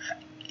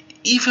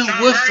 Even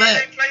Sean with Murray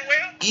that, didn't play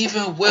well.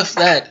 even with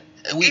that,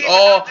 we Even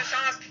all.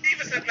 Deshaun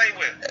Stevenson played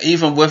well.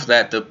 Even with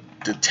that, the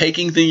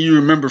taking thing you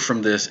remember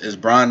from this is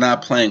Bron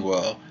not playing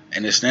well,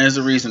 and it stands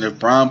to reason if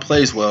Bron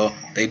plays well,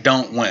 they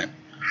don't win.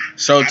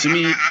 So to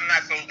me, I'm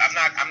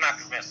not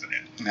convinced of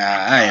that.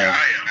 nah,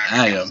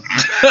 I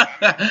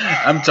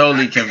am. I'm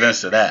totally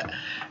convinced of that.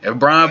 If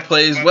Bron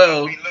plays But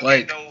well, we look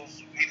like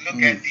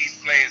at at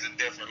these players in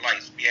different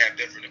lights. We have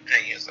different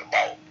opinions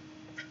about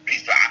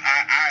these.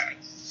 I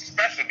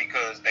especially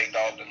because they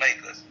dog the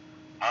Lakers.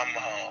 I'm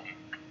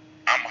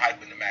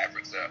hyping the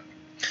Mavericks up.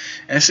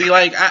 and see,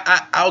 like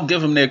I'll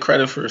give them their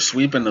credit for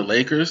sweeping the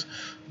Lakers,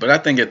 but I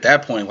think at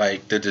that point,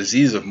 like the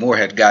disease of more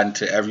had gotten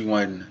to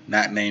everyone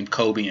not named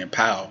Kobe and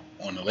Powell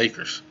on the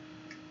Lakers.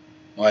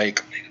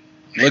 Like,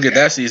 look at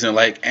that season.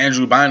 Like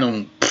Andrew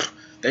Bynum,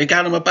 they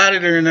got him up out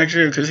of there next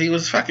year because he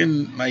was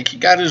fucking like he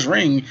got his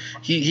ring.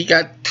 He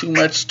got too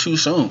much too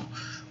soon.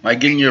 Like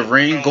getting your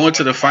ring, going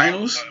to the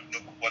finals.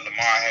 What Lamar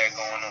had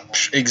going on.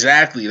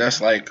 Exactly.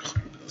 That's like.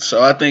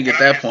 So I think at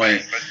that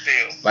point, But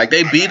still, like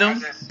they beat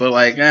him, but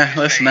like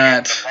let's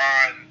not.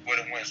 LeBron would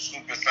have went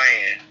Super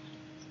Saiyan.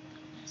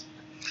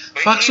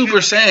 But Fuck even- Super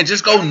Saiyan.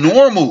 Just go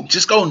normal.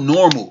 Just go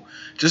normal.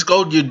 Just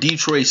go your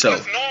Detroit self.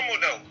 What's normal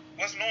though?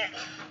 What's normal?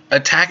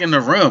 Attacking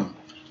the rim.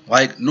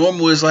 Like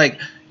normal is like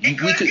He we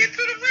couldn't could. get to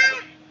the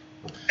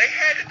rim. They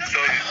had to do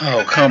it.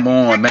 Oh come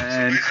on,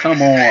 man.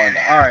 Come on.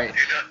 All right,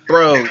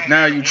 bro.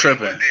 Now you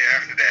tripping.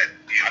 After that,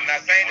 I'm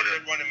not saying that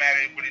LeBron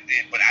mattered what it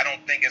did, but I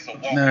don't think it's a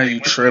walk. Now They you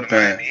went to the tripping.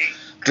 Miami Heat.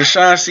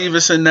 Deshaun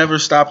Stevenson never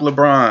stopped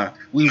LeBron.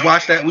 We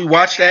watched that. We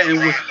watched that in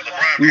the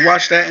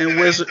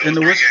Wizard. But it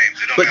don't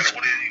But matter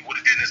what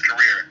he did in his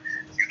career.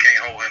 You can't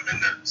hold him in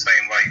the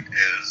same light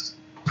as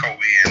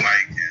Kobe and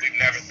Mike. We've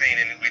never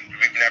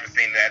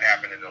seen that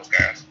happen to those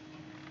guys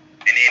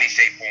in any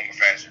shape, form, or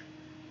fashion.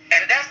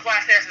 And that's why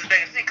I say that's the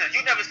biggest thing, because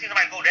you never seen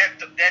somebody go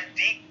that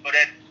deep or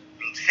that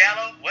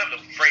shallow, whatever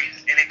the phrase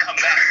is, and then come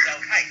back so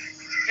tight.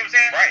 You see what I'm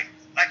saying? Right.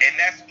 Like, and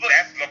that's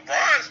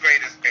LeBron's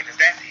greatest.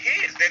 That's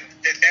his.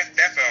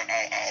 That's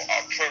a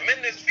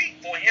tremendous feat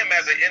for him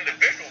as an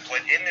individual.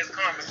 But in this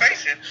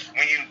conversation,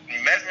 when you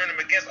measuring him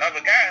against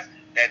other guys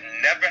that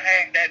never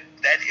had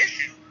that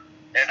issue,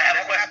 that's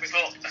what happens.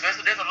 So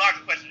there's a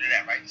larger question to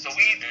that, right? So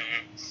we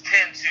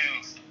tend to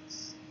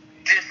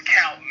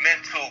discount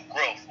mental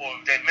growth or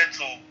that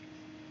mental,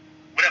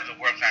 whatever the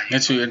word I'm trying to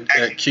use.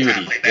 Mental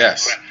acuity,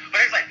 yes. But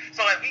it's like,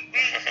 so like we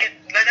get,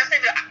 like that thing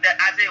that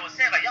Isaiah was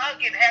saying, like y'all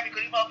getting happy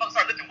because you motherfuckers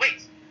start lifting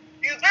weights.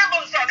 You been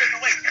supposed to start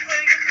lifting weights.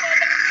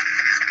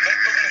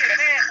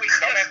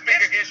 Don't that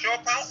figure against your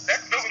pound?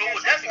 That's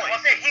what I'm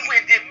saying. He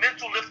went and did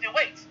mental lifting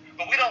weights.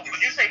 But we don't, but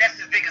you say that's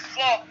his biggest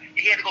flaw.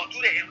 He had to go do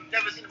that and we've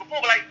never seen it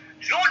before. But like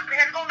Jordan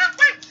had to go lift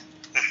weights.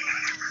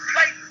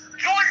 Like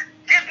Jordan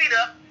get beat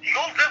up, he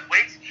goes lift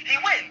weights, he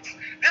wins.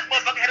 This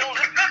motherfucker had to go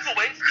lift mental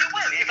weights, he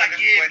wins. He's like,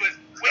 yeah, but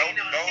we ain't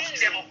never seen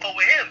that before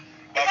with him.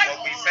 But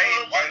what we say,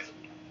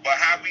 but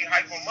how we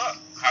hype them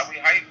up, how we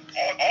hype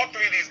all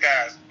three of these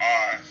guys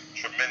are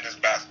tremendous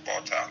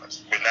basketball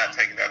talents. We're not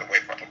taking that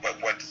away from them.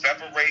 But what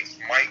separates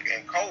Mike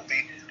and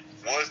Kobe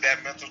was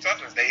that mental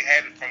toughness. They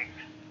had it from.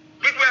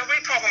 We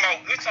talking about.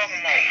 They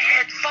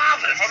had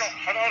fathers.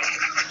 Hold on.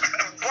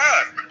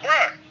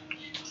 Bruh.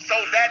 So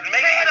that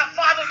makes. They had a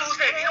father who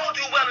said, "You don't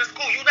do well in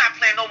school. You're not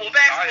playing no more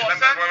basketball,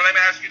 son." Let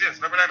me ask you this.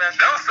 That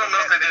was something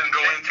else they didn't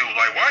go into.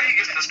 Like, why he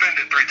gets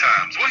suspended 3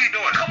 times? What are you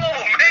doing? Come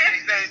on, man.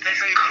 They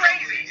say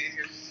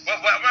crazy.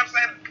 But what I'm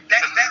saying,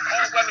 that's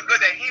all well and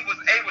good that he was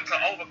able to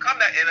overcome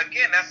that. And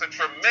again, that's a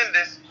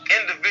tremendous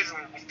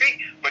individual feat.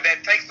 But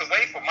that takes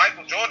away from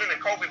Michael Jordan and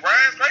Kobe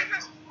Bryant's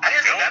greatness. I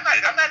didn't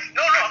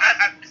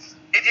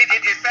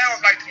It sounds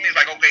like to me, it's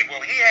like, okay,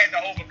 well, he had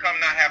to overcome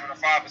not having a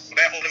father, so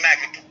that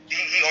automatically,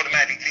 he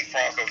automatically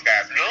leapfrogs those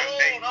guys.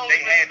 They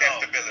had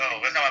that stability.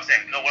 No, that's not what I'm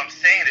saying. No, what I'm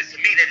saying is,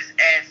 to me, that just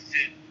adds to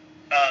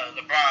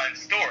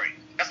LeBron's story.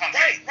 That's what I'm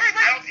saying. Right.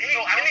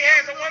 He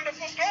has a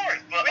wonderful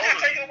story. But we're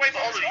not taking away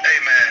from the story. Hey,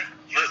 man,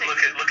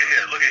 look at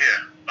here.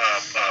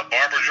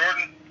 Barbara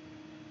Jordan,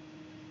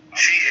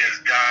 she is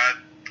God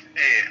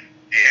in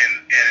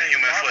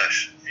human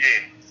flesh.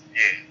 Yeah.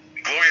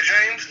 Gloria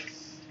James,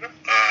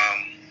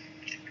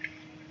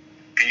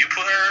 can you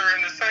put her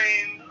in the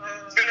same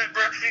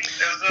bracket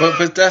as?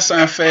 But that's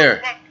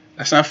unfair.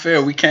 That's not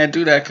fair. We can't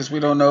do that because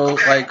we don't know.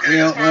 I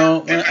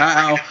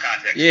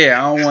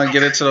don't want to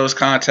get into those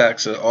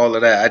contacts or all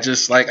of that. I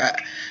just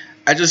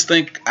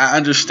think I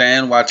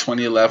understand why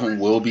 2011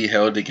 will be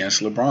held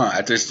against LeBron.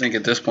 I just think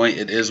at this point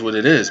it is what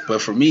it is.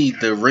 But for me,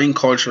 the ring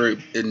culture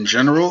in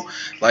general,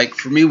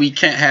 for me, we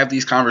can't have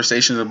these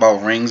conversations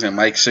about rings and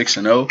Mike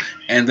 6-0,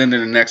 and then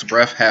in the next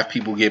breath have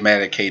people get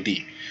mad at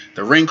KD.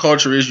 The ring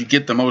culture is you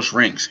get the most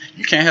rings.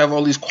 You can't have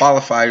all these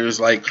qualifiers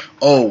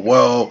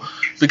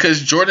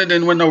because Jordan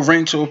didn't win no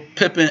ring till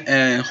Pippen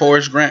and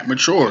Horace Grant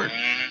matured.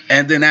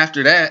 And then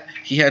after that,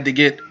 he had to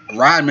get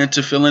Rodman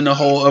to fill in the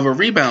hole of a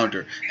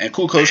rebounder. And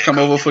Kukoc come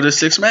over for the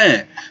sixth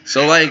man.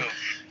 So,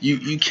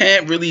 you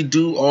can't really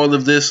do all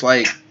of this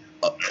KD,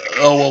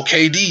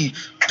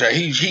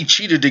 he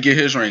cheated to get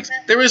his rings.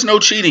 There is no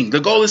cheating. The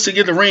goal is to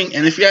get the ring.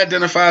 And if he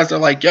identifies that,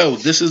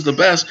 this is the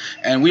best,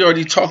 and we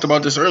already talked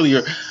about this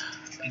earlier,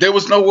 there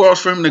was nowhere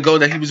else for him to go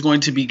that he was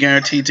going to be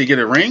guaranteed to get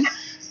a ring,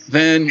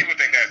 then... People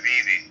think that's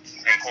easy,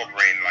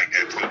 incorporating like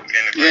that too.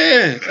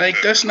 Yeah,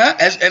 that's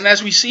not...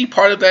 As we see,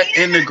 part of that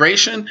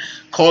integration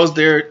caused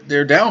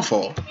their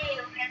downfall.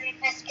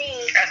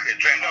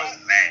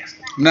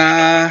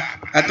 Nah,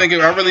 I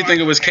really think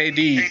it was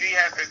KD. KD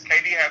has to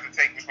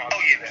take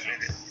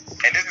responsibility.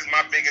 And this is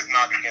my biggest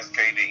knock against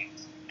KD.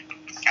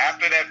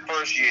 After that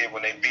first year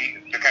when they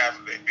beat the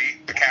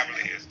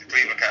Cavaliers, the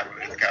Cleveland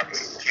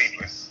Cavaliers,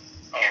 Cleveland.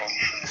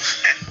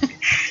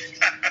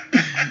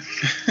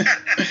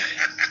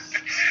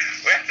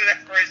 After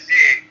that first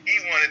year,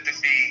 he wanted to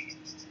be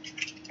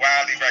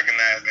widely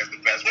recognized as the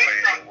best player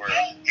in the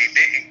world. He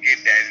didn't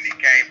get that, and he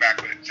came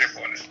back with a chip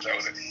on his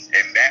shoulder,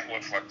 and that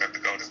what fucked up the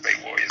Golden State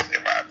Warriors,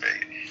 in my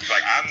opinion.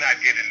 I'm not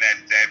getting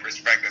that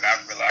respect that I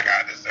feel like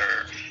I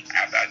deserve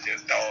after I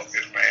just dogged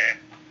this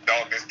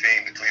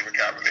team, the Cleveland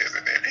Cavaliers,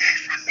 and then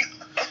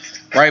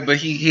right, but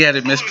he had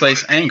a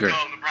misplaced anger. I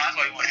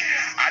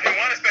didn't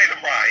want to say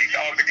LeBron. He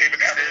dogged the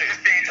Cleveland Cavaliers.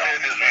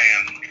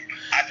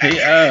 I'm going to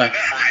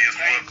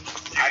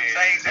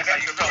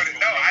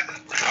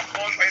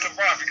say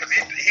LeBron because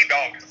he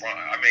dogged LeBron.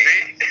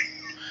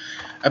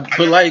 But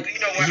you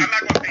know what? I'm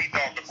not going to say he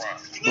dogged LeBron.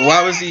 But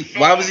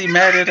why was he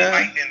mad at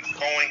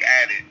going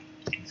at it,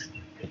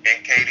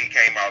 and KD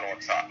came out on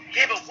top.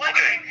 Yeah, but what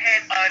team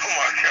has Oh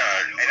my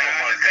God! And I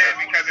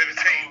understand because of the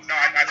team. No,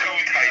 I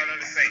totally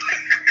understand.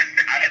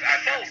 I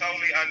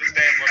totally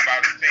understand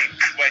about his team.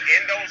 But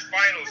in those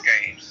finals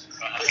games,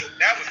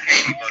 that was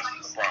KD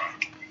versus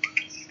LeBron.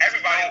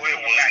 Everybody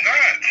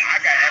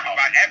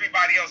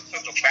everybody else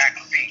took a back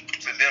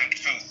seat to them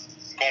two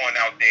going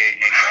out there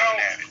and going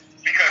at it.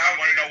 Because I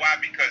want to know why?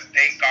 Because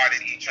they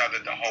guarded each other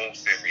the whole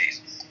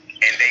series,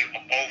 and they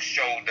both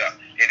showed up.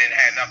 It didn't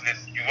have nothing.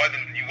 You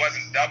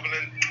wasn't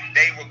doubling.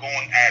 They were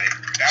going at it.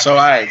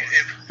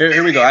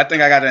 Here we go. I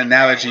think I got an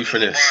analogy for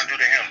this.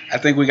 I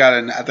think I got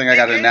an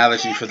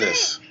analogy for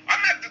this.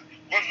 I'm not.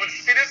 But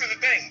see, this is the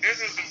thing.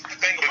 This is the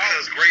thing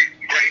because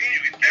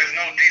there's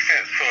no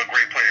defense for a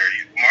great player.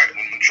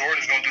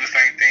 Jordan's gonna do the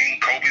same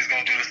thing. Kobe's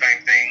gonna do the same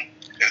thing.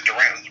 As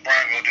Durant and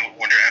LeBron gonna do it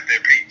when they're at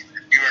their peak.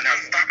 You are not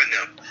stopping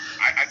them.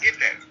 I get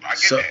that.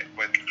 That.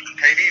 But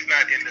KD's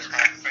not in this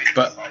conversation.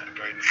 But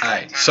all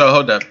right. So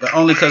hold up. But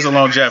only because of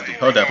longevity.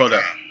 Hold up.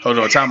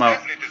 Time out.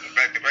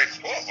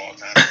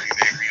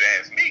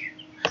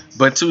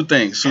 But two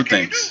things.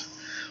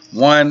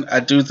 One, I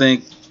do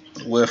think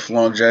with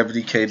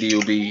longevity, KD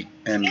will be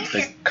in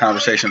the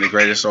conversation the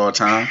greatest of all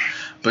time.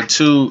 But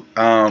two,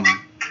 I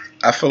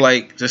feel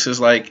like this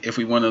is if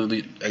we want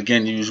to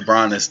again use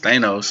Bron as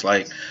Thanos,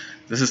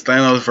 this is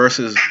Thanos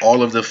versus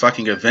all of the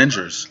fucking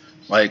Avengers.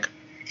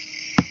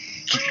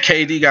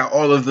 KD got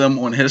all of them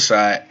on his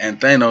side, and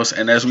Thanos,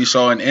 and as we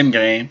saw in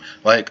Endgame,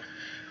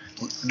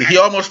 he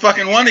almost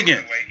fucking won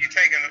again. You're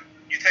taking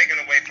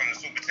away from the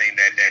super team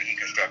that he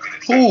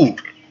constructed. Who?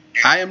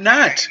 I am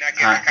not.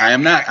 I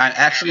am not. I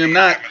actually am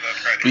not.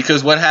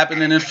 Because what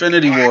happened in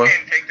Infinity War?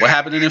 What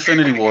happened in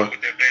Infinity War?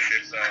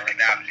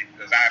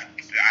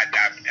 I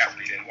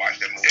definitely didn't watch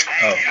that movie.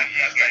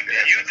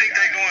 You think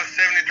they're going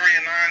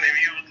 73-9 if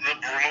you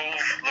remove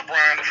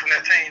LeBron from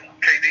that team?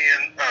 KD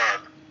and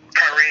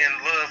Kyrie and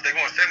Love, they're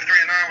going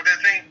 73-9 with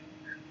that team?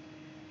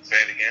 Say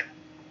it again.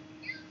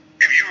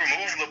 If you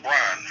remove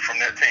LeBron from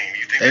that team,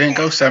 you think they didn't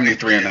go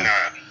 73-9?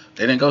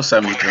 They didn't go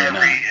 73-9. Kyrie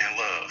and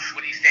Love.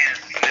 What do you stand in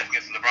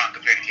significance of LeBron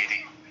compared to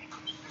KD?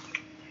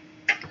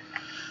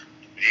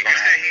 You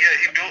said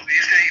he built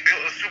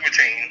a super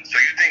team, so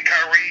you think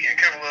Kyrie and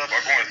Kevin Love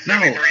are going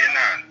 73-9?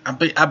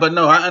 But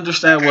no, I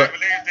understand what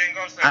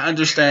I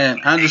understand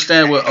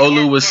what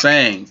Olu was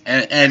saying,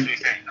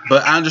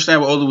 but I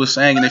understand what Olu was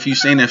saying, and if you've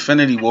seen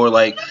Infinity War,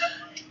 like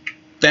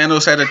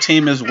Thanos had a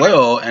team as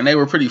well, and they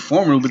were pretty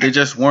formidable, but they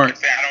just weren't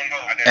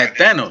at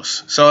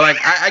Thanos. So like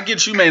I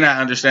get you may not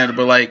understand it,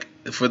 but like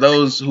for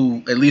those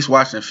who at least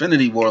watched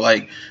Infinity War,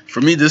 like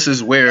for me this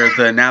is where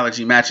the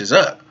analogy matches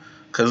up.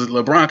 Because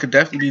LeBron could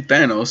definitely beat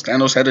Thanos.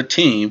 Thanos had a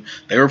team.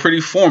 They were pretty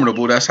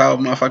formidable. That's how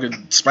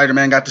motherfucking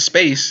Spider-Man got to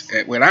space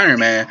with Iron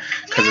Man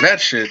because of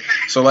that shit.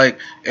 So, like,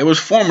 it was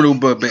formidable,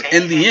 but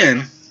in the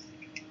end,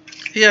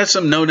 he had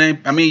some no-name.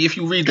 I mean, if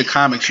you read the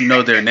comics, you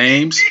know their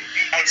names.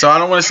 So I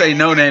don't want to say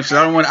no names because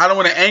I don't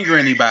want to anger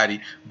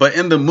anybody. But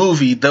in the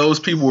movie,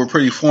 those people were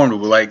pretty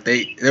formidable. Like,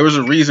 there was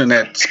a reason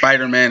that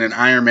Spider-Man and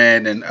Iron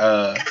Man and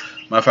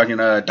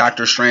motherfucking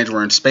Doctor Strange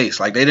were in space.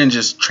 Like, they didn't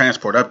just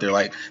transport up there.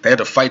 Like, they had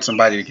to fight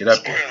somebody to get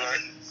up there.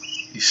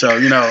 So,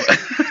 you know,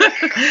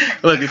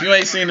 look, if you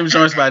ain't seen them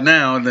joints by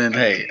now, then,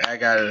 hey, I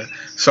gotta.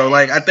 So,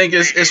 like, I think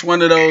it's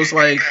one of those,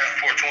 like,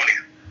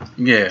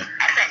 yeah.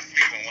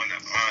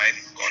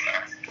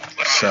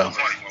 So,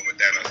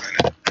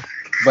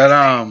 but,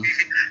 he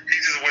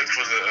just went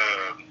for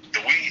the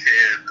weed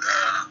head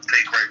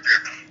take right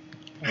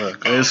there.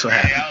 Look, this will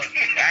happen. I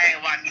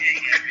ain't watching it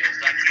yet,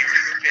 so I can't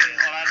really compare it.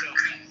 All I know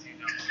is, you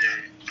know,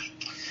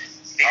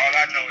 All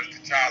I know is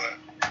T'Challa.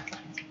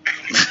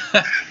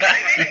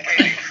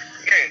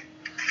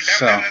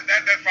 So.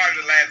 That's probably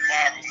the last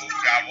Marvel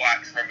movie I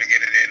watched from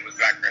beginning to end was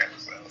Black Panther.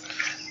 So.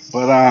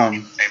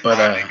 Guardians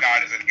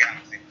of the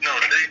Galaxy. No,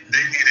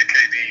 they needed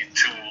KD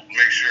to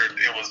make sure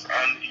it was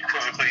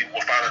unequivocally,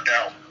 without a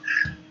doubt,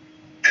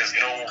 there's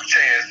no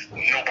chance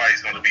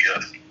nobody's going to beat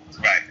us.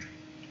 Right.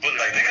 But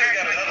like they could have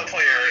got another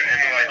player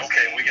and be like,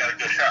 okay, we got a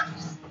good shot.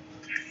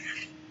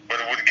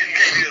 But with getting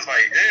KD, it's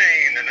like it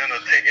ain't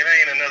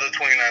another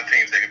 29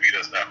 teams that can beat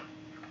us now.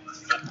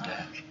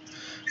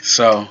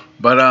 So,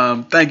 but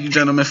thank you,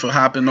 gentlemen, for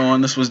hopping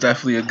on. This was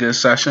definitely a good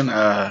session.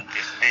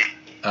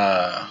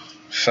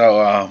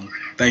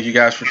 Thank you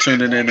guys for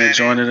tuning in and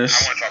joining us.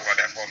 I want to talk about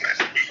that for a minute.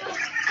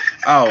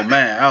 Oh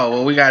man,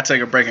 well we gotta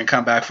take a break and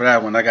come back for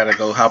that one. I gotta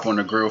go hop on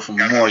the grill for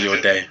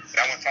Memorial Day.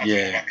 I want to talk to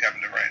you about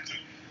Kevin Durant too.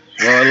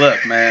 Well,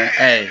 look, man,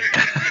 hey,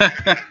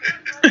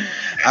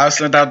 I'll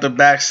send out the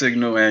back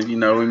signal, and you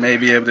know we may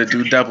be able to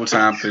do double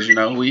time because you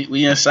know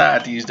we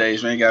inside these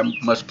days. We ain't got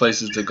much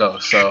places to go.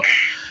 So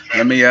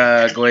let me go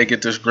ahead and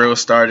get this grill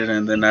started,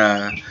 and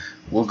then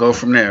we'll go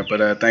from there.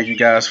 But thank you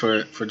guys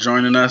for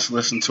joining us,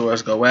 listen to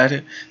us go at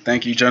it.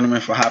 Thank you,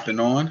 gentlemen, for hopping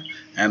on,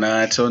 and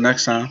until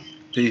next time,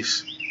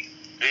 peace.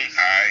 All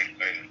right.